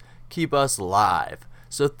guys keep us live.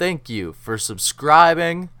 So thank you for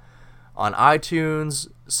subscribing on iTunes,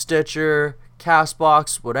 Stitcher,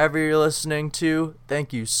 CastBox, whatever you're listening to.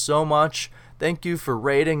 Thank you so much. Thank you for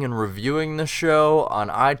rating and reviewing the show on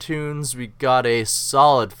iTunes. We got a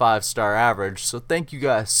solid 5-star average, so thank you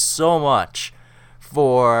guys so much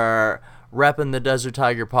for repping the Desert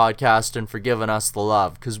Tiger Podcast and for giving us the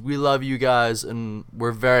love, because we love you guys and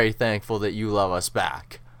we're very thankful that you love us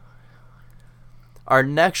back. Our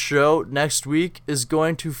next show next week is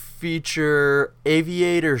going to feature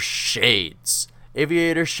Aviator Shades.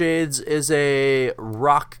 Aviator Shades is a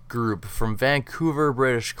rock group from Vancouver,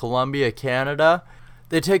 British Columbia, Canada.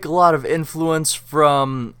 They take a lot of influence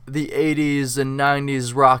from the 80s and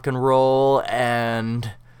 90s rock and roll,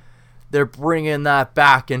 and they're bringing that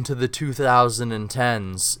back into the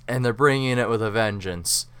 2010s, and they're bringing it with a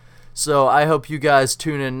vengeance. So I hope you guys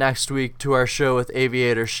tune in next week to our show with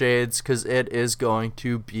Aviator Shades, because it is going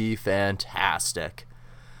to be fantastic.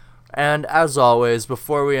 And as always,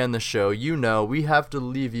 before we end the show, we have to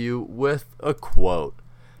leave you with a quote.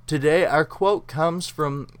 Today, our quote comes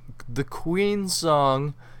from the Queen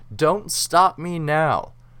song, Don't Stop Me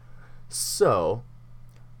Now. So,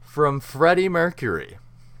 from Freddie Mercury,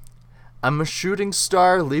 I'm a shooting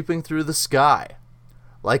star leaping through the sky,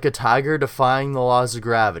 like a tiger defying the laws of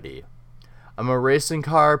gravity. I'm a racing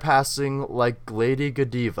car passing like Lady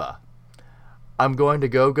Godiva. I'm going to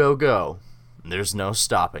go, go, go. There's no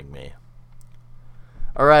stopping me.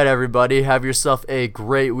 Alright, everybody, have yourself a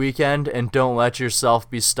great weekend, and don't let yourself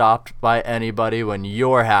be stopped by anybody when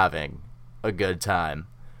you're having a good time.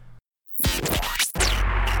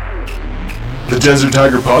 The Desert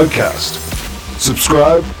Tiger Podcast.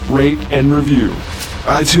 Subscribe, rate, and review.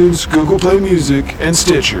 iTunes, Google Play Music, and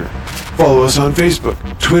Stitcher. Follow us on Facebook,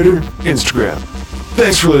 Twitter, Instagram.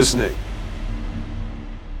 Thanks for listening.